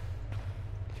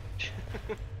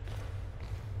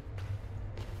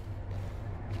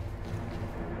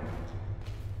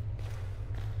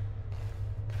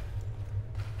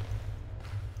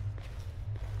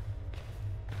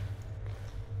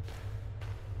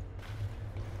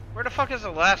 Where the fuck is the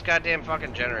last goddamn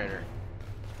fucking generator?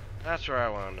 That's where I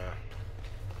want to know.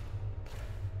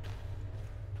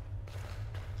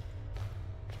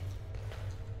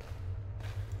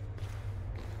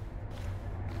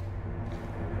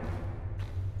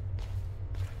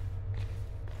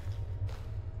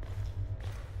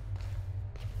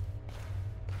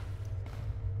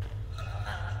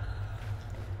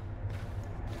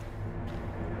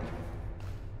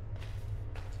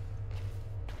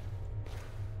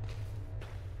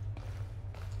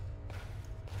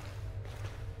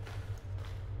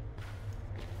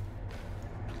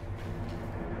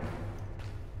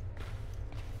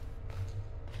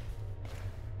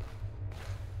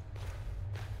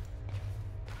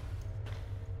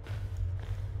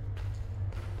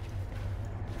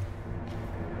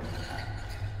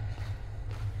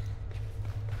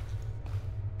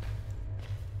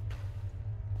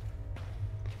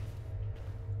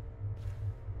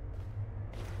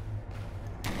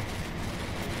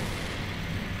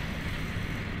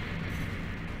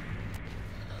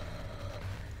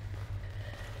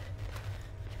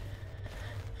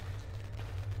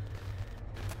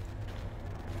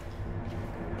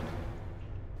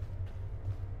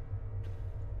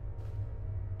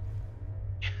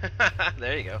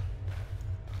 There you go.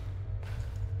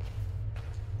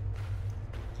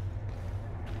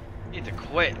 Need to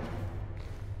quit.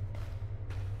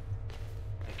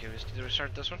 Okay, did we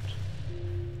start this one?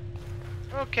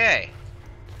 Okay.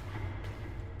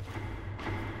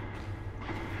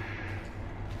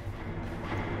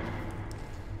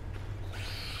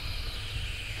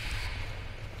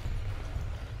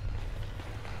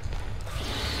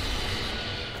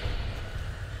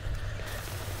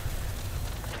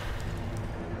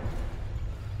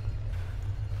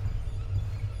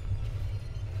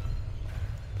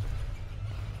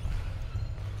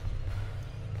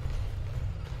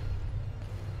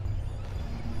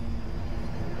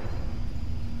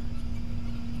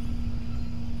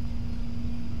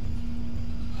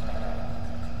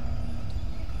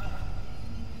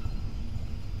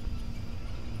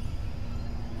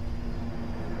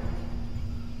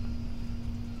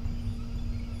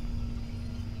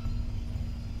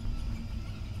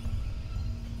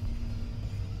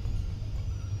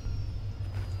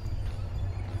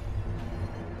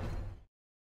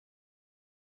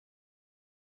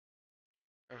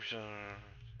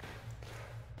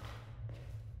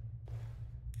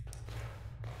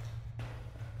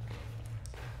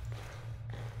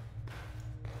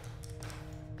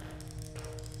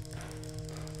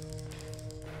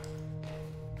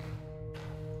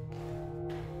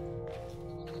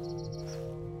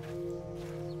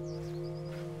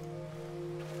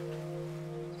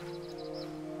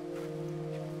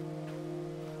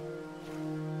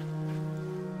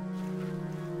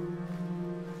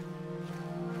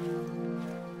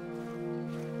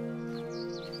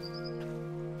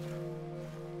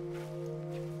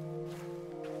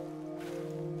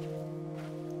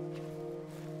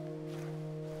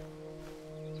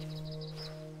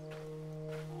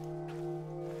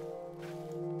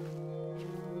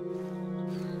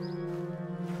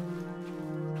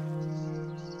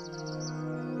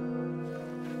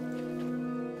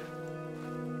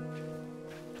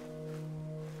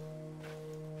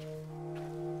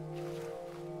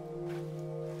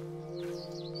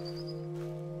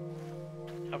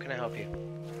 How can I help you?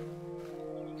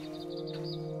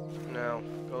 No,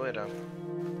 go lay down.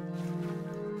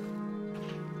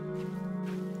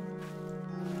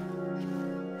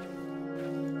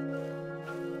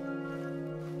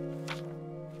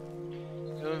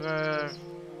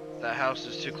 That house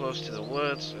is too close to the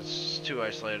woods. It's too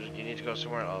isolated. You need to go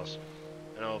somewhere else.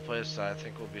 I know a place that I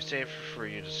think will be safer for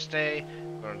you to stay.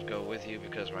 I'm going to go with you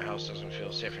because my house doesn't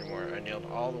feel safe anymore. I nailed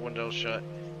all the windows shut,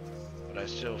 but I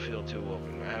still feel too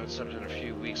open. I haven't slept in a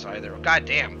few weeks either. God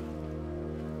damn!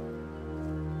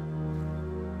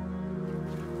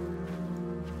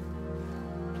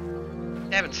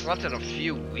 I haven't slept in a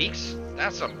few weeks?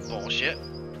 That's some bullshit.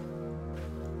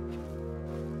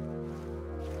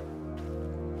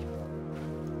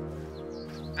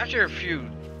 After a few,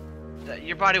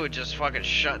 your body would just fucking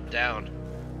shut down.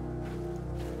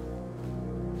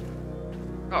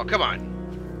 Oh, come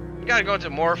on. You gotta go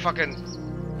into more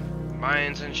fucking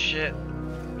mines and shit.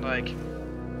 Like,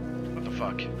 what the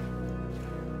fuck?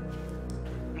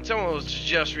 And someone was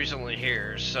just recently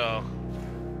here, so...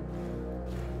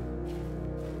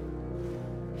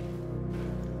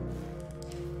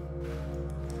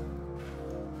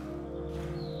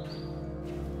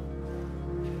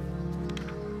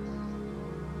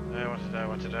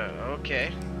 What did I?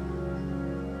 Okay.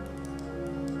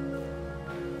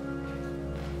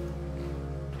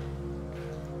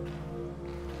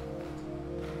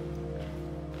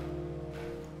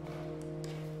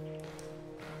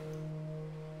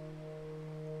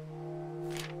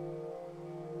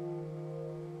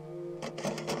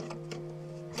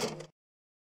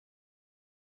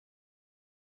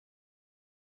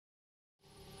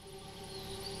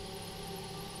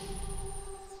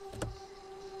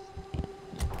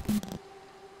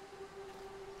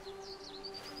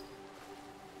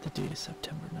 The date is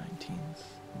September 19th.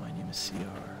 My name is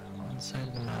CR, on site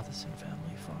of the Matheson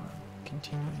family farm,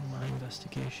 continuing my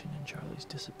investigation in Charlie's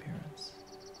disappearance.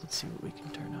 Let's see what we can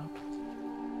turn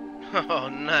up. Oh,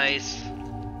 nice.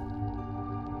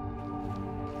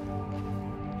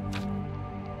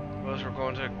 Suppose we're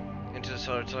going into the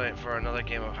cellar tonight for another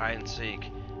game of hide and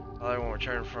seek. Father won't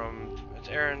return from its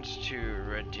errands to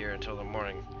Red Deer until the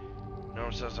morning. No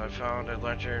one says I found a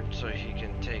lantern so he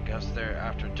can take us there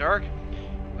after dark.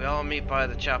 We all meet by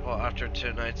the chapel after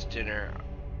tonight's dinner.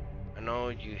 I know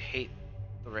you hate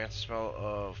the rancid smell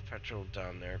of petrol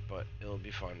down there, but it'll be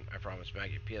fun. I promise,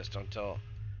 Maggie. P.S. Don't tell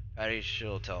Patty,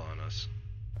 she'll tell on us.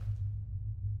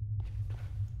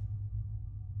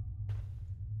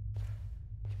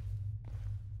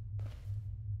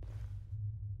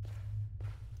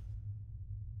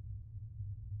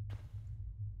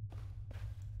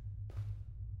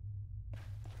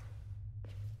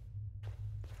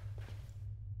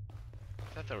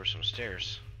 I thought there were some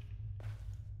stairs.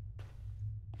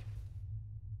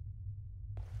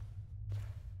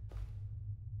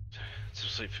 So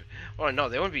sleep. Well, no,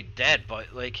 they wouldn't be dead,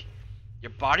 but like,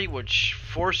 your body would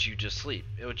force you to sleep.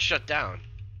 It would shut down.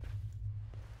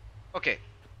 Okay,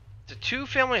 it's a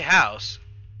two-family house,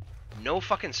 no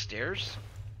fucking stairs,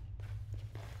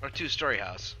 or a two-story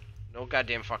house, no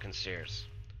goddamn fucking stairs.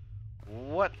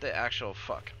 What the actual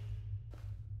fuck?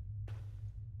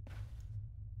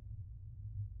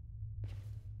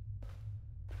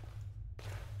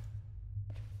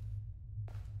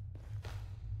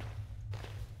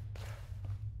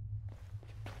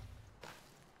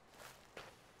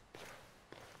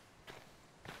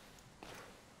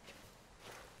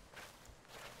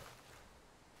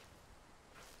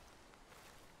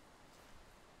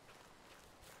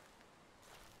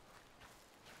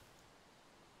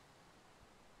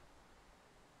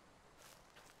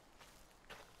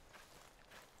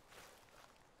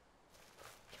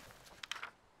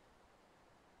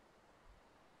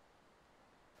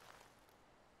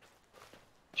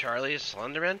 Charlie is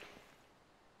Slenderman?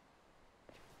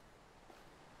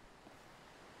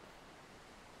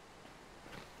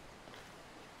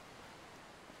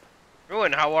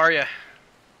 Ruin, how are you?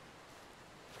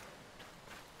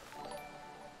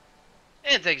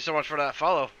 And thank you so much for that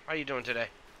follow. How are you doing today?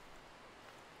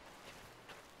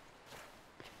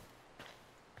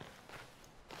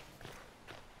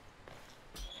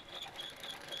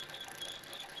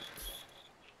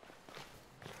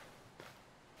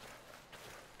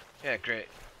 Yeah, great.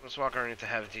 Let's walk underneath the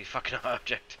heavy fucking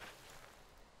object.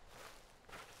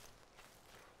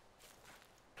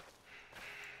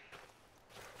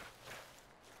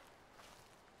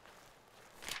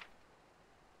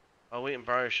 All wheat and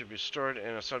barley should be stored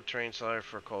in a subterranean cellar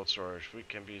for cold storage. Wheat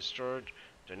can be stored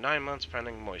to 9 months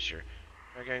pending moisture.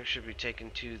 Organic should be taken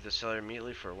to the cellar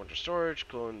immediately for winter storage.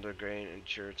 Cooling the grain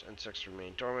ensures insects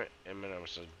remain dormant and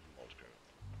minimize mold growth.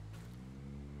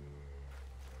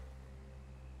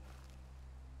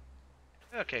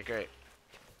 Okay, great.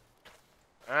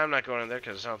 I'm not going in there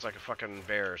because it sounds like a fucking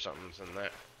bear or something's in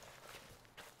that.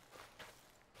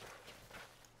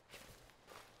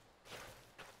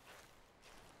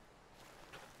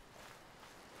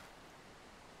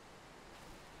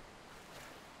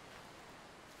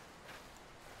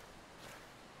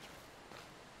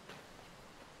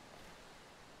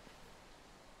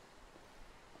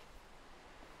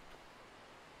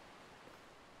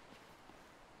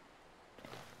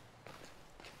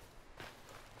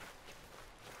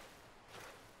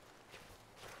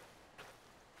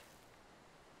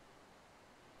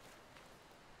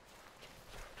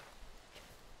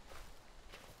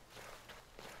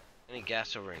 Any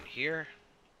gas over in here?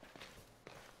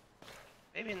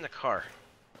 Maybe in the car.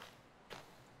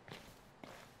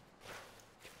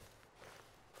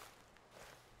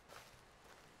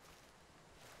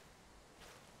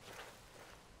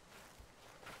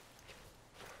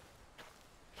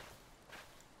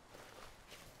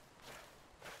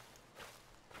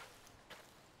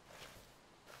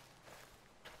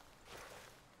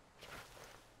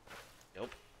 Nope.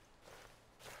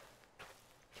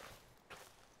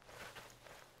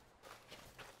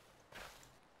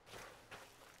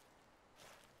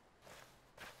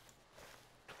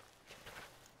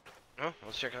 Oh,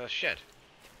 let's check out the shed.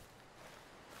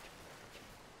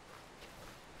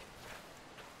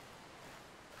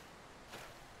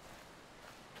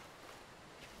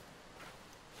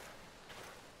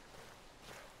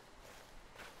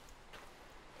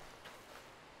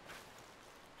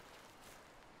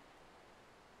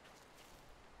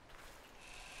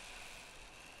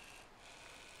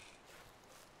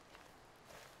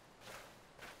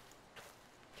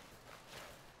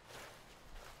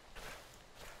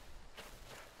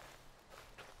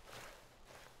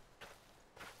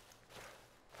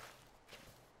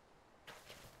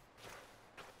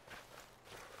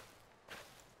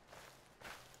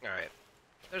 Alright.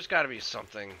 There's gotta be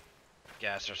something,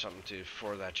 gas or something too,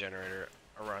 for that generator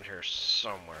around here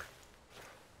somewhere.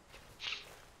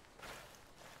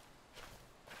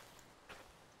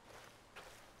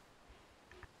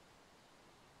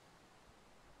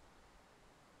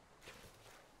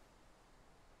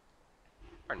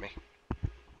 Pardon me.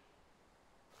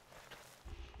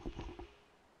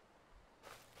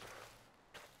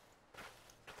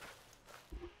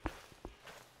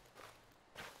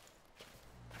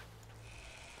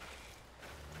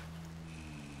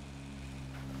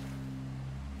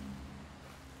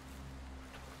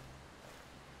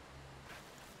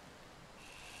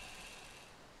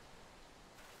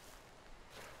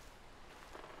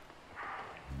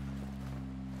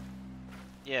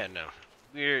 Yeah, no.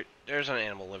 There's an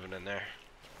animal living in there.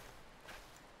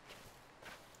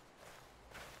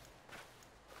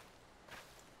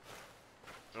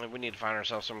 And we need to find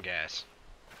ourselves some gas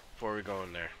before we go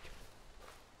in there.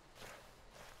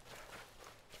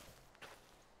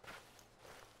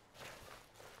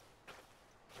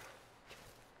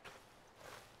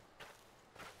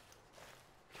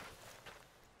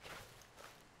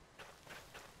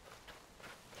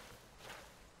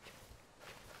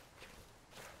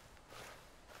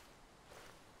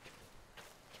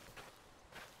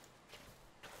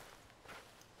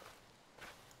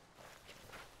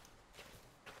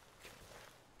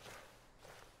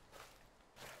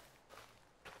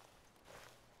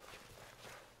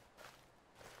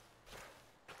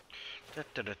 Da,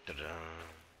 da, da, da, da.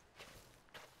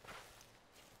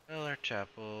 Teller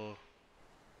Chapel.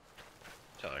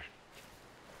 Teller.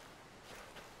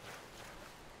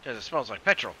 Because it smells like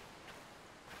petrol.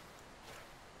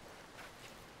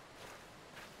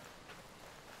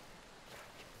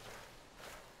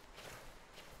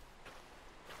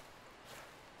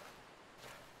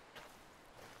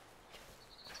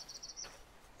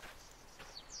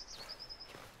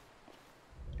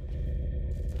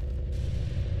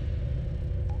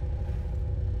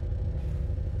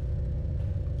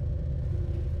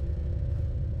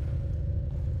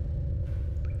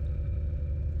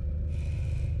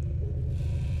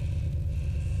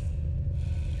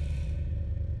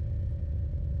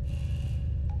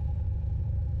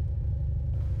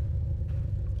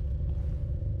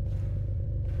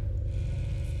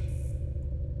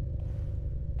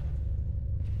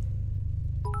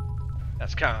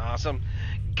 That's kind of awesome.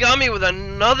 Gummy with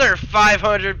another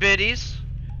 500 biddies.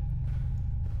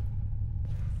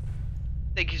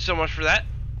 Thank you so much for that.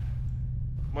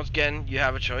 Once again, you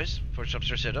have a choice: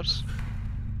 push-ups or sit-ups.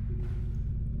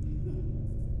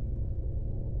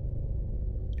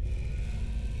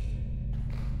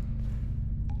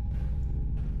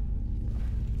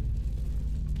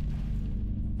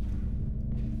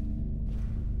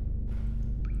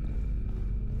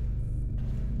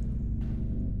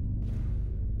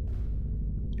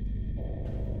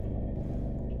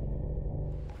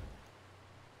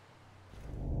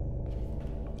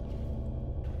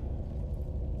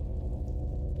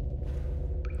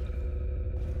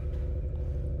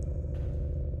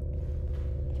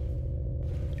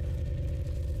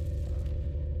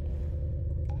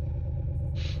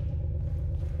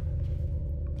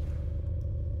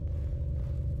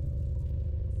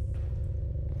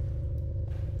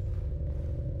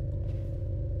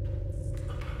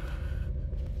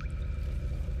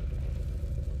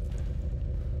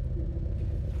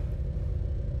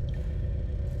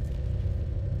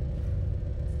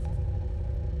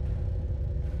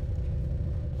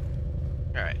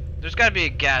 There's gotta be a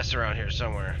gas around here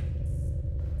somewhere.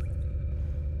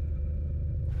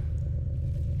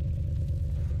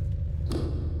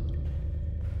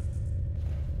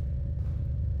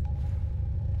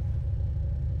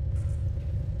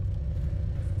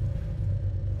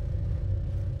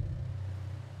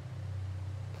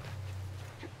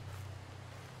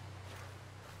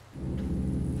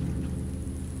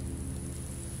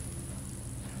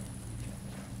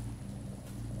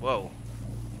 Whoa.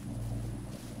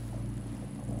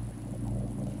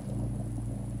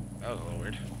 That was a little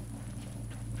weird.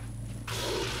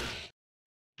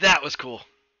 That was cool.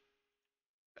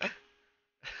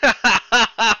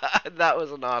 That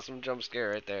was an awesome jump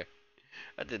scare right there.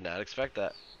 I did not expect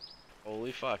that.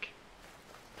 Holy fuck.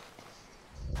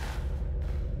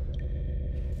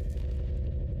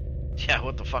 Yeah,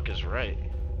 what the fuck is right?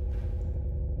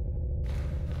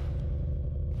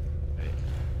 Wait.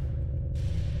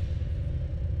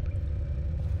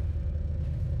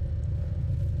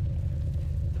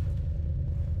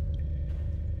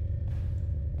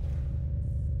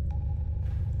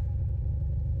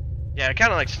 Yeah, it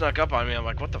kind of like snuck up on me. I'm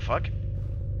like, what the fuck?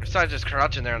 I started just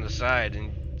crouching there on the side,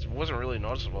 and it wasn't really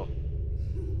noticeable.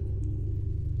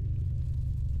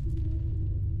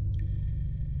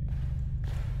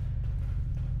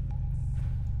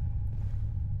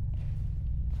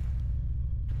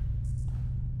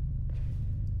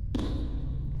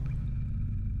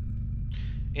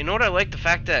 You know what I like? The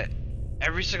fact that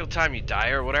every single time you die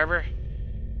or whatever,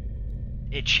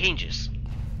 it changes.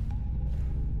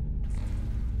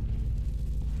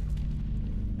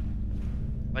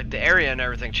 Like the area and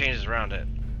everything changes around it.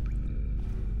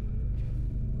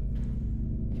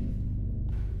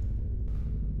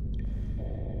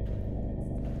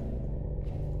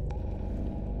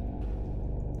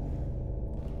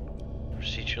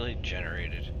 Procedurally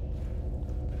generated.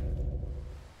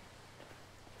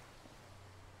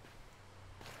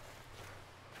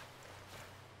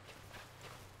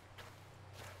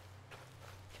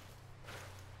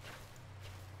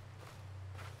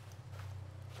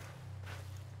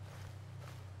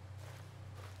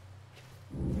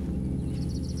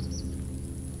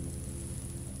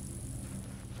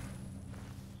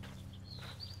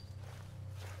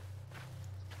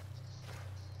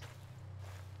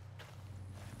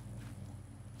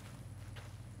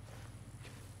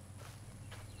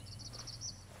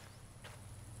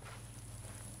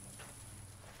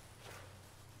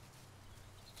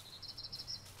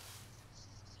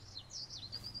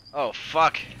 Oh,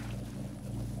 fuck.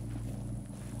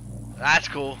 That's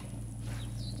cool.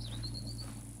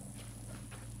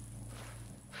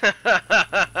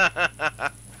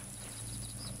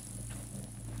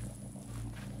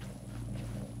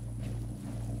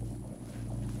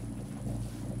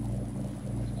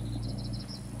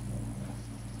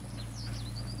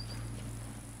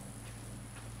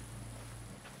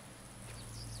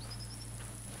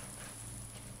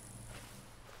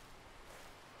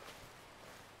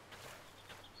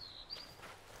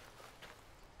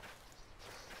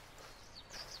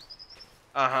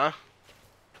 Uh-huh.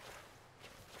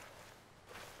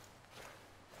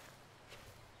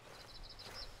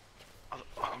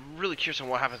 I'm really curious on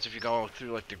what happens if you go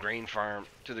through like the grain farm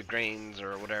to the grains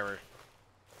or whatever.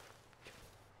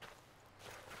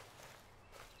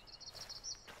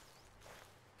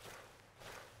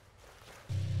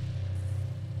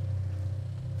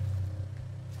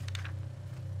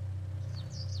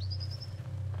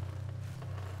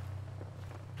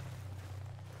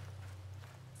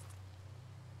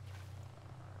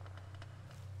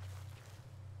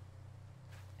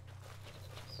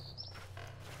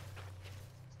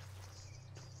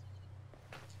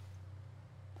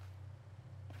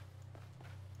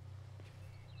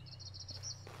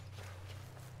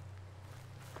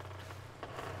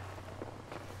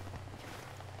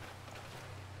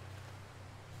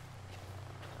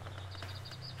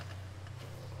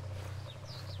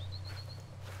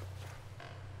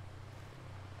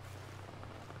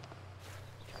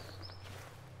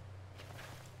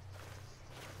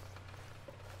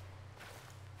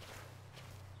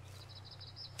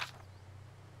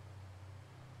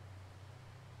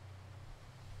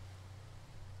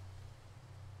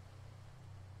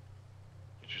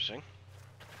 Interesting.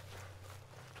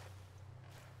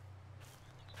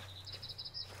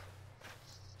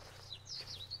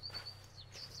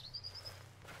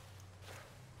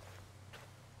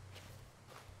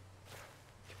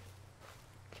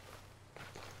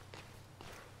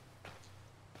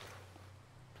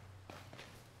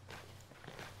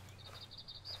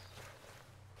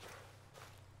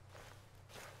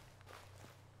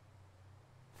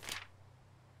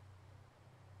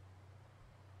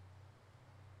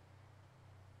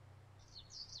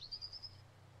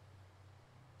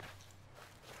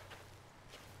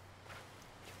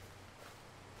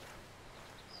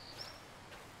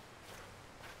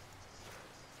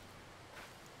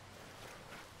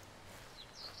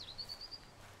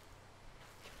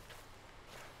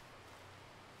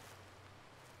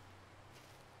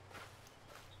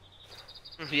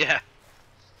 Yeah.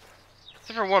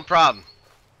 Except for one problem.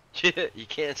 You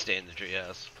can't stay in the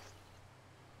treehouse.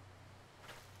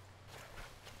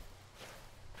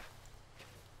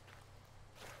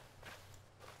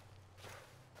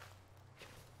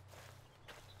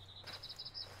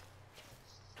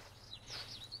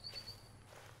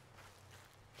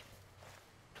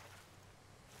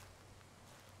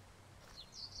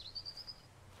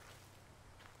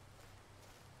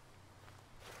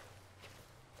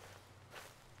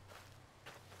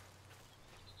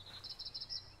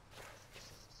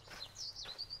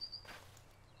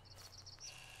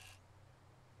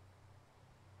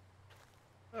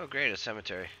 Oh, great, a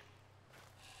cemetery.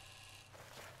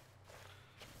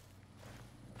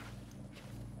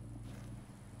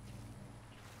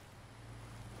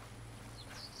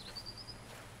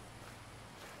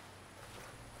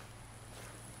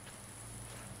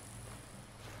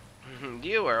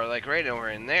 You are like right over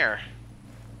in there.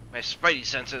 My spidey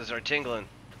senses are tingling.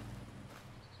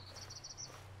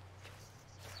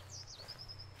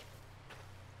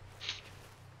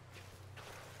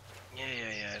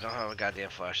 Yeah, I don't have a goddamn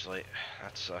flashlight.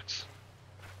 That sucks.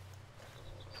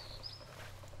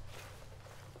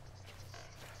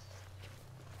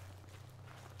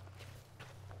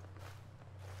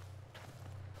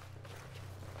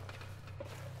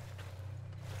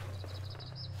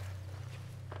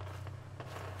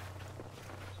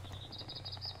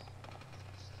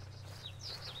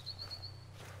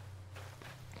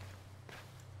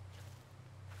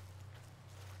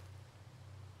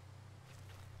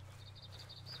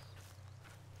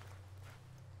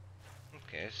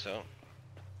 Okay, so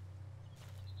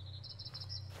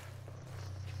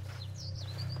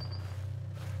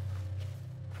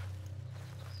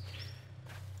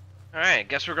alright,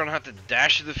 guess we're gonna have to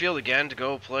dash to the field again to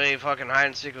go play fucking hide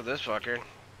and seek with this fucker.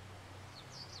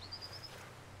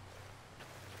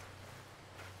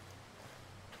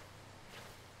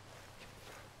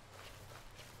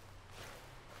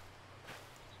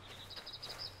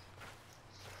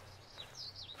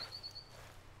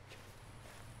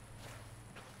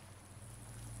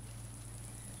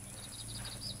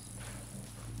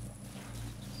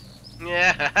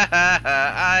 Yeah,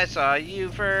 I saw you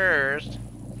first.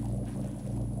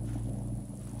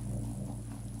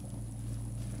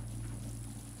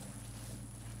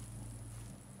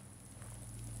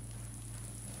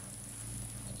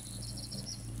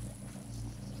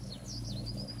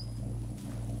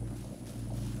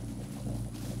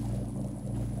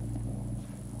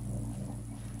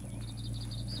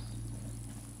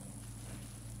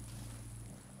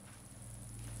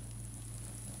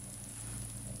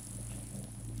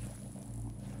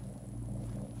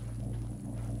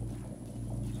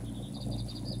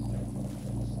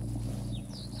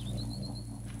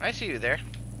 I see you there.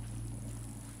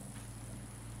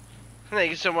 Thank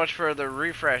you so much for the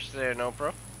refresh there, no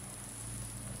pro.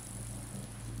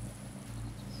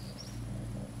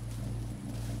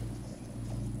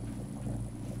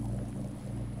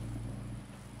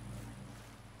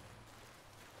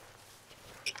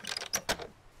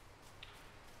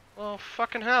 Well,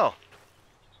 fucking hell.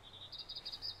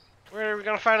 Where are we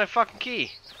gonna find a fucking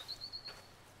key?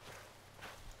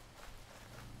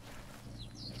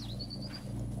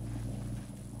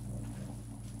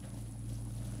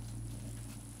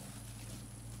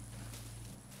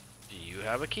 Do you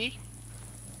have a key?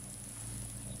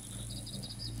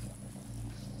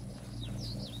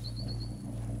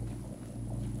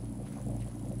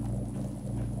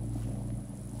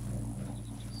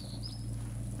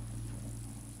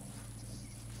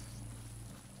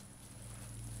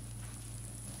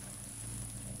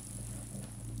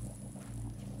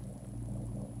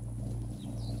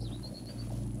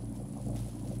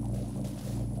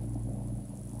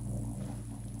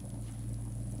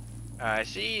 I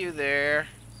see you there.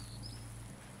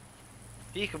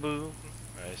 Peekaboo.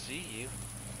 I see you.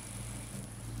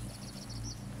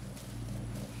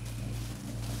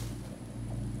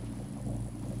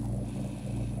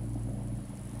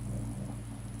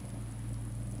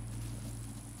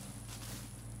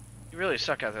 You really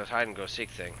suck at this hide and go seek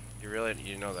thing.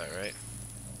 You know that, right?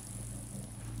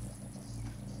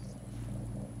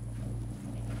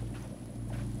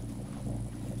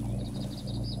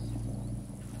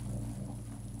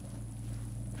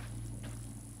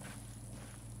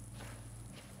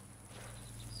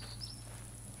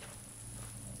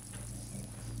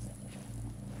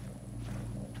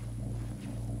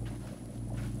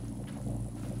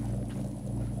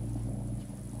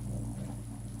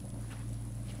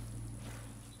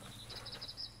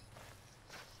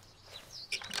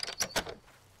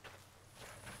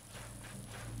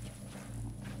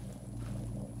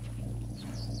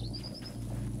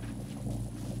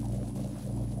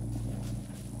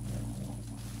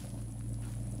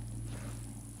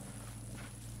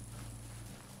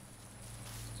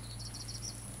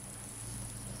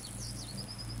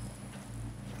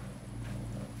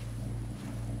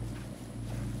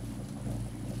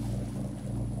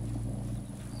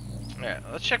 Alright,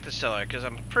 let's check the cellar, because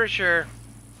I'm pretty sure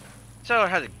the cellar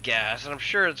has the gas, and I'm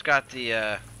sure it's got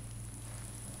the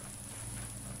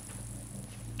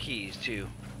keys too.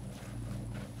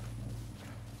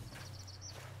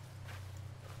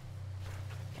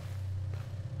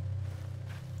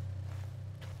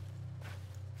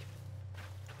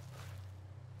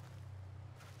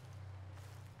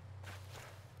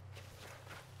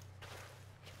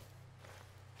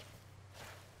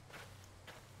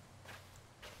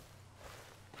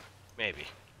 Maybe.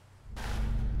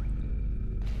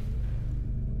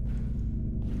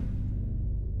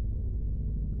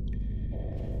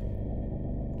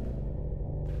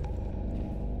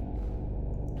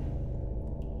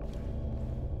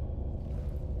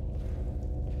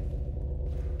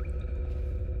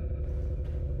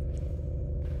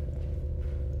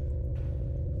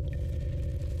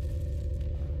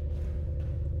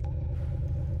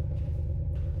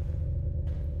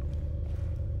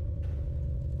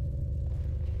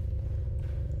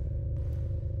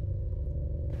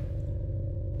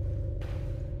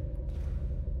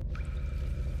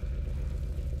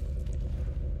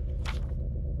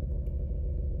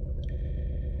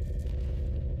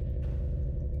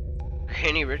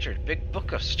 Granny Richard, Big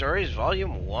Book of Stories,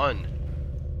 Volume 1.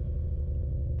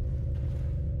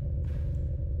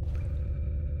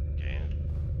 Okay.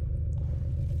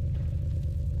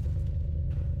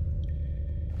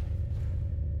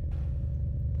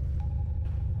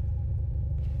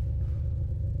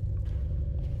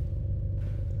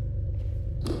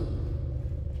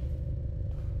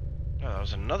 Oh, that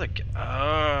was another.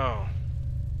 Oh.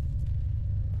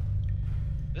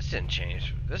 This didn't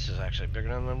change. This is actually bigger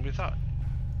than we thought.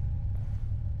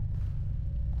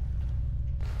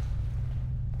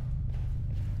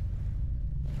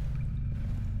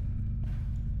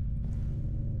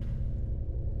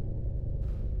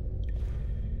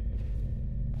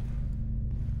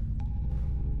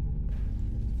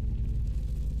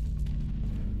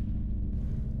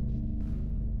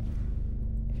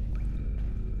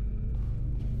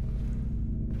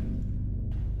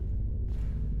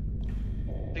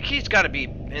 The key's got to be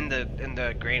in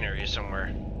the granary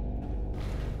somewhere.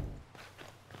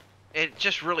 It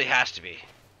just really has to be.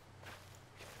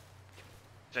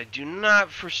 'Cause I do not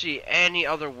foresee any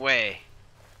other way,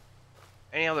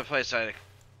 any other place I. All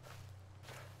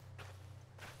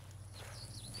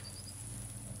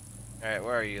right,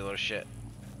 where are you, little shit?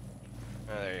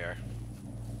 Oh, there you are.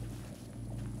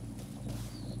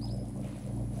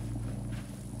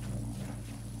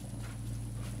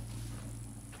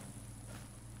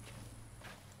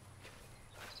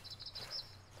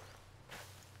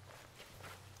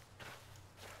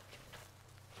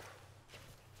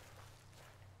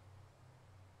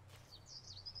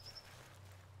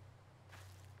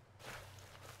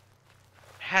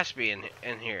 Has to be in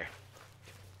here.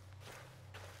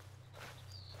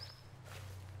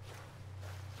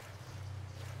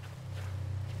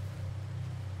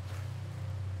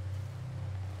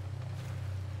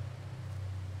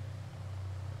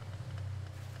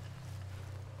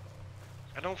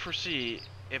 I don't foresee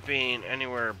it being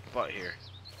anywhere but here.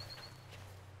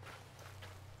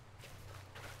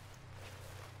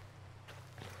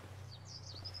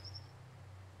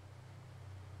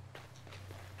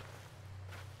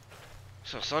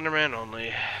 So Slenderman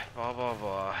only, blah blah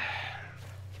blah.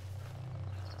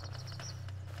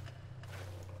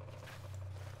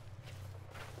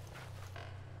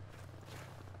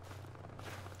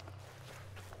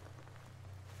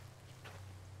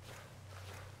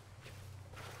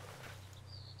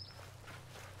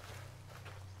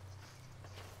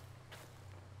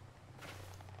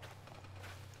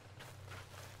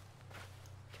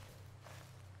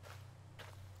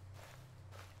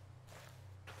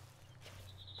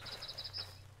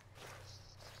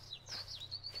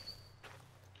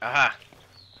 Aha.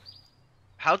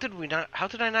 How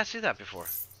did I not see that before?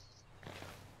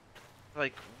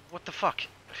 Like, what the fuck?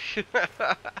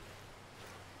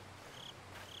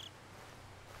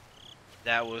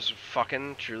 That was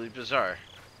fucking truly bizarre.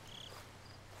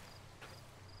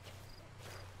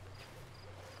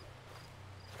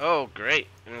 Oh, great.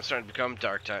 And it's starting to become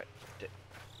dark time.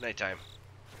 Nighttime.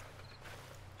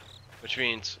 Which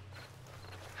means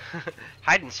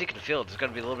hide and seek in the field is going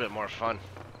to be a little bit more fun.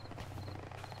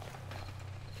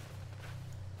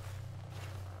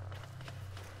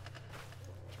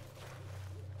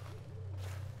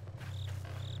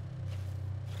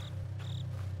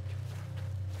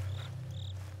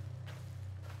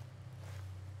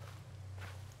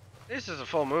 This is a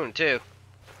full moon, too.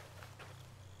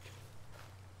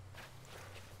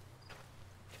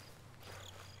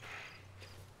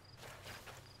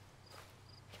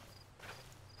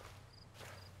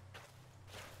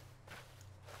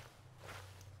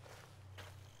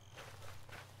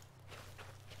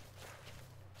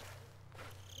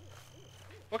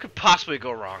 What could possibly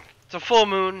go wrong? It's a full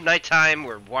moon, nighttime,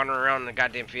 we're wandering around in a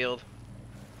goddamn field.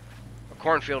 A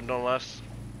cornfield, no less.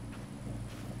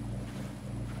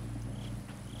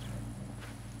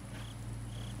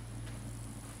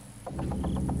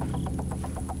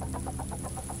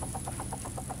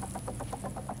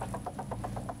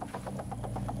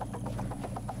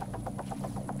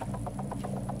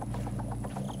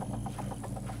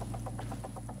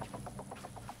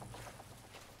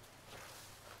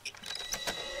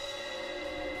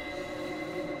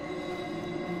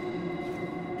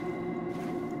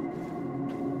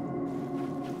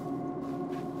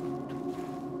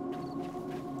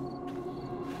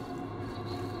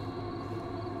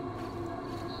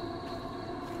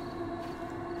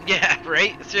 Yeah,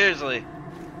 right? Seriously.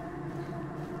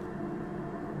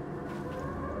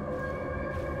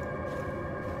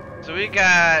 So we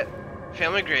got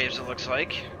family graves, it looks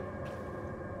like.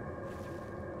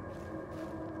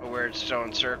 A weird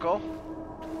stone circle.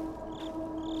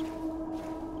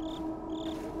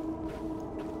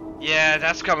 Yeah,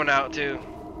 that's coming out too.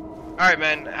 Alright,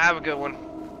 man, have a good one.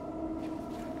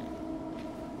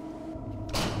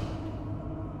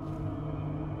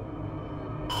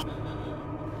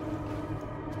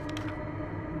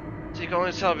 Seek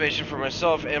only salvation for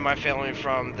myself and my family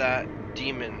from that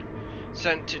demon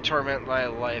sent to torment my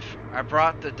life. I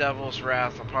brought the devil's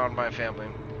wrath upon my family.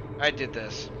 I did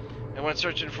this. I went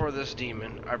searching for this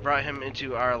demon. I brought him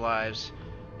into our lives.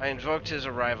 I invoked his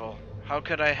arrival. How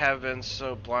could I have been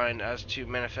so blind as to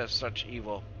manifest such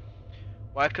evil?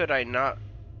 Why could I not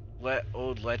let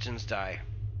old legends die?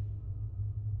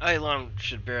 I alone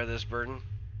should bear this burden.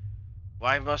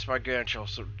 Why must my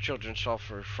grandchildren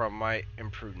suffer from my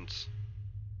imprudence?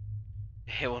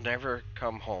 They will never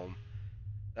come home.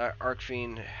 That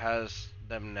Archfiend has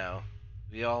them now.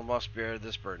 We all must bear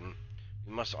this burden.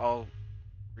 We must all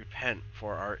repent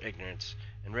for our ignorance,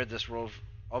 and rid this world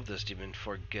of this demon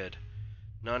for good.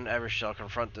 None ever shall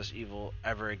confront this evil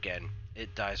ever again.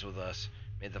 It dies with us.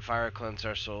 May the fire cleanse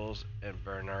our souls and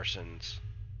burn our sins.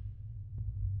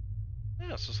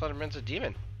 Yeah, so Slenderman's a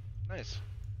demon. Nice.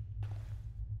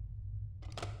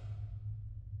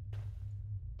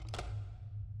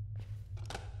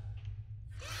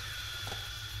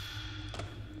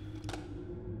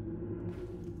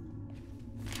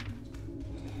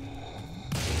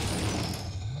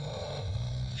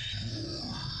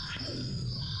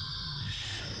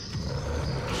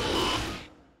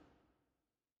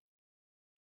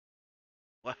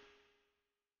 What?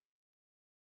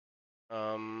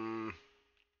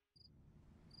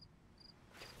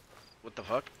 What the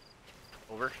fuck?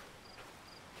 Over.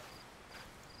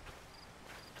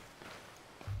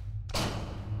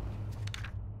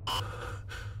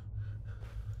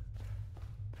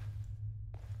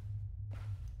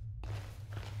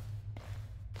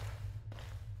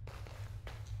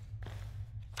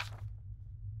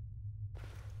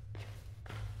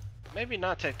 Maybe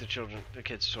not take the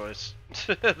kids' toys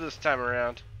this time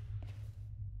around.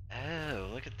 Oh,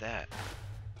 look at that.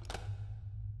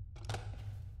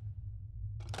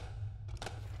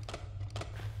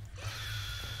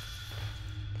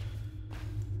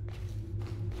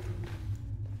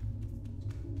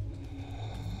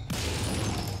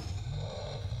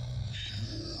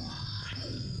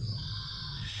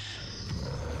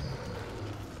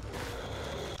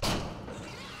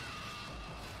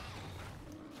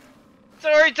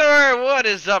 Tor, what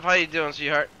is up? How you doing,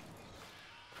 sweetheart?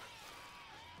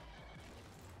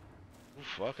 Ooh,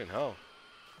 fucking hell.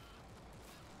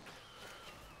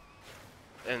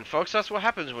 And folks, that's what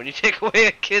happens when you take away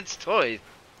a kid's toy.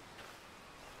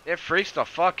 It freaks the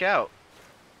fuck out.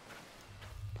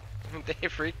 They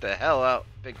freak the hell out,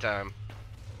 big time.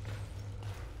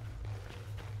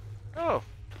 Oh.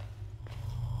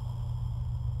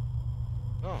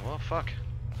 Oh, well, fuck.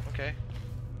 Okay.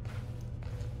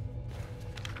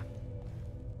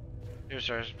 Here,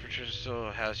 sir, Patricia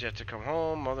still has yet to come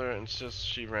home. Mother insists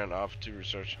she ran off to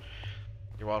research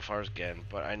your wildflowers again,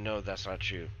 but I know that's not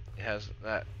true. It has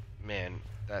that man,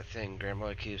 that thing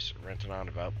Grandmother keeps ranting on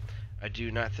about. I do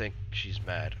not think she's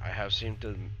mad. I have seen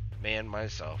the man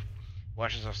myself.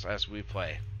 Watches us as we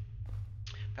play.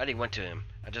 Patty went to him.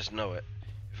 I just know it.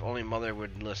 If only Mother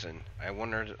would listen. I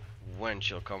wondered when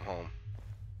she'll come home.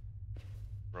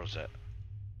 Rosette.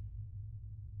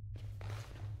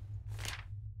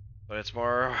 But it's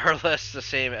more or less the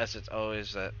same as it's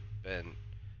always been.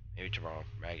 Maybe tomorrow,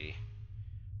 Maggie.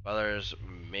 Father's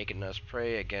making us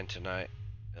pray again tonight.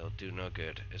 It'll do no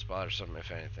good. It's bothersome,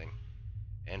 if anything.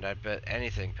 And I bet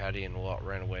anything Patty and Walt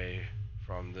ran away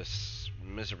from this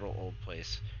miserable old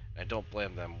place. I don't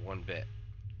blame them one bit.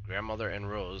 Grandmother and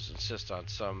Rose insist on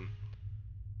some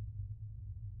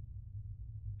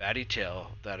batty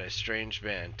tale that a strange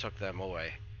man took them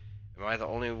away. Am I the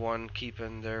only one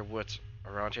keeping their wits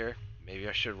around here? Maybe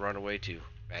I should run away too.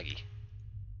 Maggie.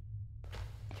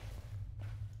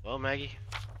 Well, Maggie,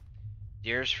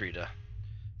 dearest Frida,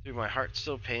 through my heart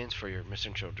still pains for your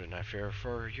missing children. I fear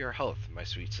for your health, my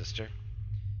sweet sister.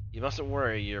 You mustn't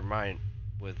worry your mind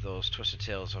with those twisted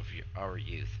tales of our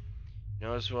youth. You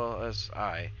know as well as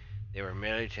I, they were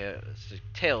merely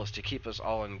tales to keep us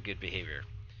all in good behavior.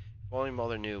 If only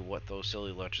Mother knew what those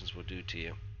silly legends would do to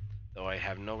you, though I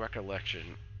have no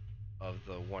recollection of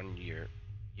the one year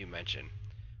you mentioned.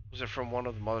 Was it from one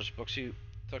of the Mother's books you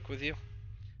took with you?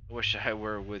 I wish I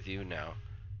were with you now,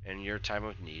 in your time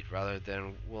of need, rather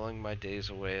than willing my days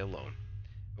away alone.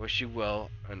 I wish you well,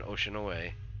 an ocean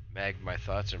away. Mag, my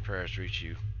thoughts and prayers reach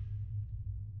you.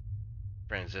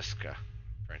 Francesca,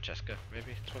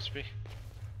 maybe it's supposed to be?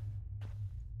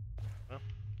 Well,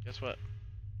 guess what?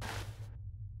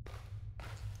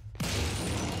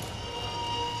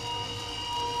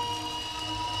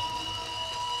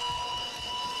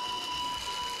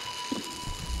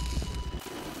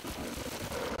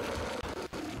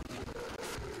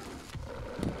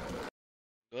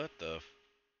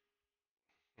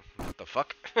 What the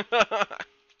fuck?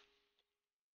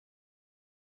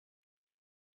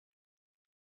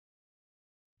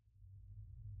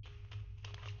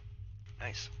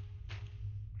 Nice.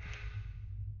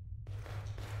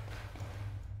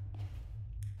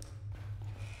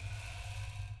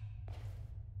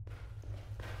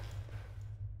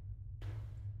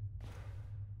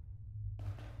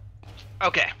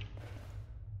 Okay.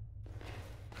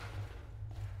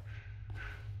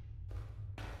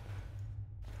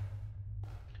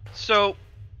 So,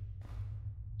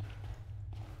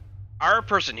 our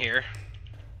person here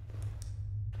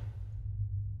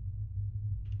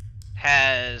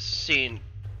has seen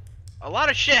a lot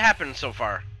of shit happen so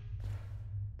far.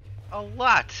 A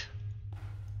lot.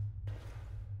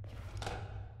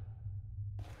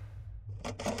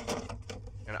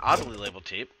 An oddly labeled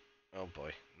tape. Oh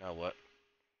boy, now what?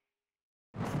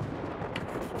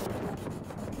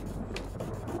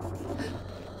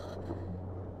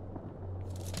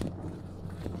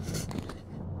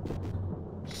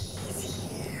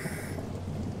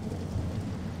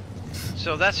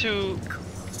 So that's who.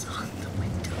 Close on the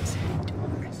windows and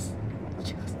doors.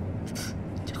 Just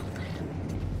don't let him.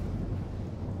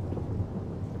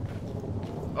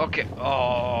 Okay.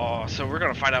 Oh, so we're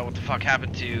gonna find out what the fuck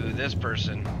happened to this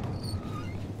person.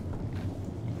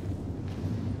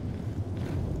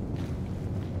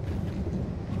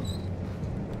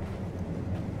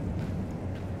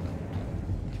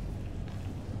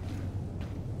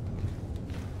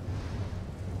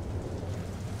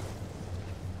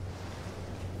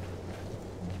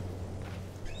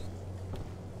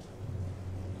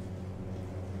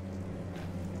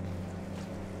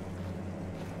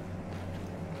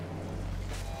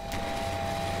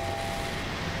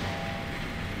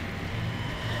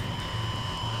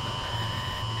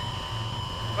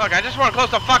 Look, I just want to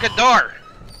close the fucking door.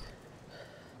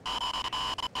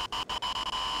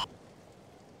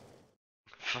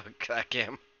 Fuck that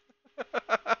game.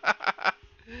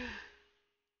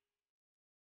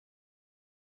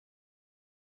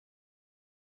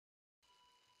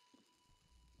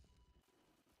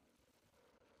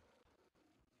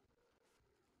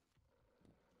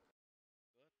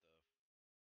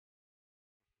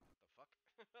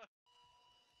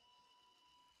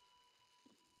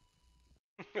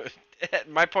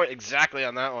 My point exactly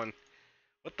on that one.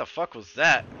 What the fuck was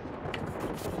that?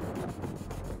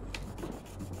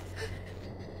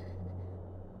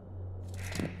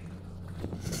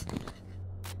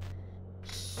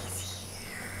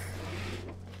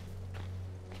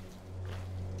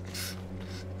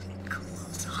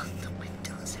 Close on the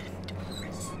windows and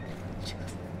doors.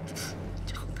 Just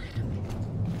don't let him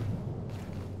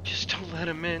in. Just don't let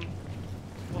him in.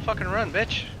 We'll fucking run,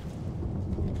 bitch.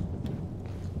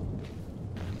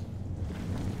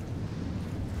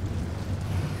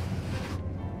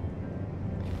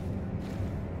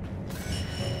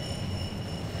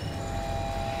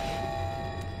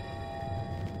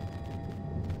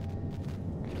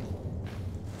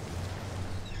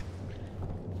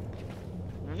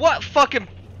 What fucking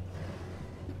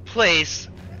place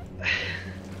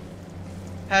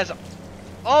has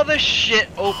all this shit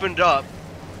opened up?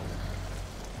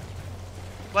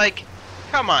 Like,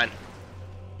 come on.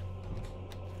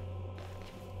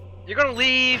 You're gonna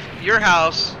leave your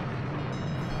house.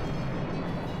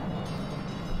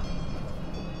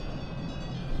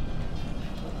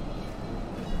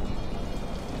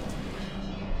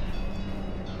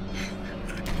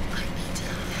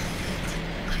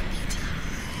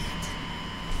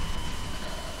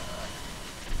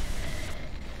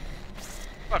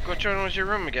 Fuck, which one was your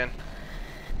room again?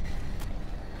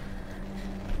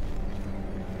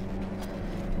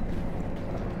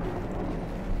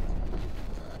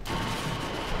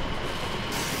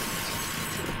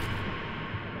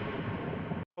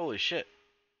 Holy shit.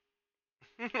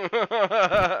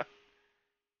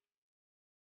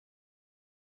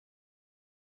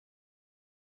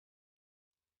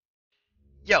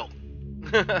 Yo.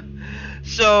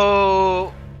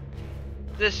 So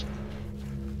this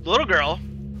little girl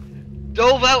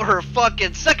dove out her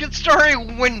fucking second story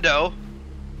window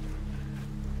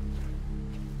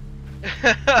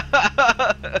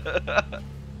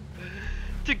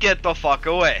to get the fuck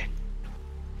away.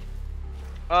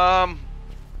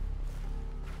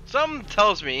 Something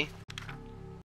tells me